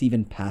perhaps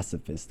even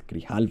pacifist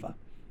Grijalva.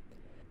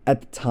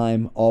 At the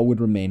time, all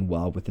would remain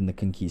well within the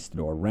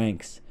conquistador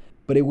ranks,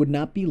 but it would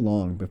not be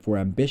long before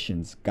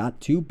ambitions got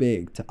too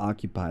big to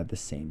occupy the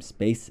same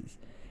spaces,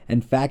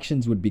 and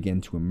factions would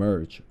begin to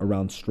emerge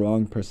around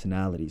strong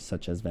personalities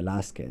such as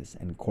Velázquez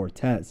and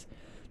Cortés,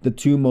 the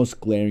 2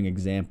 most glaring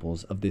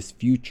examples of this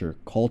future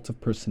cult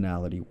of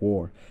personality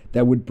war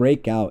that would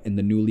break out in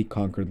the newly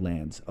conquered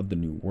lands of the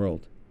New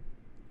World.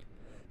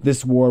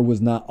 This war was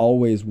not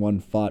always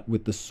one fought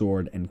with the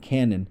sword and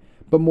cannon,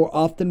 but more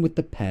often with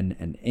the pen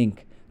and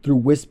ink, through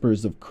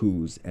whispers of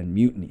coups and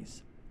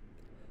mutinies.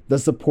 The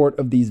support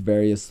of these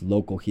various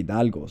local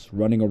hidalgos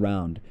running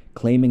around,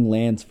 claiming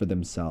lands for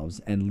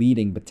themselves and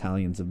leading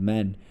battalions of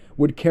men,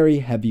 would carry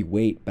heavy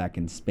weight back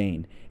in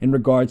Spain in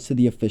regards to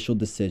the official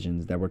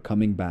decisions that were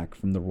coming back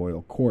from the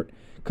royal court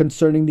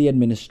concerning the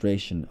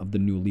administration of the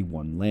newly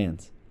won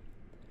lands.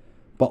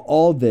 But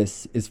all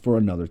this is for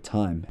another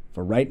time,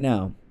 for right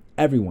now,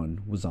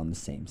 everyone was on the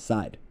same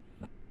side.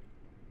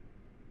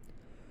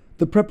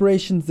 The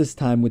preparations this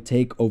time would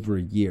take over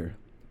a year,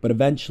 but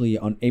eventually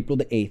on April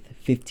the 8th,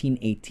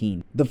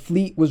 1518, the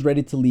fleet was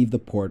ready to leave the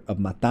port of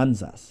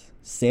Matanzas,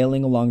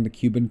 sailing along the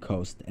Cuban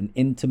coast and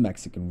into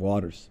Mexican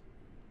waters.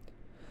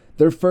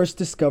 Their first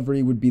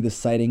discovery would be the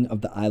sighting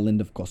of the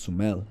island of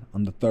Cozumel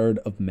on the 3rd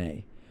of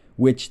May,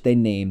 which they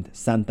named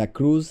Santa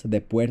Cruz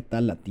de Puerta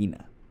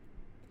Latina.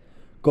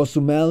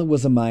 Cozumel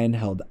was a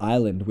Mayan-held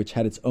island which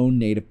had its own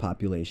native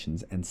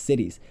populations and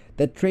cities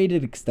that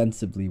traded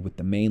extensively with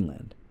the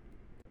mainland.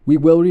 We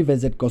will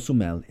revisit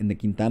Cozumel in the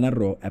Quintana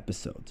Roo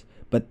episodes,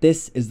 but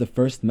this is the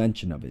first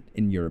mention of it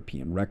in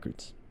European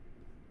records.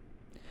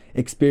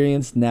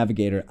 Experienced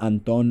navigator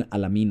Anton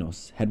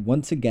Alaminos had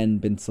once again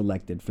been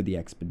selected for the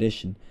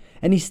expedition,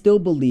 and he still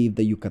believed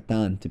the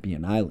Yucatan to be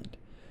an island,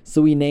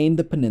 so he named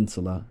the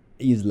peninsula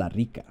Isla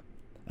Rica,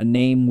 a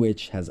name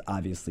which has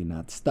obviously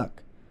not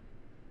stuck.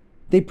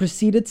 They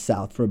proceeded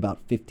south for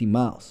about 50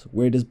 miles,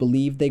 where it is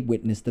believed they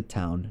witnessed a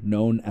town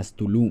known as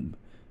Tulum,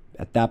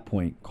 at that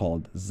point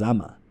called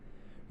Zama,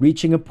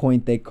 reaching a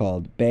point they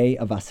called Bay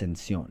of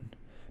Ascension,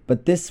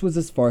 but this was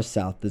as far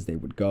south as they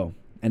would go,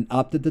 and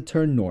opted to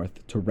turn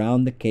north to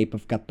round the Cape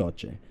of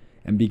Catoche,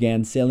 and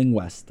began sailing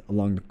west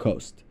along the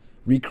coast,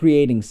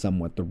 recreating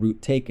somewhat the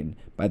route taken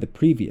by the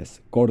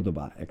previous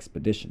Cordoba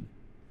expedition.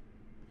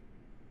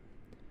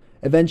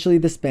 Eventually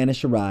the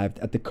Spanish arrived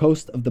at the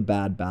coast of the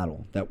bad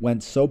battle that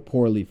went so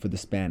poorly for the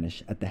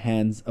Spanish at the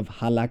hands of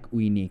Halac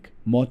Uinic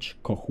Moch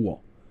Cojuo.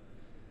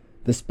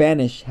 The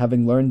Spanish,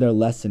 having learned their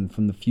lesson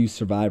from the few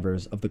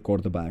survivors of the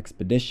Cordoba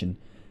expedition,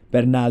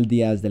 Bernal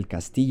Diaz del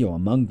Castillo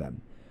among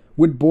them,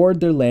 would board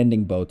their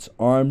landing boats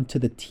armed to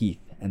the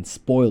teeth and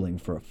spoiling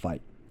for a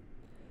fight.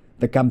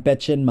 The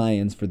Campechen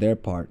Mayans, for their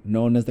part,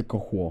 known as the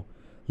Cojuo,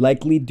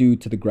 likely due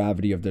to the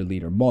gravity of their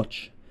leader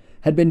Moch,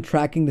 had been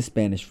tracking the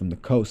Spanish from the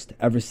coast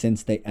ever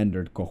since they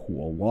entered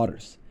Cojuo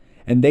waters,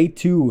 and they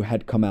too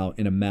had come out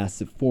in a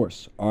massive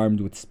force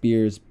armed with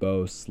spears,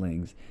 bows,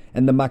 slings,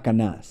 and the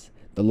macanas,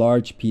 the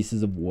large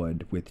pieces of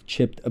wood with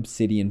chipped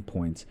obsidian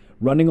points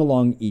running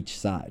along each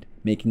side,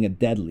 making a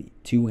deadly,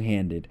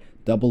 two-handed,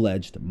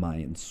 double-edged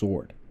Mayan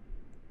sword.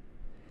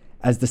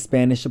 As the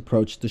Spanish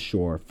approached the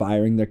shore,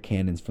 firing their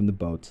cannons from the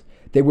boats,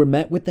 they were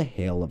met with a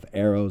hail of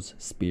arrows,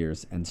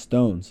 spears, and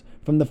stones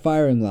from the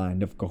firing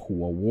line of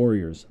Cojuo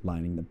warriors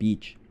lining the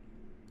beach.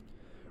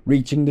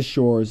 Reaching the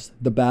shores,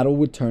 the battle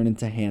would turn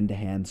into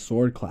hand-to-hand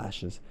sword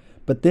clashes,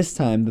 but this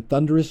time the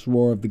thunderous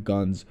roar of the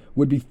guns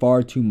would be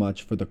far too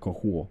much for the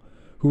Cojuo,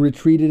 who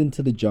retreated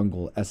into the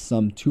jungle as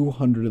some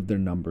 200 of their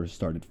numbers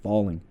started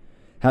falling,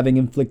 having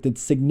inflicted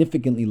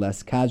significantly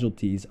less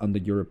casualties on the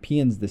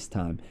Europeans this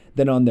time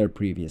than on their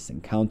previous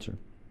encounter.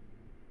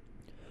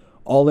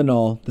 All in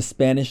all, the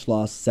Spanish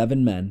lost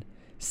 7 men,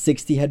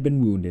 60 had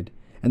been wounded,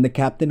 and the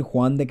Captain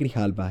Juan de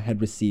Grijalva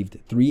had received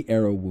 3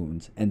 arrow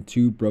wounds and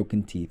 2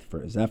 broken teeth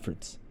for his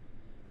efforts.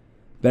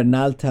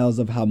 Bernal tells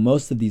of how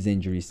most of these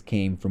injuries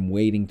came from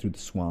wading through the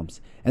swamps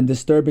and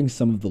disturbing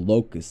some of the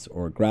locusts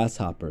or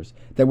grasshoppers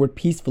that were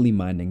peacefully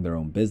minding their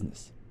own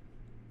business.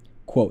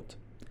 Quote,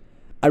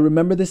 I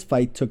remember this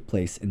fight took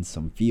place in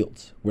some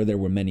fields where there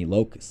were many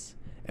locusts,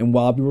 and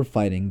while we were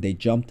fighting they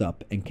jumped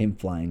up and came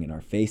flying in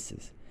our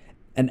faces.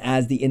 And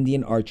as the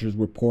Indian archers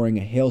were pouring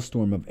a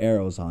hailstorm of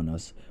arrows on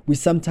us, we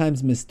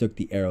sometimes mistook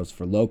the arrows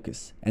for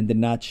locusts and did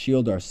not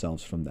shield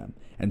ourselves from them,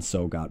 and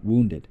so got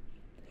wounded.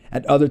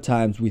 At other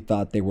times we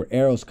thought they were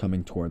arrows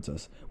coming towards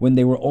us when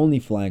they were only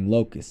flying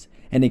locusts,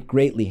 and it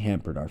greatly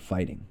hampered our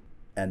fighting.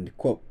 End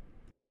quote.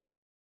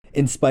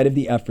 In spite of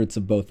the efforts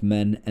of both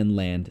men and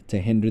land to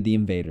hinder the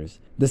invaders,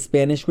 the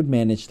Spanish would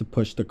manage to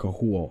push the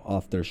Cojuo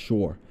off their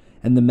shore,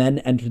 and the men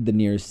entered the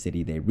nearest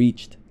city they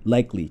reached,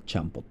 likely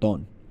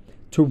Champoton,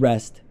 to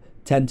rest,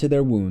 tend to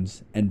their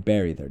wounds, and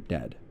bury their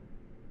dead.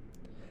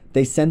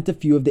 They sent a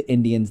few of the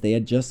Indians they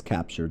had just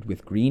captured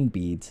with green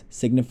beads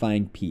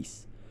signifying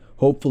peace,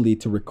 hopefully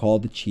to recall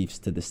the chiefs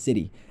to the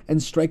city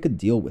and strike a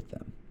deal with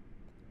them.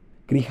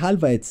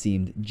 Grijalva, it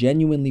seemed,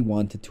 genuinely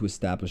wanted to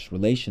establish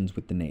relations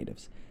with the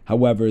natives.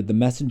 However, the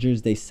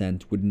messengers they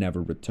sent would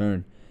never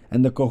return,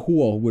 and the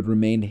Cojuo would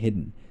remain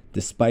hidden,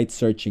 despite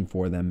searching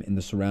for them in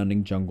the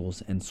surrounding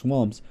jungles and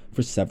swamps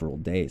for several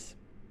days.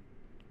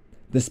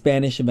 The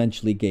Spanish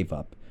eventually gave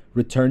up,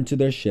 returned to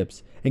their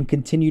ships, and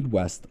continued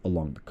west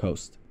along the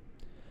coast.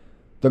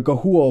 The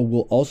Cojuo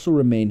will also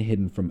remain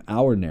hidden from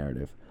our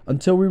narrative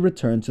until we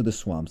return to the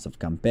swamps of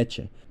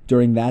Campeche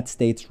during that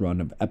state's run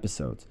of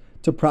episodes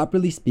to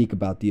properly speak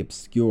about the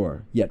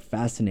obscure yet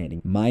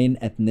fascinating Mayan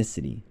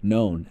ethnicity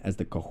known as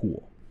the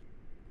Cojuo.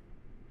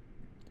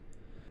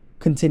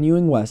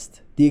 Continuing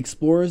west, the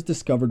explorers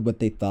discovered what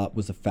they thought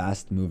was a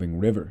fast-moving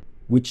river,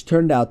 which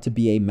turned out to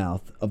be a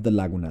mouth of the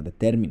Laguna de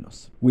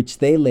Terminos, which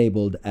they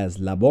labeled as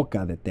La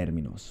Boca de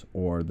Terminos,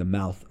 or the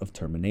mouth of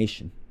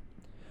termination.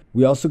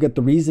 We also get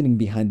the reasoning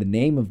behind the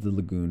name of the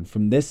lagoon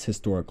from this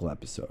historical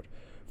episode,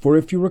 for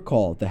if you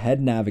recall, the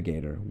head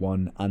navigator,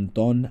 one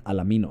Anton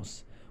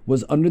Alaminos,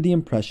 was under the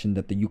impression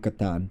that the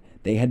Yucatan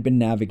they had been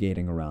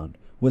navigating around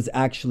was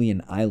actually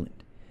an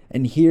island,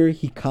 and here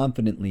he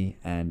confidently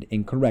and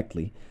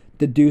incorrectly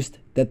deduced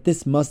that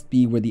this must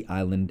be where the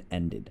island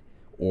ended,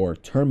 or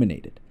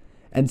terminated,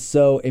 and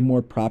so a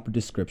more proper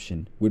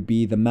description would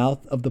be the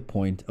mouth of the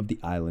point of the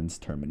island's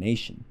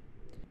termination.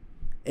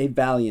 A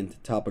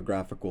valiant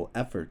topographical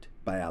effort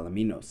by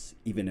Alaminos,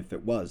 even if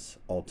it was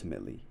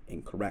ultimately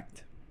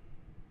incorrect.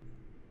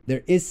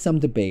 There is some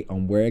debate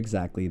on where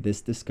exactly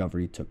this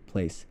discovery took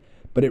place,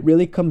 but it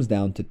really comes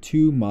down to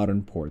 2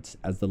 modern ports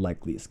as the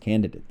likeliest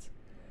candidates.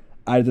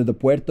 Either the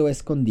Puerto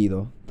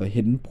Escondido, the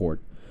hidden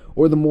port,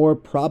 or the more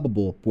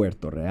probable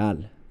Puerto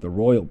Real, the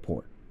royal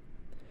port.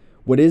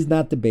 What is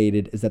not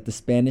debated is that the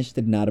Spanish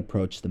did not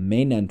approach the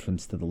main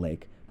entrance to the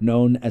lake,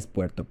 known as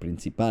Puerto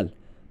Principal,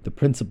 the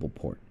principal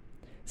port,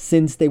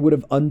 since they would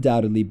have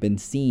undoubtedly been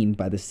seen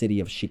by the city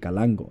of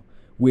Xicalango,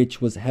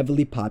 which was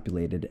heavily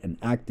populated and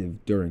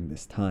active during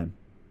this time.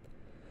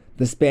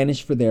 The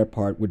Spanish, for their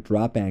part, would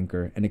drop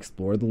anchor and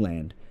explore the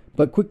land,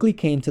 but quickly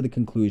came to the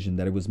conclusion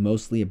that it was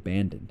mostly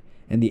abandoned,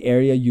 and the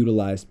area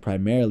utilized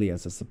primarily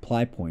as a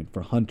supply point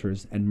for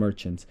hunters and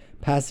merchants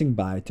passing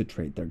by to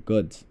trade their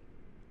goods.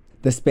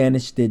 The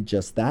Spanish did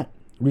just that,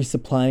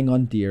 resupplying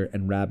on deer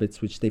and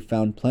rabbits which they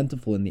found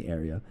plentiful in the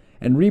area,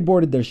 and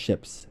reboarded their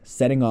ships,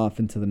 setting off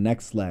into the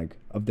next leg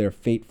of their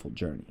fateful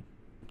journey.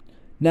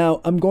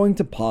 Now, I'm going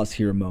to pause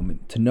here a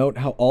moment to note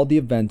how all the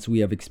events we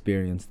have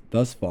experienced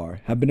thus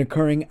far have been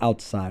occurring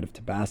outside of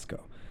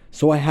Tabasco,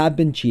 so I have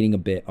been cheating a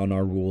bit on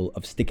our rule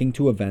of sticking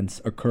to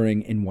events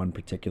occurring in one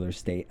particular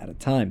state at a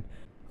time,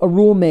 a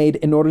rule made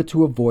in order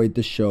to avoid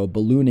the show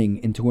ballooning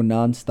into a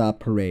non-stop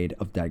parade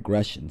of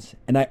digressions,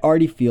 and I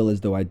already feel as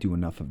though I do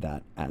enough of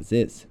that as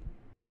is.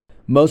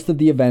 Most of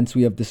the events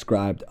we have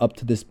described up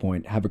to this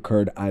point have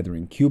occurred either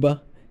in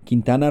Cuba,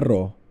 Quintana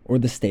Roo, or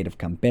the state of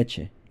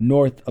Campeche,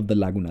 north of the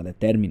Laguna de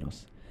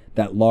Terminos,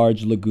 that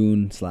large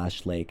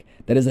lagoon/lake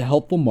that is a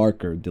helpful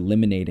marker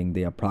delimiting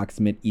the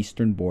approximate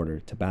eastern border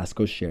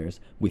Tabasco shares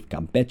with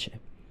Campeche.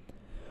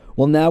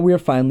 Well, now we are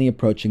finally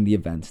approaching the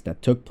events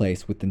that took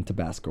place within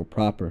Tabasco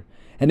proper,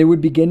 and it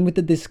would begin with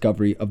the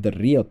discovery of the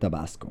Rio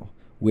Tabasco,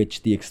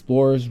 which the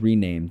explorers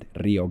renamed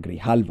Rio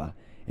Grijalva,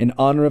 in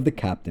honor of the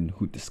captain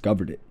who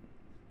discovered it.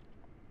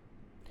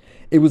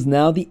 It was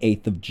now the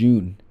 8th of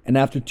June, and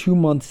after 2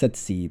 months at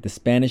sea, the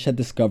Spanish had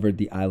discovered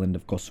the island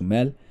of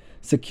Cozumel,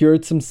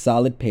 secured some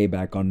solid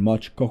payback on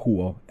much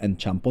Cojuo and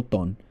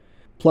Champoton,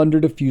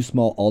 plundered a few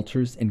small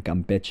altars in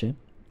Campeche,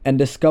 and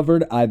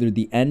discovered either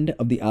the end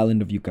of the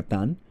island of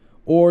Yucatan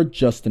or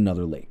just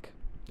another lake.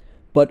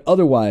 But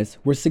otherwise,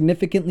 were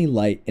significantly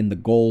light in the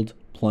gold,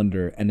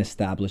 plunder, and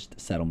established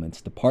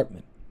settlements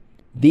department.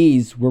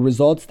 These were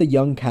results the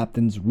young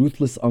captain's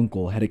ruthless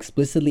uncle had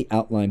explicitly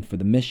outlined for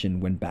the mission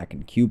when back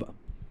in Cuba.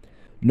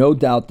 No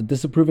doubt the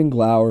disapproving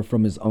glower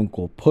from his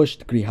uncle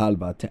pushed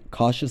Grijalva to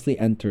cautiously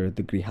enter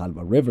the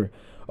Grijalva River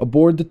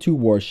aboard the 2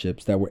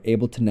 warships that were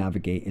able to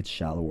navigate its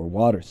shallower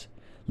waters,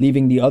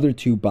 leaving the other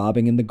 2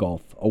 bobbing in the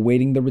Gulf,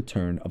 awaiting the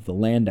return of the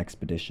land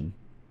expedition.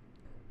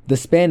 The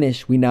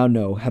Spanish, we now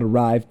know, had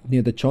arrived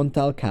near the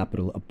Chontal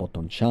capital of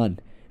Potonchan,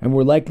 and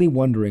were likely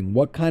wondering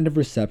what kind of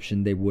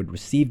reception they would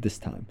receive this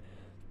time,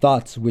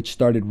 thoughts which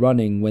started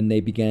running when they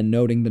began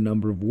noting the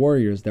number of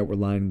warriors that were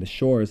lining the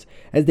shores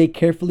as they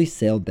carefully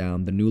sailed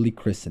down the newly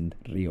christened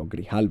Rio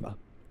Grijalva.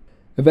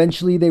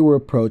 Eventually they were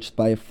approached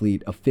by a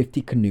fleet of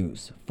 50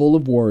 canoes, full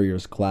of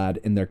warriors clad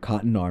in their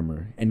cotton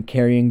armor and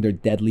carrying their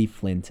deadly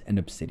flint and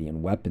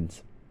obsidian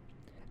weapons.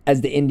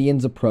 As the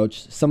Indians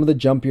approached, some of the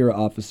jumpier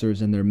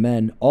officers and their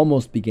men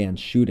almost began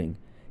shooting.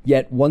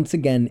 Yet, once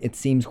again, it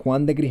seems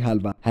Juan de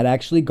Grijalva had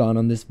actually gone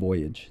on this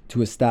voyage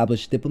to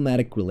establish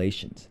diplomatic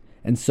relations,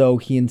 and so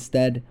he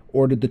instead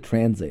ordered the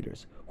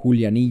translators,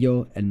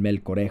 Julianillo and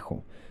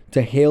Melcorejo,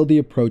 to hail the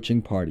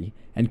approaching party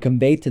and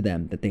convey to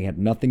them that they had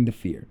nothing to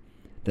fear,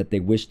 that they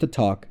wished to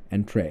talk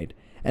and trade,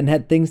 and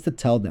had things to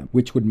tell them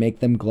which would make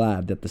them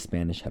glad that the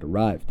Spanish had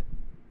arrived.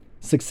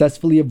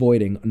 Successfully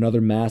avoiding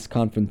another mass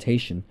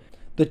confrontation,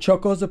 the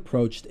Chocos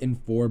approached in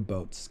 4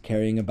 boats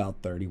carrying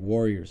about 30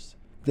 warriors.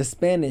 The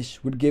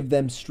Spanish would give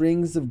them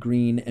strings of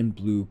green and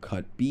blue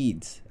cut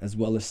beads, as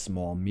well as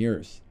small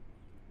mirrors.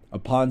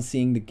 Upon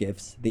seeing the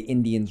gifts, the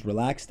Indians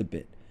relaxed a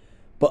bit,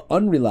 but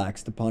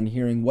unrelaxed upon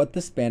hearing what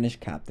the Spanish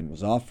captain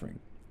was offering.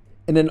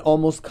 In an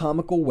almost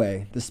comical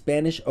way, the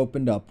Spanish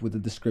opened up with a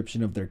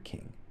description of their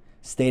king,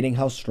 stating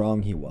how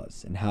strong he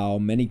was and how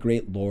many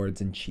great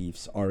lords and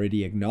chiefs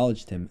already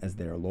acknowledged him as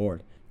their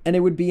lord, and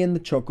it would be in the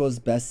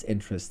Chocos' best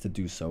interest to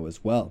do so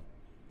as well.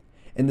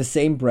 In the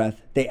same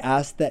breath, they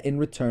asked that in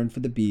return for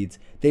the beads,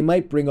 they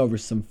might bring over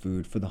some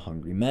food for the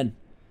hungry men.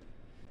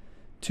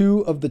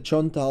 2 of the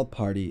Chontal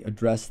party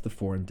addressed the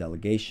foreign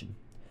delegation.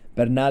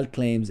 Bernal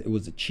claims it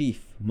was a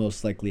chief,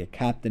 most likely a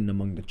captain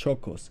among the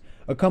Chocos,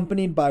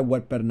 accompanied by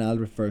what Bernal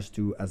refers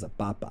to as a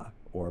papa,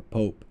 or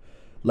pope,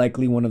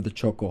 likely one of the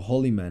Choco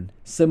holy men,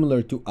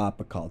 similar to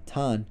Apa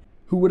Caltan,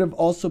 who would have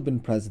also been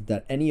present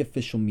at any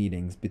official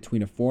meetings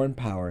between a foreign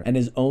power and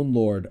his own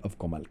lord of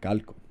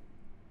Comalcalco.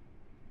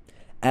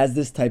 As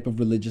this type of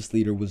religious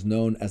leader was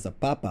known as a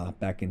papa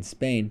back in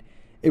Spain,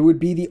 it would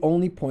be the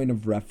only point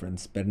of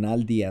reference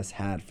Bernal Diaz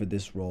had for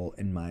this role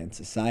in Mayan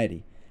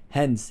society,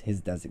 hence his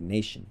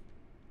designation.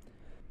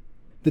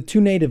 The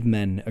 2 native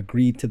men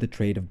agreed to the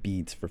trade of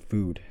beads for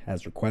food,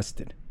 as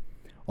requested.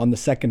 On the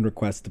second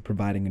request of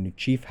providing a new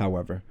chief,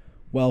 however,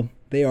 well,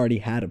 they already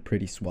had a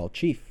pretty swell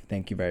chief,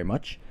 thank you very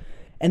much,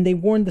 and they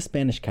warned the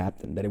Spanish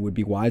captain that it would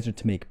be wiser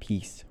to make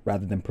peace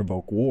rather than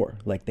provoke war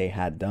like they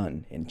had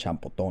done in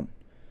Champoton.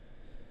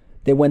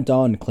 They went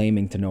on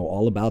claiming to know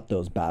all about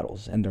those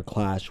battles and their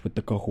clash with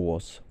the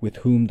Cojuos, with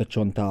whom the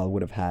Chontal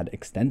would have had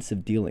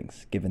extensive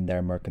dealings given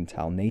their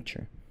mercantile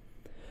nature.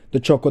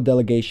 The Choco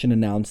delegation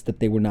announced that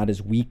they were not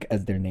as weak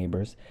as their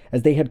neighbors,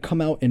 as they had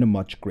come out in a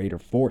much greater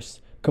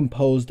force,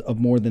 composed of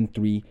more than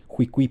 3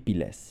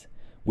 huiquipiles,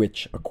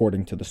 which,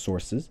 according to the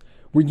sources,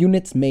 were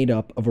units made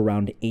up of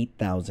around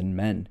 8,000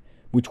 men,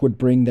 which would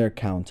bring their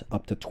count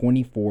up to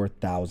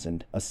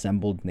 24,000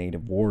 assembled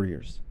native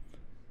warriors.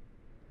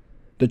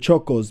 The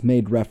Chocos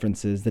made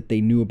references that they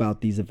knew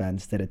about these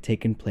events that had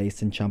taken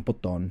place in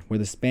Champoton, where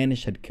the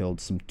Spanish had killed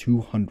some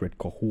 200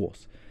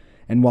 Cojuos,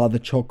 and while the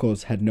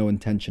Chocos had no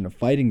intention of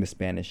fighting the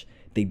Spanish,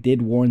 they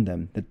did warn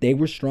them that they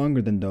were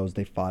stronger than those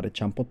they fought at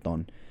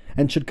Champoton,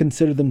 and should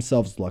consider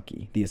themselves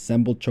lucky the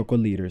assembled Choco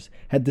leaders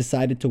had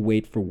decided to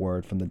wait for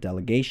word from the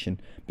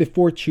delegation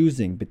before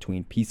choosing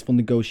between peaceful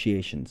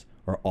negotiations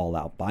or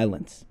all-out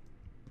violence.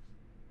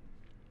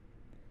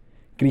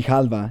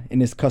 Grijalva,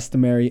 in his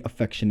customary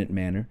affectionate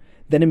manner,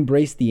 then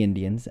embraced the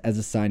Indians as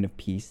a sign of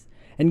peace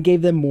and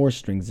gave them more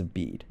strings of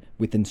bead,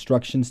 with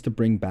instructions to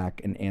bring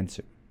back an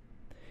answer.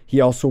 He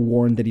also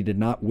warned that he did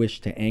not wish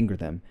to anger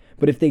them,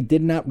 but if they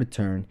did not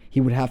return, he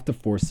would have to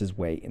force his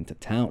way into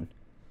town.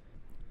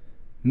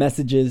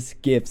 Messages,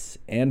 gifts,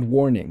 and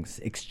warnings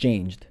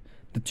exchanged,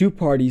 the 2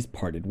 parties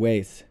parted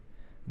ways.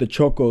 The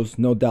Chocos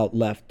no doubt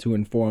left to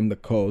inform the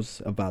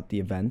Cos about the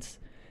events,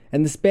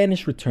 and the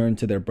Spanish returned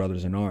to their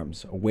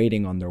brothers-in-arms,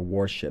 awaiting on their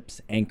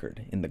warships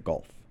anchored in the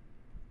Gulf.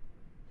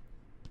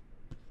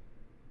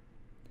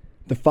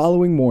 The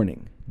following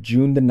morning,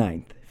 June the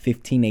 9th,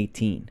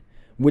 1518,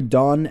 would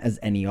dawn as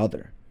any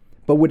other,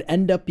 but would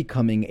end up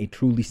becoming a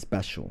truly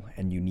special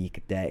and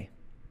unique day.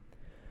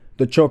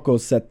 The Chocos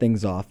set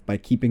things off by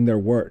keeping their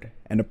word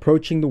and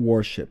approaching the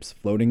warships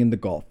floating in the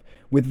Gulf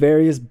with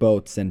various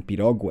boats and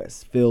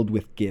pirogues filled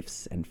with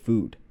gifts and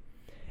food.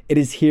 It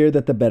is here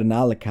that the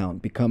Bernal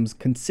account becomes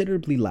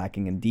considerably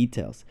lacking in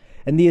details,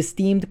 and the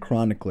esteemed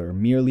chronicler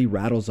merely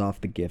rattles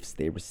off the gifts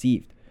they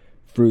received,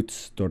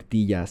 fruits,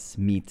 tortillas,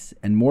 meats,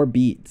 and more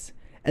beads,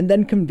 and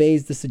then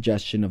conveys the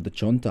suggestion of the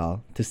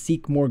Chontal to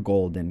seek more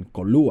gold in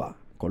Colua,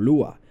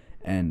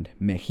 and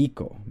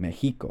Mexico,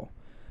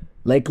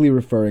 likely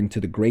referring to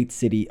the great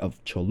city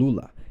of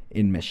Cholula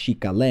in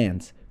Mexica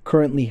lands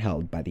currently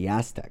held by the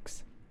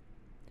Aztecs.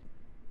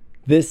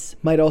 This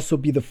might also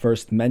be the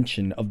first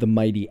mention of the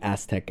mighty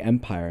Aztec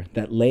Empire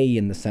that lay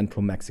in the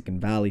central Mexican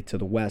valley to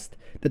the west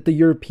that the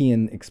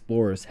European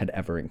explorers had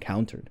ever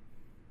encountered.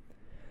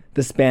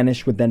 The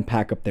Spanish would then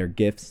pack up their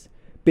gifts,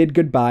 bid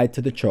goodbye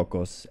to the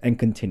Chocos, and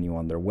continue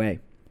on their way.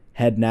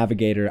 Head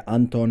navigator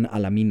Anton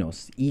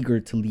Alaminos eager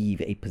to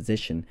leave a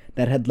position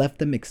that had left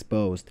them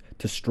exposed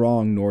to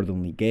strong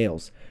northerly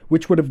gales,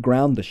 which would have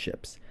ground the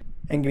ships,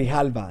 and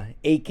Grijalva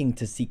aching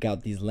to seek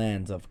out these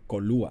lands of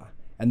Colua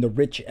and the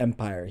rich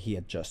empire he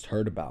had just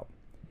heard about.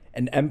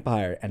 An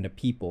empire and a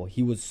people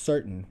he was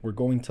certain were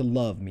going to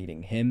love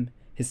meeting him,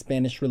 his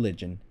Spanish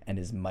religion, and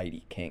his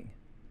mighty king.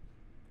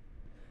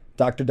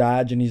 Dr.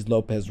 Diogenes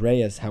Lopez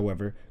Reyes,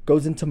 however,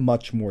 goes into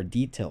much more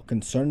detail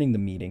concerning the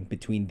meeting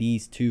between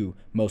these two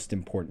most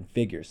important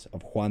figures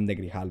of Juan de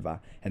Grijalva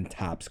and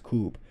Tabs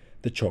Coob,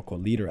 the Choco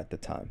leader at the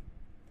time.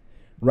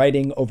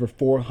 Writing over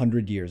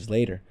 400 years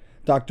later,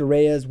 Dr.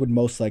 Reyes would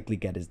most likely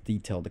get his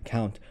detailed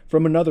account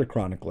from another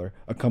chronicler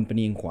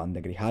accompanying Juan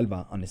de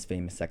Grijalva on his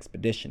famous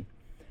expedition,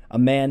 a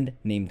man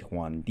named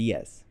Bernal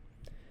Diaz,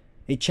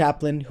 a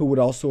chaplain who would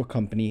also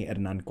accompany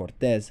Hernan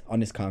Cortés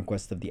on his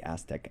conquest of the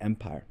Aztec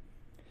Empire.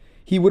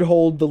 He would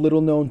hold the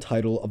little-known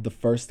title of the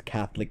first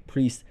Catholic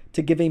priest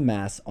to give a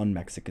mass on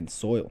Mexican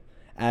soil,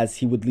 as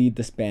he would lead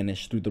the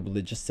Spanish through the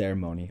religious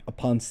ceremony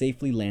upon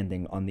safely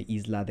landing on the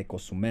Isla de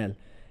Cozumel,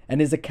 and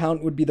his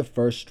account would be the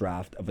first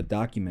draft of a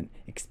document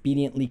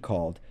expediently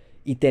called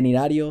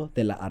Itinerario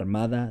de la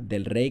Armada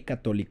del Rey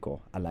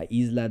Católico a la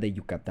Isla de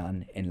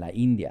Yucatan en la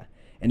India,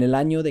 en el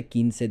año de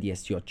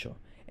 1518,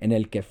 en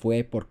el que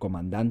fue por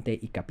comandante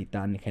y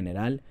capitán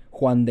general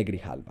Juan de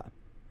Grijalva.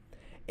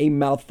 A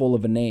mouthful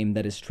of a name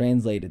that is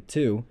translated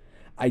to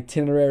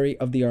Itinerary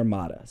of the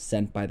Armada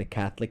sent by the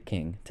Catholic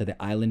King to the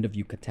island of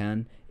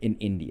Yucatan in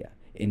India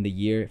in the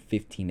year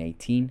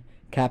 1518,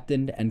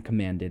 captained and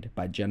commanded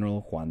by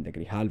General Juan de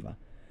Grijalva.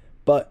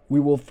 But we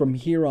will from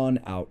here on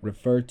out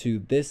refer to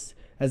this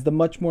as the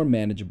much more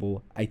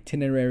manageable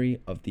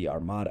Itinerary of the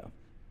Armada.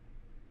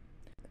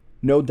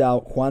 No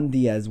doubt Juan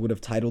Diaz would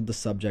have titled the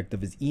subject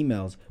of his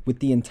emails with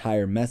the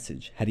entire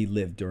message had he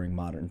lived during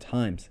modern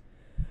times.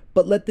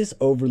 But let this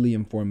overly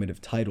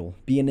informative title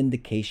be an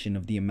indication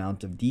of the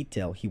amount of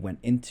detail he went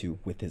into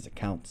with his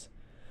accounts.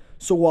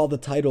 So while the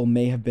title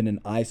may have been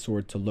an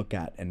eyesore to look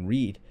at and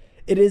read,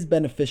 it is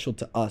beneficial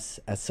to us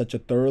as such a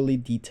thoroughly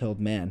detailed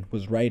man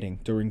was writing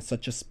during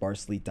such a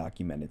sparsely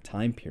documented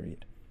time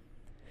period.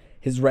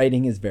 His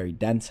writing is very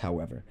dense,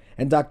 however,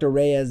 and Dr.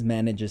 Reyes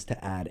manages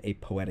to add a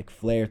poetic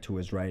flair to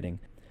his writing,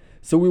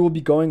 so we will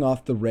be going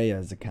off the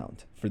Reyes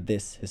account for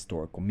this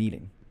historical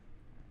meeting.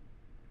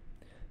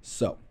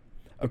 So,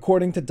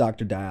 according to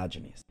Dr.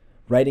 Diogenes,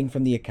 writing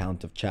from the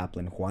account of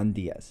Chaplain Juan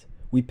Diaz,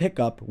 we pick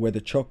up where the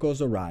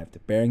Chocos arrived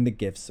bearing the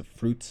gifts of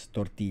fruits,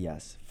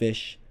 tortillas,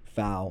 fish,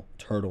 fowl,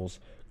 turtles,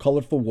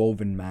 colorful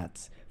woven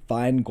mats,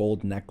 fine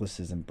gold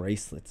necklaces and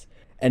bracelets,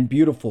 and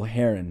beautiful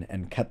heron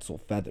and quetzal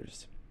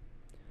feathers.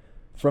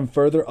 From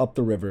further up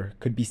the river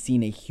could be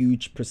seen a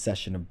huge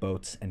procession of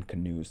boats and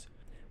canoes,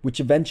 which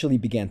eventually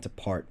began to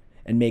part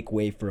and make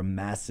way for a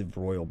massive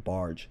royal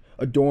barge,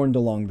 adorned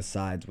along the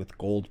sides with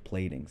gold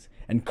platings,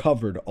 and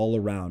covered all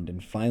around in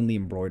finely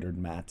embroidered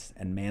mats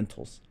and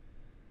mantles.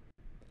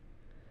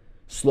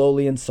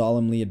 Slowly and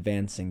solemnly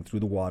advancing through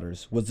the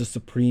waters was the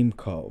Supreme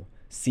Co,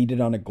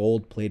 seated on a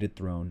gold-plated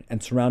throne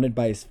and surrounded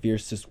by his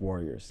fiercest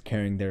warriors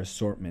carrying their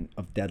assortment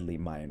of deadly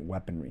Mayan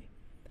weaponry,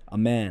 a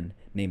man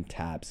named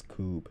Tabs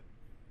Coob.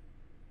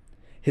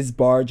 His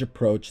barge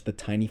approached the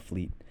tiny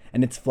fleet,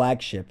 and its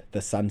flagship,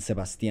 the San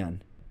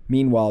Sebastian.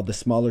 Meanwhile, the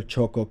smaller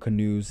Choco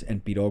canoes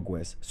and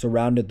pirogues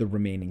surrounded the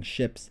remaining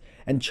ships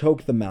and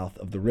choked the mouth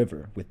of the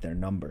river with their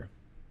number.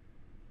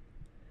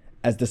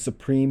 As the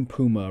Supreme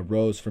Puma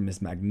rose from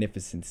his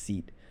magnificent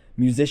seat,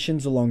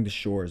 musicians along the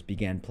shores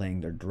began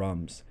playing their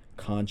drums,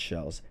 conch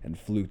shells, and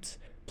flutes,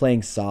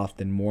 playing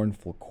soft and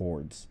mournful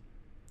chords.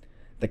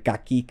 The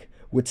cacique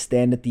would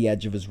stand at the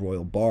edge of his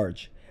royal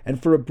barge,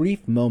 and for a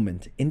brief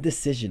moment,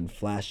 indecision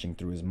flashing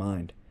through his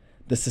mind,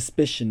 the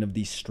suspicion of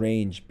these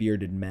strange,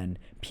 bearded men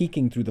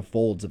peeking through the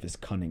folds of his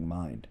cunning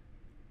mind.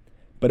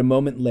 But a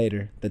moment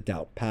later, the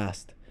doubt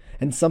passed,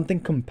 and something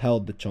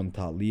compelled the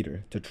Chontal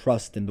leader to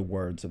trust in the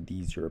words of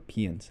these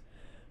Europeans.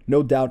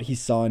 No doubt he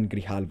saw in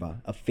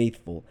Grijalva a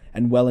faithful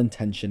and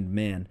well-intentioned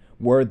man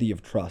worthy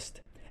of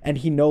trust, and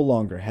he no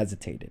longer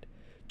hesitated,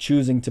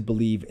 choosing to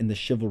believe in the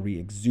chivalry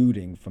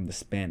exuding from the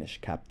Spanish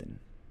captain.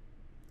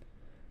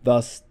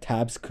 Thus,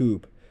 Tabs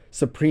Coob,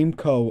 Supreme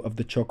Co of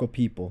the Choco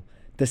people,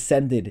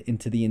 descended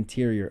into the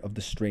interior of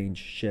the strange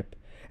ship,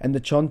 and the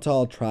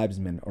Chontal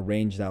tribesmen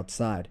arranged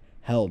outside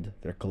held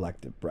their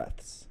collective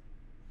breaths.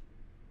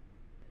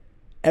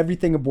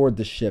 Everything aboard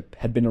the ship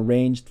had been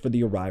arranged for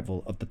the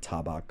arrival of the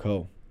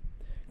Tabasco.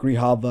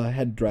 Grijalva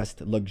had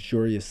dressed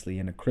luxuriously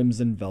in a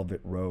crimson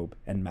velvet robe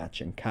and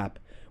matching cap,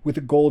 with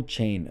a gold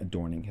chain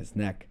adorning his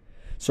neck,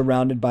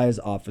 surrounded by his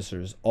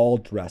officers all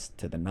dressed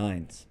to the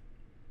nines.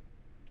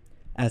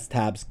 As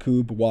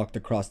Tabasco walked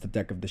across the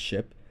deck of the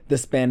ship, the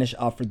Spanish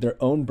offered their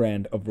own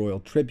brand of royal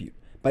tribute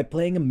by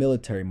playing a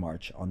military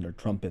march on their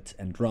trumpets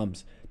and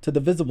drums to the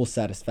visible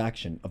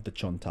satisfaction of the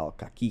Chontal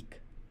cacique.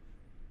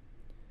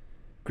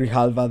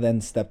 Grijalva then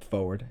stepped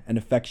forward and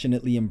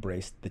affectionately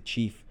embraced the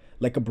chief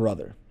like a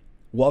brother,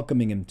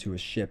 welcoming him to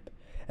his ship,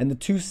 and the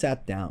two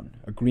sat down,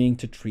 agreeing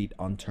to treat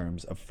on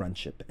terms of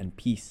friendship and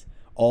peace,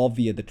 all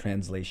via the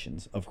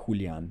translations of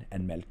Julian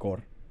and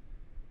Melchor.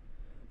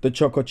 The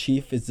Choco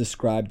chief is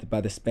described by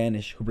the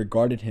Spanish, who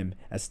regarded him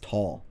as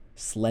tall,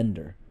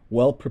 slender,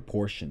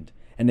 well-proportioned,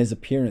 and his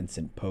appearance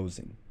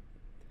imposing.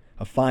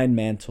 A fine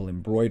mantle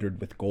embroidered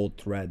with gold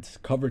threads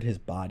covered his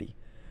body.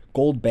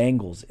 Gold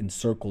bangles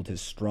encircled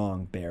his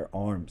strong, bare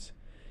arms.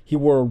 He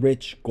wore a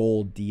rich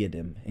gold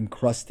diadem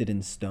encrusted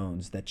in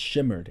stones that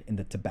shimmered in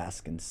the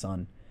Tabascan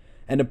sun,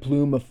 and a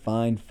plume of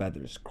fine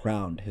feathers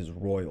crowned his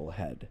royal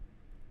head.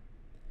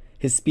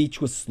 His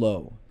speech was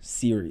slow,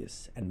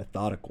 serious, and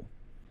methodical.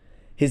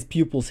 His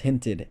pupils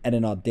hinted at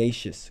an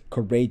audacious,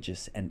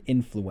 courageous, and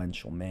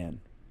influential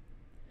man.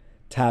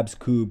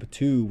 Tabasco,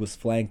 too, was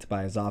flanked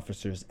by his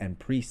officers and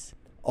priests,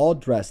 all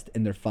dressed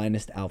in their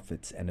finest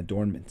outfits and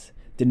adornments,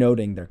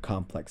 denoting their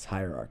complex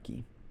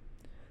hierarchy.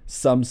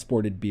 Some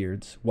sported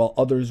beards, while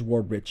others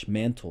wore rich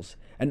mantles,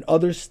 and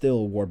others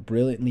still wore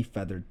brilliantly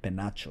feathered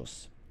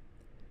penachos.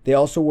 They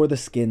also wore the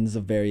skins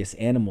of various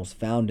animals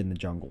found in the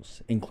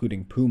jungles,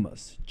 including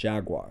pumas,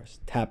 jaguars,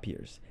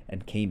 tapirs,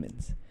 and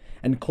caimans,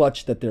 and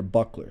clutched at their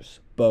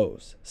bucklers,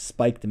 bows,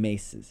 spiked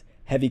maces,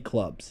 heavy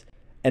clubs,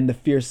 and the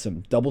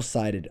fearsome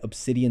double-sided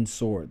obsidian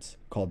swords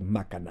called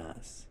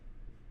macanas.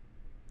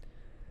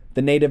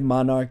 The native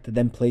monarch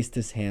then placed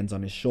his hands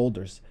on his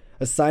shoulders,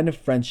 a sign of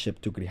friendship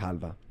to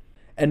Grijalva,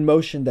 and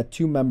motioned at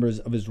two members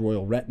of his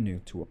royal retinue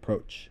to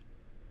approach.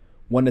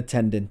 One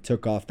attendant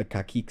took off the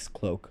cacique's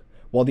cloak,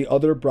 while the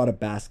other brought a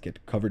basket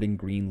covered in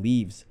green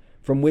leaves,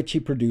 from which he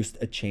produced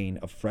a chain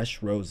of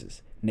fresh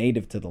roses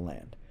native to the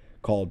land,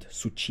 called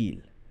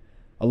suchil,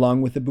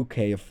 along with a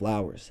bouquet of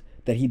flowers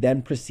that he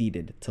then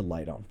proceeded to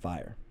light on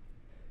fire.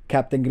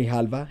 Captain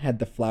Grijalva had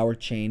the flower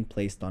chain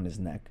placed on his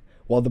neck,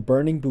 while the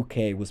burning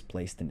bouquet was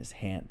placed in his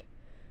hand.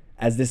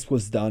 As this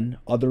was done,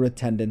 other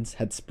attendants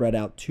had spread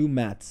out 2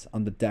 mats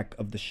on the deck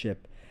of the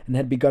ship and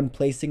had begun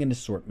placing an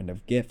assortment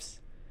of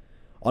gifts.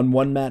 On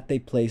one mat they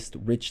placed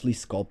richly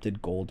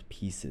sculpted gold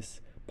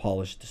pieces,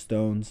 polished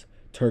stones,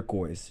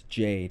 turquoise,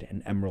 jade,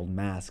 and emerald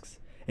masks,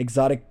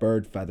 exotic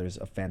bird feathers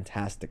of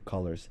fantastic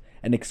colors,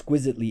 and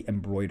exquisitely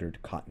embroidered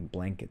cotton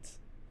blankets.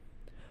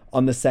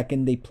 On the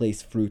second they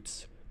placed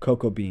fruits,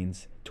 cocoa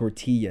beans,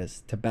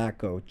 tortillas,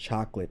 tobacco,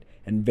 chocolate,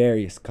 and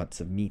various cuts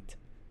of meat.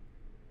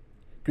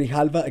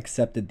 Grijalva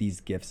accepted these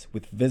gifts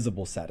with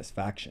visible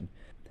satisfaction,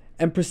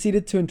 and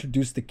proceeded to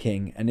introduce the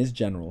king and his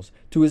generals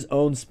to his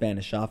own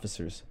Spanish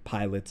officers,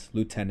 pilots,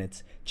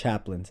 lieutenants,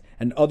 chaplains,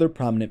 and other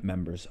prominent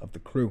members of the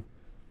crew.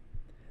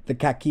 The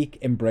cacique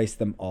embraced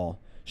them all,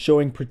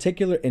 showing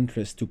particular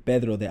interest to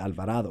Pedro de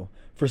Alvarado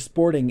for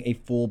sporting a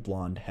full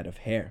blonde head of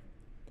hair.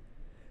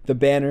 The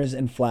banners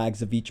and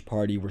flags of each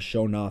party were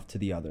shown off to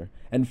the other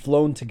and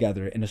flown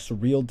together in a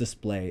surreal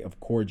display of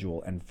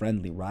cordial and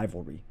friendly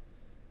rivalry.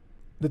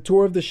 The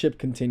tour of the ship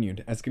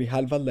continued as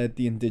Grijalva led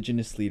the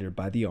indigenous leader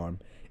by the arm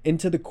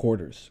into the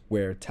quarters,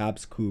 where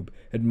Tabasco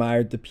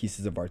admired the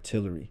pieces of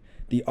artillery,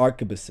 the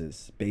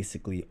arquebuses,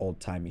 basically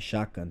old-timey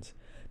shotguns,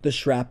 the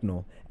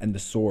shrapnel, and the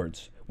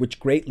swords, which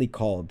greatly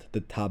called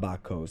the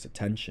Tabaco's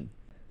attention,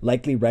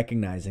 likely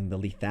recognizing the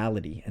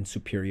lethality and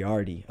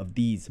superiority of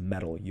these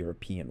metal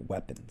European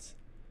weapons.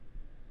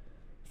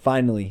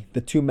 Finally,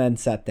 the 2 men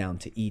sat down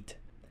to eat,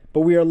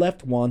 but we are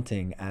left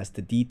wanting as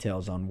to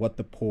details on what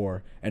the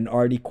poor and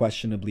already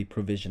questionably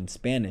provisioned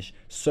Spanish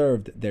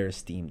served their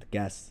esteemed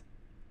guests.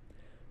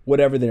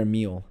 Whatever their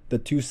meal, the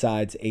 2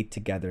 sides ate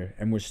together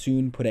and were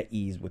soon put at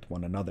ease with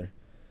one another.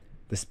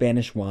 The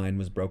Spanish wine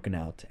was broken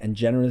out and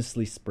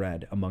generously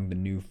spread among the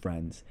new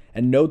friends,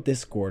 and no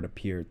discord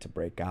appeared to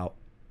break out.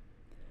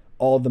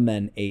 All the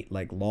men ate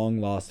like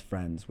long-lost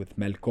friends, with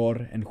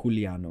Melchor and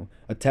Juliano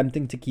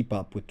attempting to keep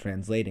up with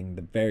translating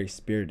the very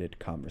spirited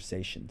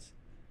conversations.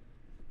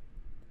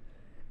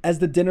 As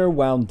the dinner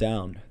wound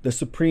down, the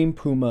Supreme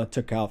Puma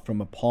took out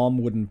from a palm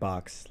wooden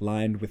box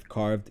lined with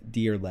carved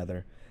deer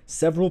leather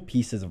several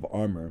pieces of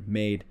armor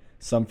made,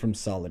 some from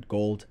solid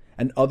gold,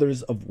 and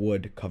others of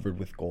wood covered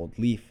with gold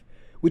leaf,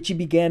 which he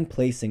began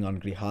placing on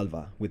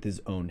Grijalva with his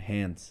own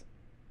hands.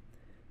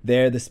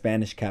 There the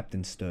Spanish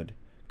captain stood,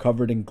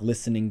 covered in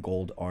glistening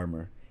gold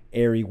armor,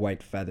 airy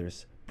white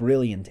feathers,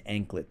 brilliant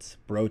anklets,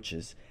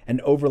 brooches, and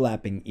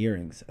overlapping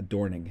earrings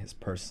adorning his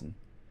person.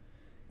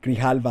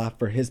 Grijalva,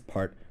 for his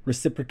part,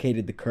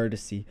 reciprocated the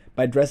courtesy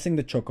by dressing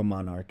the Choco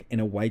monarch in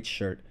a white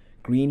shirt,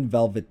 green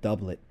velvet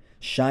doublet,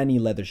 shiny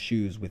leather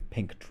shoes with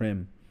pink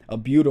trim, a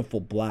beautiful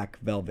black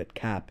velvet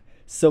cap,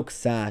 silk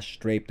sash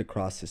draped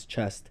across his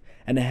chest,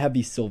 and a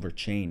heavy silver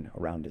chain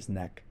around his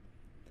neck.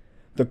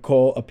 The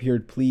Co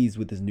appeared pleased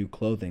with his new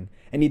clothing,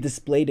 and he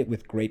displayed it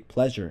with great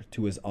pleasure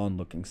to his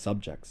onlooking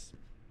subjects.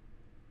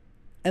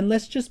 And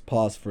let's just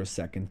pause for a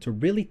second to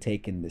really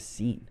take in this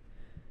scene.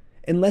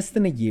 In less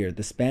than a year,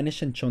 the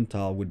Spanish and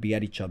Chontal would be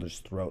at each other's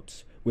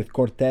throats, with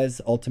Cortés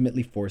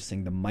ultimately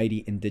forcing the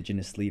mighty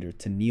indigenous leader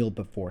to kneel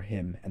before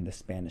him and the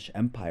Spanish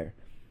Empire.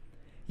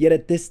 Yet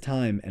at this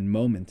time and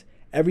moment,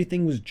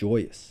 everything was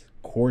joyous,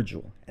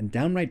 cordial, and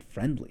downright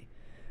friendly.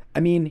 I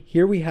mean,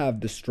 here we have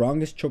the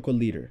strongest Choco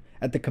leader,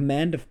 at the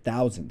command of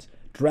thousands,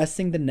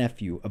 dressing the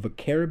nephew of a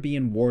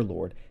Caribbean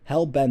warlord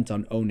hell-bent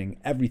on owning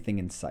everything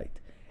in sight.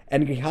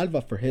 And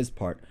Grijalva, for his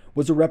part,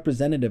 was a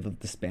representative of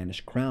the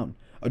Spanish crown,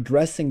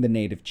 addressing the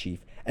native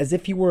chief as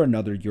if he were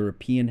another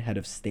European head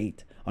of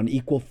state, on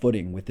equal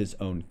footing with his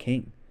own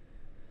king.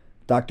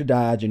 Dr.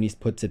 Diogenes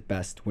puts it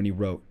best when he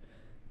wrote,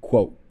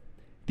 quote,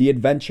 "The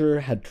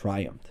adventurer had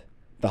triumphed.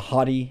 The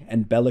haughty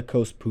and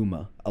bellicose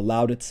puma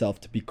allowed itself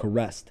to be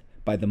caressed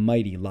by the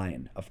mighty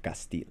lion of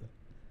Castile."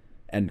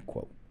 End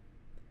quote.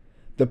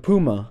 The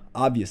puma,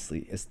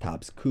 obviously, is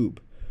Tabasco,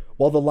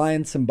 while the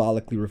lion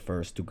symbolically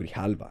refers to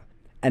Grijalva,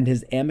 and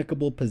his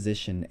amicable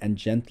position and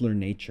gentler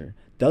nature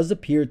does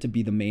appear to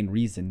be the main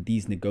reason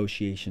these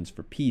negotiations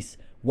for peace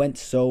went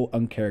so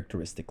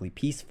uncharacteristically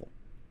peaceful.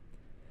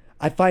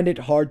 I find it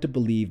hard to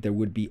believe there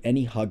would be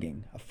any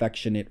hugging,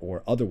 affectionate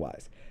or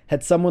otherwise,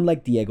 had someone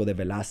like Diego de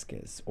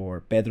Velázquez or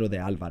Pedro de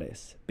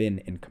Alvarez been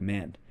in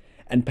command,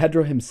 and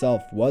Pedro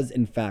himself was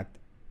in fact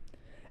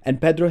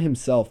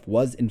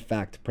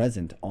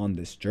present on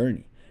this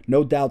journey,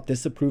 no doubt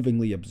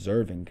disapprovingly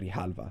observing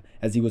Grijalva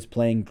as he was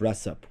playing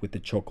dress-up with the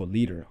Choco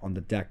leader on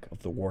the deck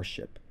of the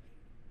warship.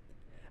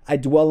 I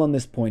dwell on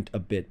this point a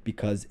bit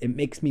because it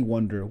makes me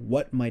wonder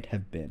what might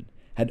have been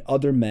had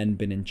other men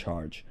been in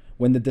charge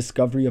when the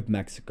discovery of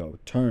Mexico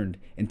turned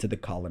into the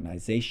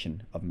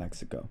colonization of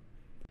Mexico.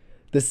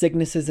 The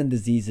sicknesses and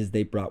diseases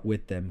they brought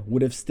with them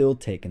would have still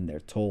taken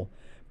their toll,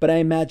 but I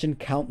imagine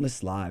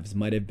countless lives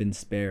might have been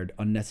spared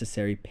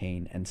unnecessary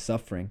pain and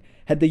suffering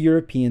had the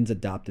Europeans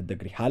adopted the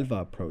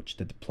Grijalva approach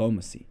to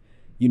diplomacy,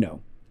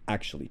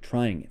 actually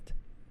trying it.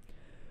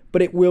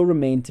 But it will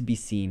remain to be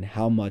seen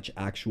how much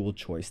actual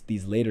choice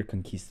these later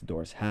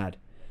conquistadors had.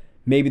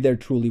 Maybe there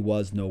truly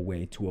was no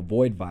way to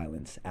avoid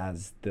violence,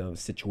 as the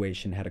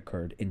situation had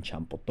occurred in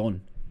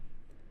Champoton.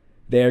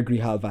 There,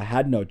 Grijalva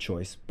had no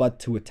choice but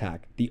to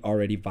attack the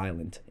already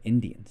violent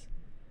Indians.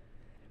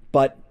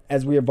 But,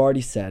 as we have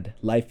already said,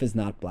 life is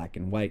not black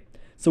and white,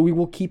 so we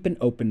will keep an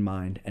open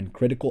mind and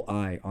critical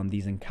eye on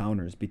these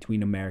encounters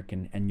between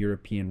American and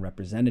European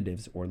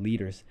representatives or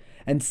leaders,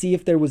 and see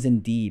if there was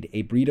indeed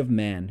a breed of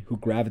man who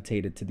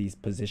gravitated to these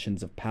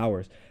positions of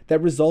powers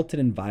that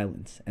resulted in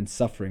violence and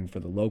suffering for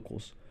the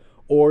locals,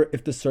 or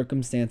if the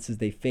circumstances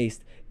they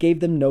faced gave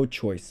them no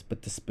choice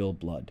but to spill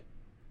blood.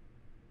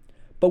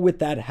 But with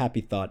that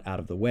happy thought out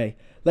of the way,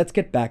 let's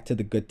get back to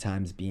the good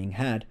times being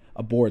had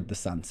aboard the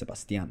San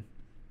Sebastián.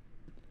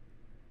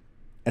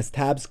 As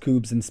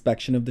Tabasco's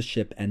inspection of the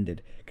ship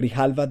ended,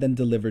 Grijalva then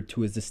delivered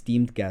to his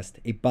esteemed guest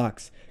a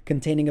box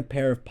containing a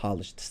pair of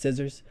polished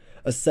scissors,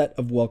 a set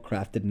of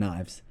well-crafted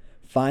knives,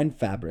 fine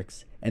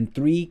fabrics, and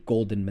 3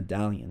 golden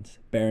medallions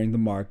bearing the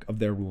mark of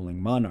their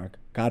ruling monarch,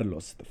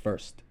 Carlos I.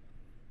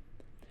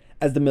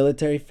 As the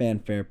military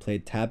fanfare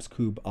played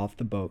Tabasco off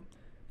the boat,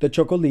 the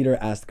Choco leader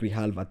asked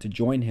Grijalva to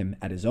join him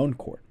at his own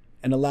court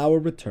and allow a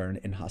return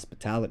in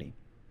hospitality.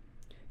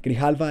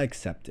 Grijalva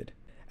accepted,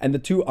 and the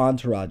two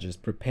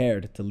entourages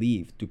prepared to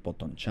leave to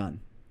Potonchan.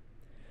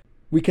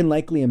 We can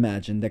likely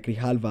imagine that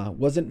Grijalva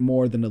wasn't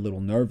more than a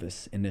little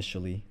nervous,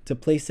 initially, to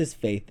place his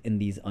faith in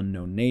these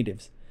unknown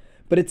natives,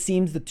 but it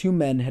seems the two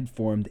men had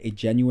formed a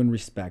genuine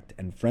respect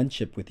and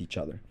friendship with each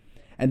other,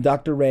 and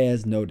Dr.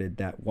 Reyes noted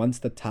that once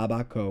the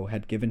Tabaco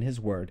had given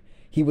his word,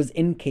 he was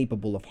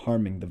incapable of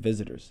harming the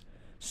visitors,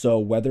 so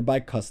whether by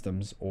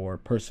customs or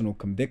personal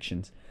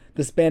convictions,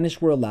 the Spanish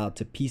were allowed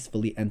to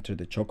peacefully enter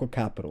the Choco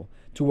capital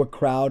to a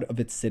crowd of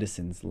its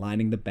citizens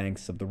lining the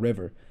banks of the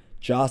river,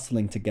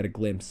 jostling to get a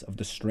glimpse of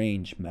the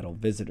strange metal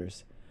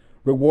visitors,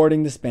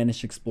 rewarding the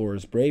Spanish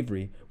explorers'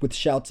 bravery with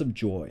shouts of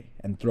joy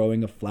and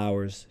throwing of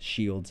flowers,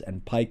 shields,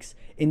 and pikes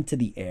into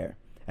the air,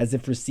 as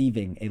if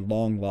receiving a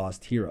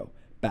long-lost hero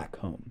back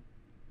home.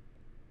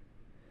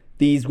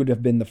 These would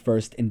have been the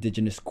first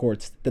indigenous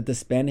courts that the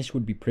Spanish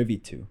would be privy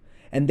to,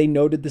 and they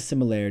noted the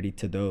similarity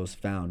to those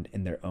found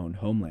in their own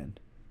homeland.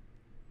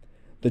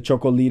 The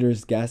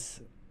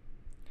Chocos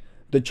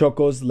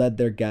led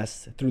their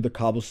guests through the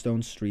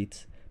cobblestone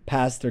streets,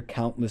 past their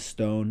countless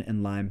stone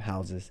and lime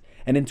houses,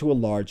 and into a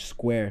large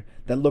square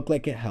that looked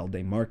like it held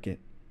a market.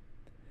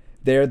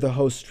 There the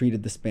host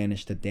treated the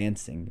Spanish to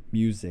dancing,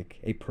 music,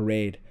 a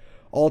parade,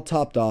 all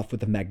topped off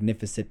with a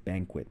magnificent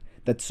banquet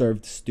that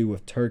served stew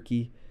of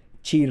turkey,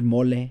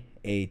 chirmole,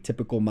 a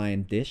typical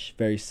Mayan dish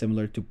very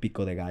similar to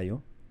pico de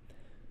gallo,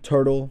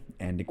 turtle,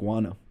 and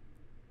iguana.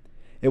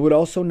 It would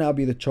also now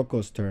be the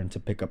Chocos' turn to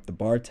pick up the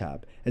bar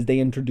tab, as they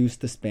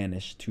introduced the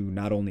Spanish to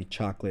not only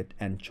chocolate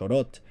and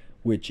chorot,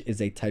 which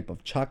is a type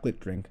of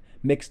chocolate drink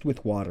mixed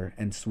with water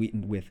and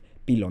sweetened with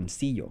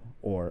piloncillo,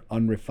 or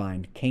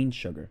unrefined cane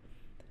sugar,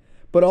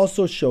 but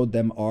also showed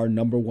them our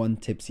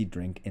 #1 tipsy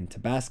drink in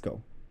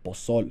Tabasco,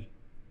 pozol.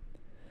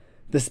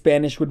 The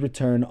Spanish would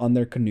return on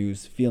their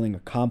canoes feeling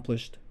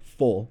accomplished,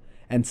 full,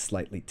 and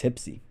slightly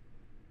tipsy.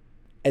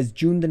 As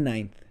June the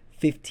 9th,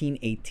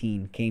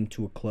 1518 came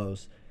to a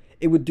close,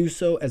 it would do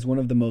so as one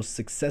of the most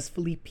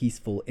successfully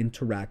peaceful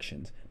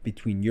interactions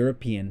between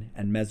European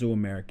and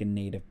Mesoamerican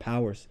native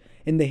powers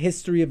in the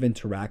history of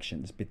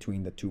interactions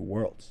between the two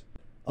worlds.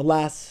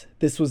 Alas,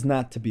 this was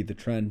not to be the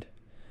trend,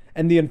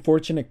 and the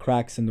unfortunate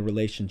cracks in the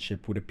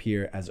relationship would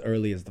appear as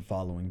early as the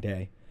following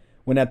day,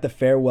 when at the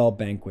farewell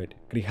banquet,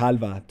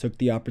 Grijalva took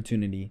the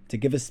opportunity to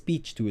give a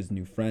speech to his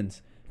new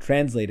friends,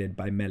 translated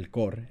by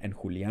Melchor and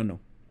Juliano.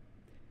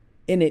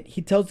 In it,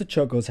 he tells the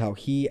Chocos how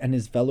he and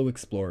his fellow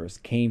explorers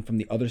came from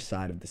the other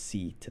side of the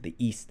sea to the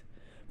east,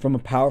 from a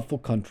powerful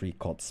country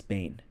called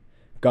Spain,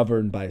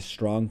 governed by a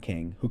strong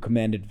king who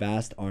commanded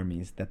vast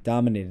armies that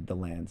dominated the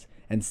lands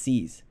and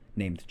seas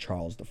named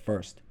Charles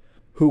I,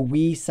 who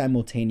we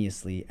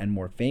simultaneously and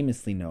more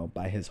famously know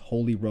by his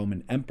Holy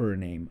Roman Emperor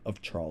name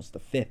of Charles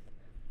V.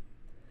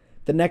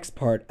 The next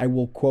part I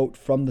will quote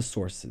from the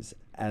sources,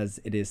 as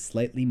it is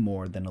slightly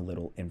more than a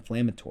little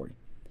inflammatory.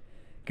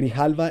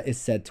 Grijalva is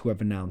said to have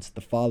announced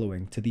the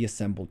following to the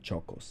assembled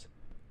Chocos.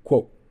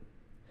 Quote,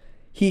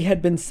 "He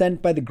had been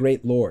sent by the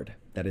great Lord,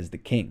 that is the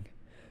king,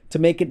 to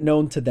make it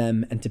known to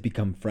them and to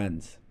become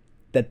friends,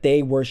 that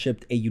they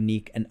worshipped a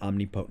unique and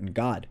omnipotent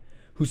God,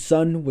 whose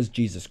son was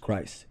Jesus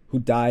Christ, who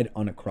died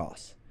on a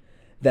cross,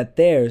 that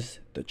theirs,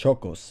 the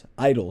Chocos,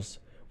 idols,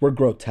 were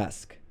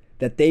grotesque,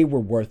 that they were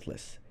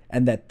worthless,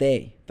 and that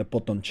they, the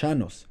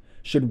Potonchanos,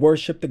 should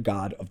worship the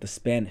God of the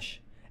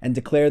Spanish, and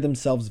declare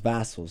themselves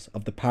vassals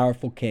of the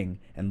powerful king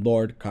and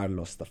Lord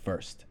Carlos I."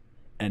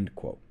 End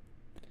quote.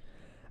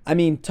 I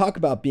mean, talk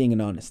about being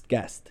an honest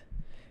guest.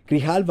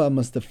 Grijalva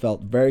must have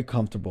felt very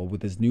comfortable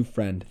with his new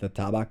friend, the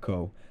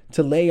Tabasco,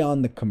 to lay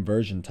on the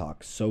conversion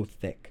talk so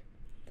thick.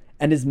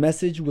 And his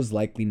message was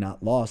likely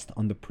not lost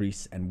on the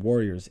priests and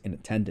warriors in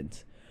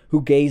attendance,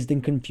 who gazed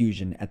in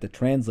confusion at the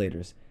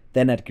translators,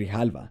 then at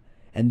Grijalva,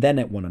 and then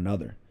at one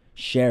another,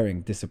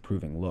 sharing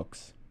disapproving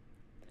looks.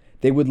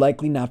 They would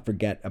likely not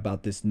forget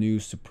about this new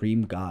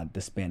supreme god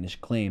the Spanish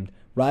claimed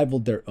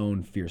rivaled their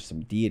own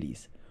fearsome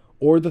deities,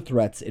 or the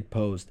threats it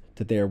posed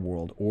to their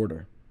world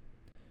order.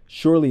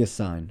 Surely a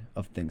sign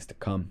of things to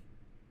come.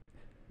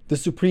 The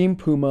supreme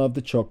puma of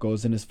the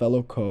Chocos and his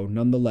fellow Co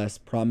nonetheless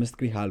promised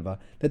Grijalva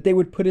that they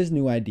would put his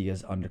new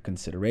ideas under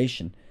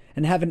consideration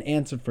and have an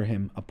answer for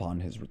him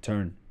upon his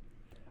return.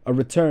 A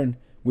return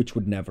which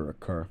would never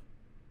occur.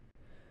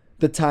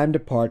 The time to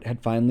part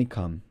had finally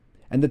come,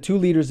 and the two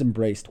leaders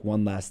embraced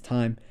one last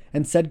time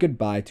and said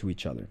goodbye to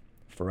each other,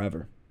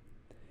 forever.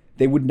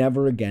 They would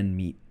never again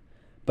meet,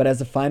 but as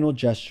a final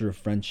gesture of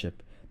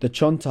friendship, the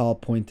Chontal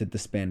pointed the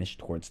Spanish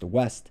towards the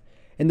west,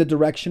 in the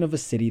direction of a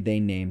city they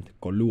named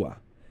Colua,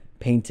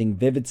 painting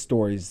vivid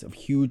stories of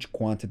huge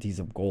quantities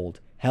of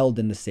gold held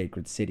in the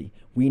sacred city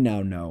we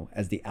now know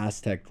as the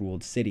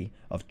Aztec-ruled city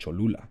of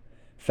Cholula,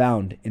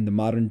 found in the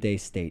modern-day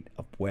state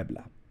of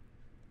Puebla.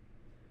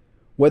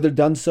 Whether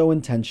done so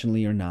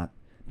intentionally or not,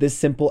 this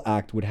simple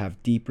act would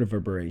have deep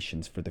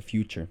reverberations for the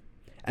future,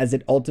 as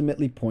it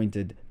ultimately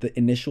pointed the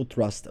initial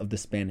thrust of the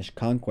Spanish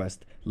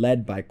conquest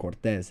led by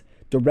Cortés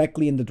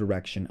directly in the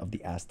direction of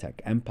the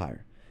Aztec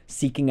Empire,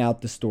 seeking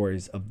out the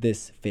stories of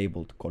this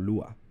fabled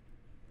Colua.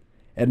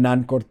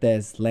 Hernán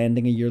Cortés,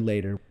 landing a year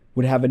later,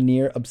 would have a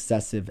near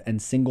obsessive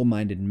and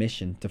single-minded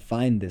mission to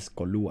find this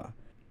Colua,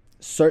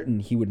 certain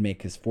he would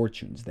make his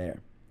fortunes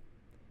there.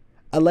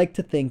 I like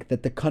to think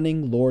that the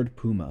cunning Lord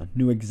Puma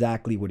knew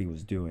exactly what he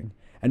was doing,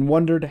 and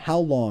wondered how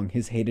long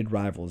his hated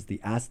rivals,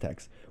 the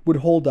Aztecs, would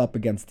hold up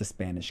against the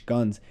Spanish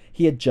guns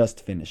he had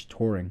just finished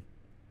touring.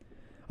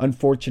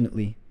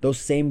 Unfortunately, those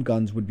same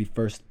guns would be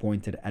first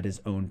pointed at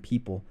his own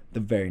people the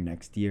very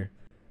next year,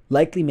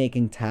 likely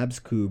making Tabs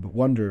Coob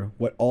wonder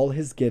what all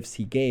his gifts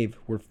he gave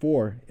were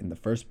for in the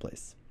first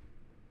place.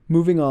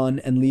 Moving on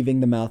and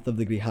leaving the mouth of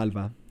the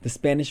Grijalva, the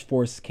Spanish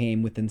force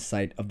came within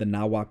sight of the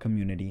Nahua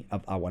community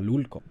of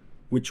Ahualulco,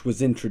 which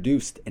was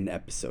introduced in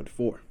episode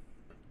 4.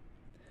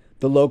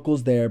 The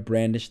locals there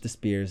brandished the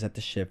spears at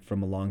the ship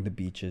from along the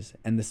beaches,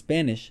 and the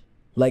Spanish,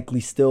 likely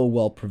still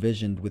well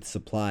provisioned with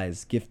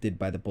supplies gifted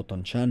by the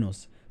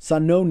Potonchanos, saw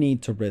no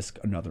need to risk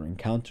another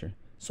encounter,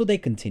 so they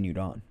continued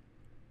on.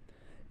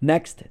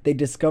 Next, they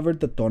discovered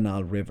the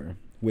Tonal River,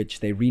 which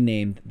they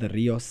renamed the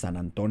Rio San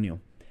Antonio,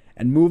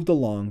 and moved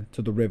along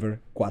to the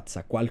river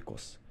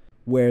Coatzacoalcos,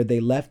 where they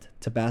left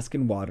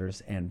Tabascan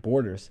waters and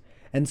borders,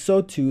 and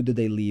so too did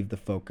they leave the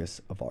focus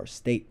of our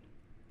state.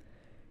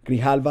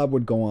 Grijalva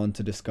would go on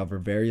to discover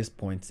various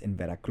points in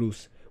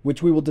Veracruz,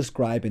 which we will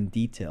describe in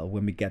detail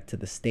when we get to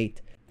the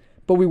state,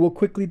 but we will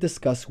quickly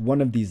discuss one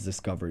of these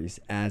discoveries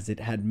as it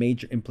had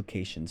major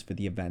implications for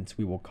the events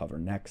we will cover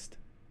next.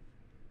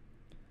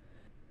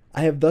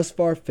 I have thus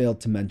far failed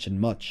to mention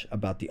much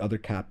about the other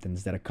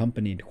captains that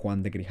accompanied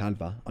Juan de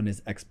Grijalva on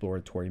his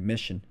exploratory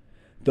mission,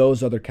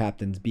 those other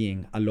captains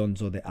being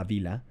Alonso de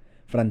Avila,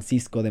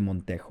 Francisco de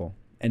Montejo,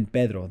 and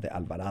Pedro de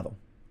Alvarado.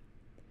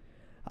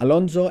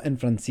 Alonso and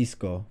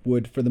Francisco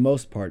would, for the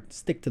most part,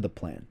 stick to the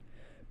plan,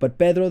 but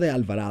Pedro de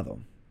Alvarado,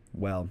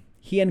 well,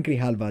 he and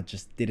Grijalva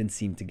just didn't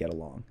seem to get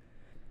along.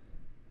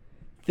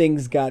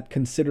 things got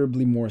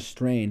considerably more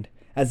strained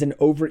as an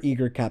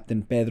overeager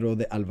Captain Pedro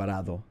de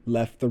Alvarado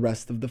left the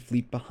rest of the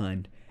fleet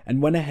behind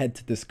and went ahead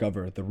to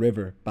discover the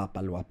river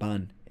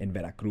Papaloapan in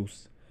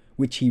Veracruz,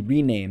 which he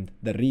renamed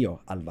the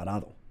Rio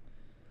Alvarado.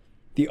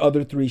 The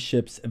other 3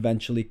 ships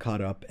eventually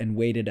caught up and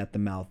waited at the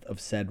mouth of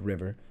said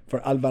river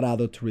for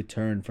Alvarado to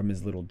return from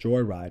his little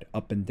joyride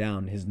up and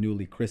down his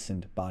newly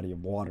christened body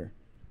of water.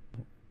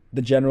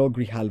 The General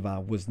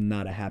Grijalva was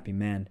not a happy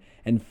man,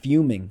 and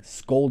fuming,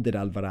 scolded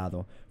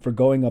Alvarado for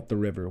going up the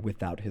river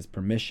without his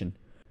permission,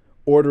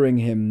 ordering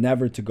him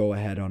never to go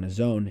ahead on his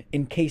own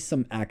in case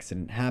some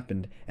accident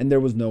happened and there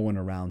was no one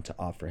around to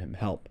offer him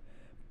help.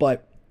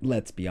 But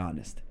let's be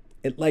honest,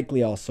 it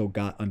likely also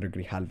got under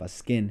Grijalva's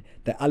skin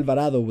that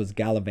Alvarado was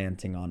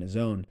gallivanting on his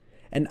own,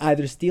 and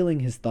either stealing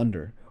his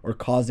thunder or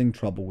causing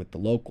trouble with the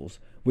locals,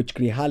 which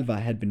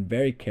Grijalva had been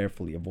very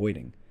carefully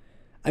avoiding.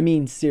 I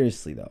mean,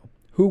 seriously though,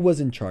 who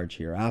was in charge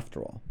here after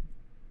all?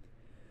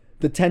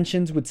 The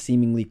tensions would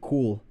seemingly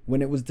cool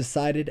when it was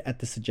decided at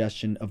the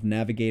suggestion of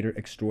navigator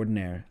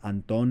extraordinaire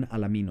Anton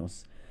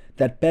Alaminos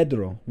that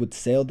Pedro would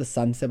sail the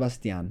San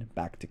Sebastian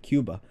back to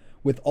Cuba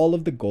with all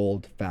of the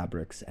gold,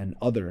 fabrics, and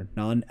other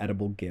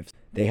non-edible gifts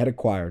they had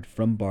acquired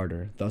from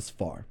barter thus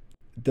far,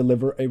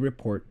 deliver a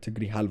report to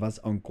Grijalva's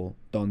uncle,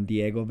 Don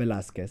Diego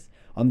Velázquez,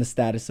 on the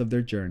status of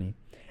their journey,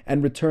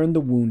 and return the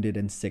wounded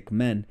and sick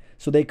men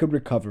so they could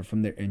recover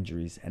from their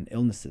injuries and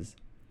illnesses,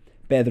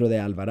 Pedro de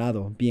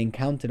Alvarado being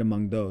counted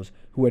among those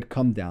who had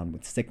come down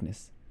with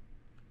sickness.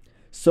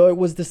 So it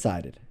was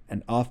decided,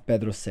 and off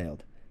Pedro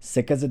sailed,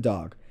 sick as a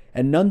dog,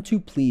 and none too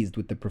pleased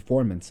with the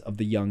performance of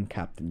the young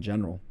Captain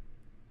General.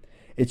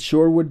 It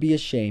sure would be a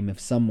shame if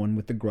someone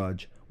with a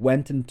grudge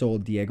went and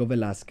told Diego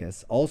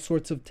Velázquez all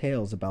sorts of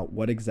tales about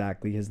what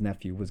exactly his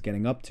nephew was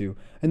getting up to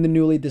in the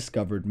newly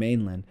discovered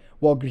mainland,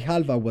 while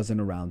Grijalva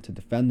wasn't around to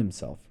defend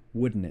himself,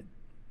 wouldn't it?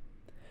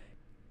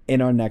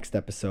 In our next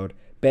episode,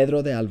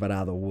 Pedro de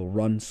Alvarado will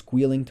run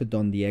squealing to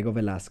Don Diego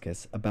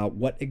Velázquez about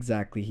what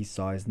exactly he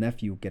saw his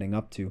nephew getting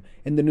up to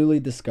in the newly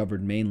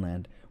discovered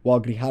mainland,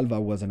 while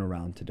Grijalva wasn't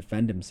around to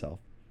defend himself.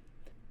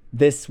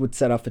 This would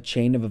set off a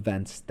chain of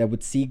events that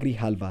would see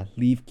Grijalva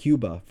leave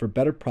Cuba for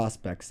better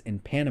prospects in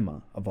Panama,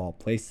 of all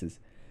places,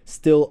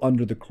 still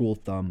under the cruel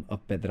thumb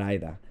of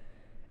Pedraida,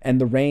 and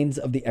the reins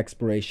of the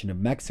exploration of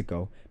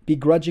Mexico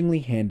begrudgingly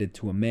handed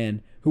to a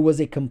man who was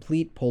a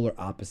complete polar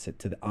opposite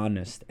to the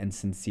honest and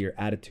sincere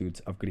attitudes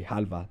of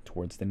Grijalva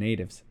towards the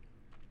natives,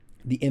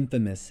 the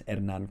infamous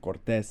Hernán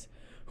Cortés,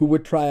 who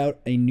would try out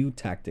a new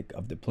tactic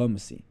of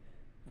diplomacy,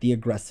 the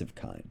aggressive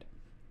kind.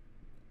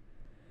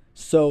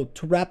 So,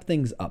 to wrap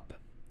things up,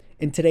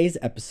 in today's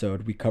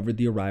episode we covered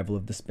the arrival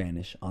of the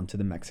Spanish onto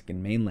the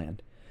Mexican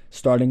mainland,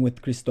 starting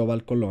with Cristobal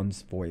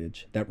Colón's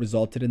voyage that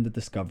resulted in the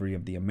discovery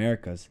of the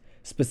Americas,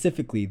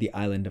 specifically the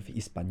island of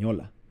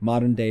Hispaniola,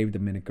 modern-day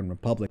Dominican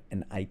Republic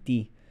and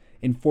Haiti,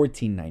 in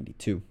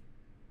 1492.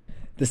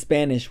 The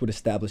Spanish would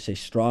establish a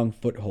strong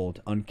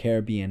foothold on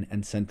Caribbean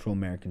and Central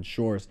American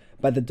shores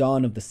by the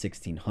dawn of the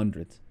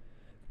 1600s.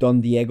 Don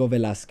Diego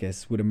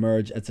Velázquez would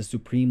emerge as the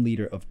supreme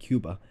leader of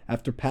Cuba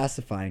after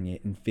pacifying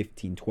it in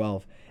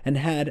 1512 and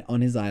had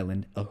on his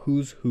island a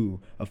who's who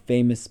of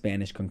famous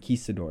Spanish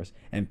conquistadors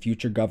and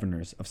future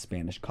governors of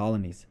Spanish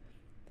colonies.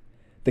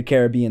 The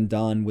Caribbean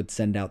Don would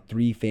send out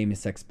 3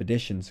 famous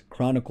expeditions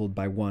chronicled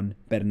by one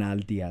Bernal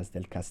Diaz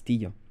del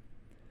Castillo.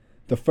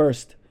 The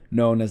first,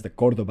 known as the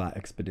Córdoba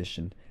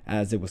expedition,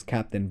 as it was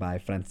captained by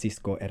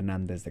Francisco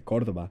Hernández de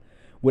Córdoba,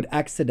 would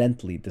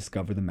accidentally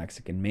discover the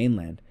Mexican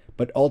mainland,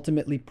 but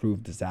ultimately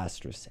proved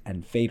disastrous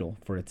and fatal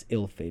for its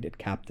ill-fated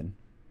captain.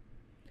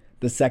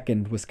 The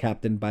second was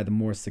captained by the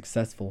more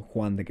successful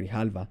Juan de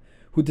Grijalva,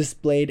 who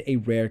displayed a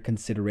rare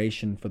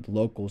consideration for the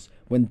locals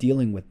when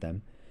dealing with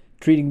them,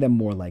 treating them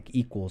more like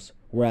equals,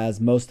 whereas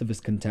most of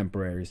his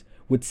contemporaries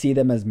would see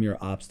them as mere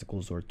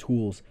obstacles or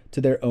tools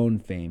to their own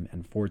fame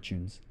and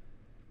fortunes.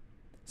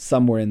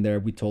 Somewhere in there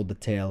we told the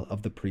tale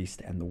of the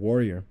priest and the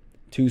warrior,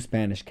 2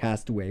 Spanish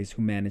castaways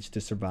who managed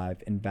to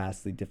survive in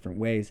vastly different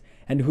ways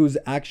and whose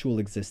actual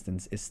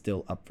existence is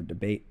still up for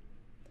debate.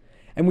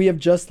 And we have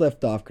just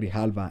left off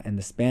Grijalva and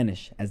the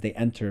Spanish as they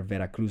enter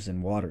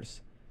Veracruzan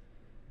waters.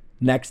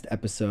 Next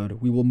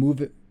episode, we will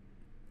be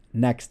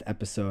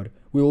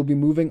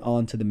moving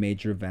on to the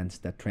major events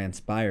that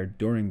transpired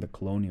during the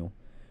colonial.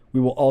 We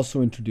will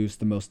also introduce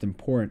the most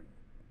important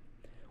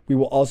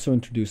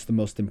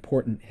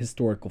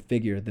historical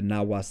figure the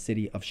Nahua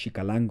city of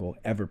Xicalango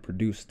ever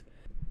produced.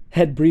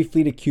 Head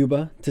briefly to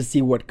Cuba to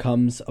see what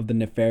comes of the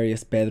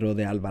nefarious Pedro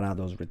de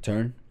Alvarado's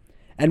return,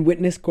 and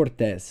witness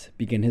Cortés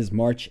begin his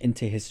march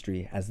into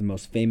history as the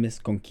most famous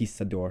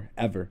conquistador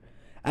ever,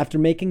 after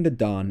making the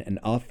Don an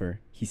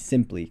offer he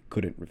simply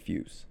couldn't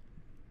refuse.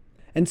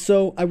 And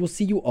so I will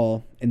see you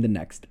all in the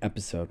next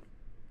episode.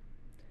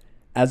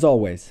 As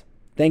always,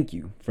 thank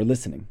you for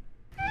listening.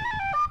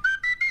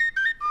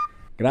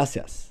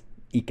 Gracias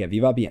y que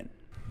viva bien.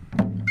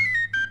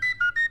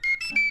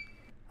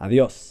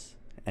 Adiós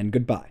and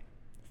goodbye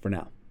for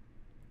now.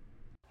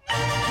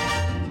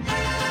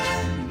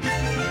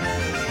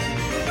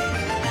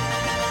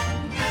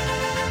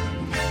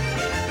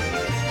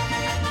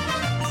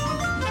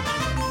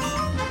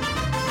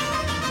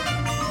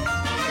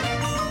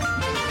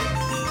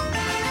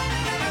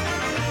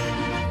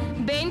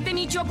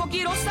 choco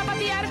quiero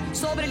zapatear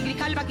sobre el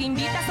grijalba que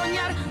invita a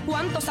soñar.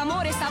 Cuántos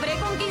amores sabré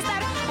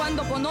conquistar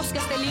cuando conozca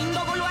este lindo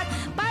lugar.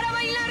 Para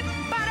bailar,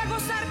 para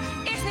gozar,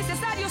 es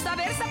necesario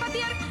saber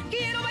zapatear.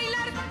 Quiero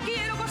bailar,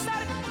 quiero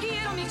gozar,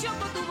 quiero mi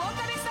choco tu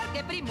boca besar.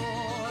 Qué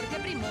primor,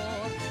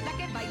 la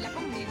que baila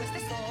conmigo este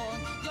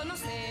son. Yo no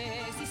sé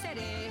si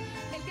seré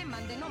el que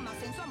mande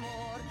nomás en su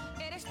amor.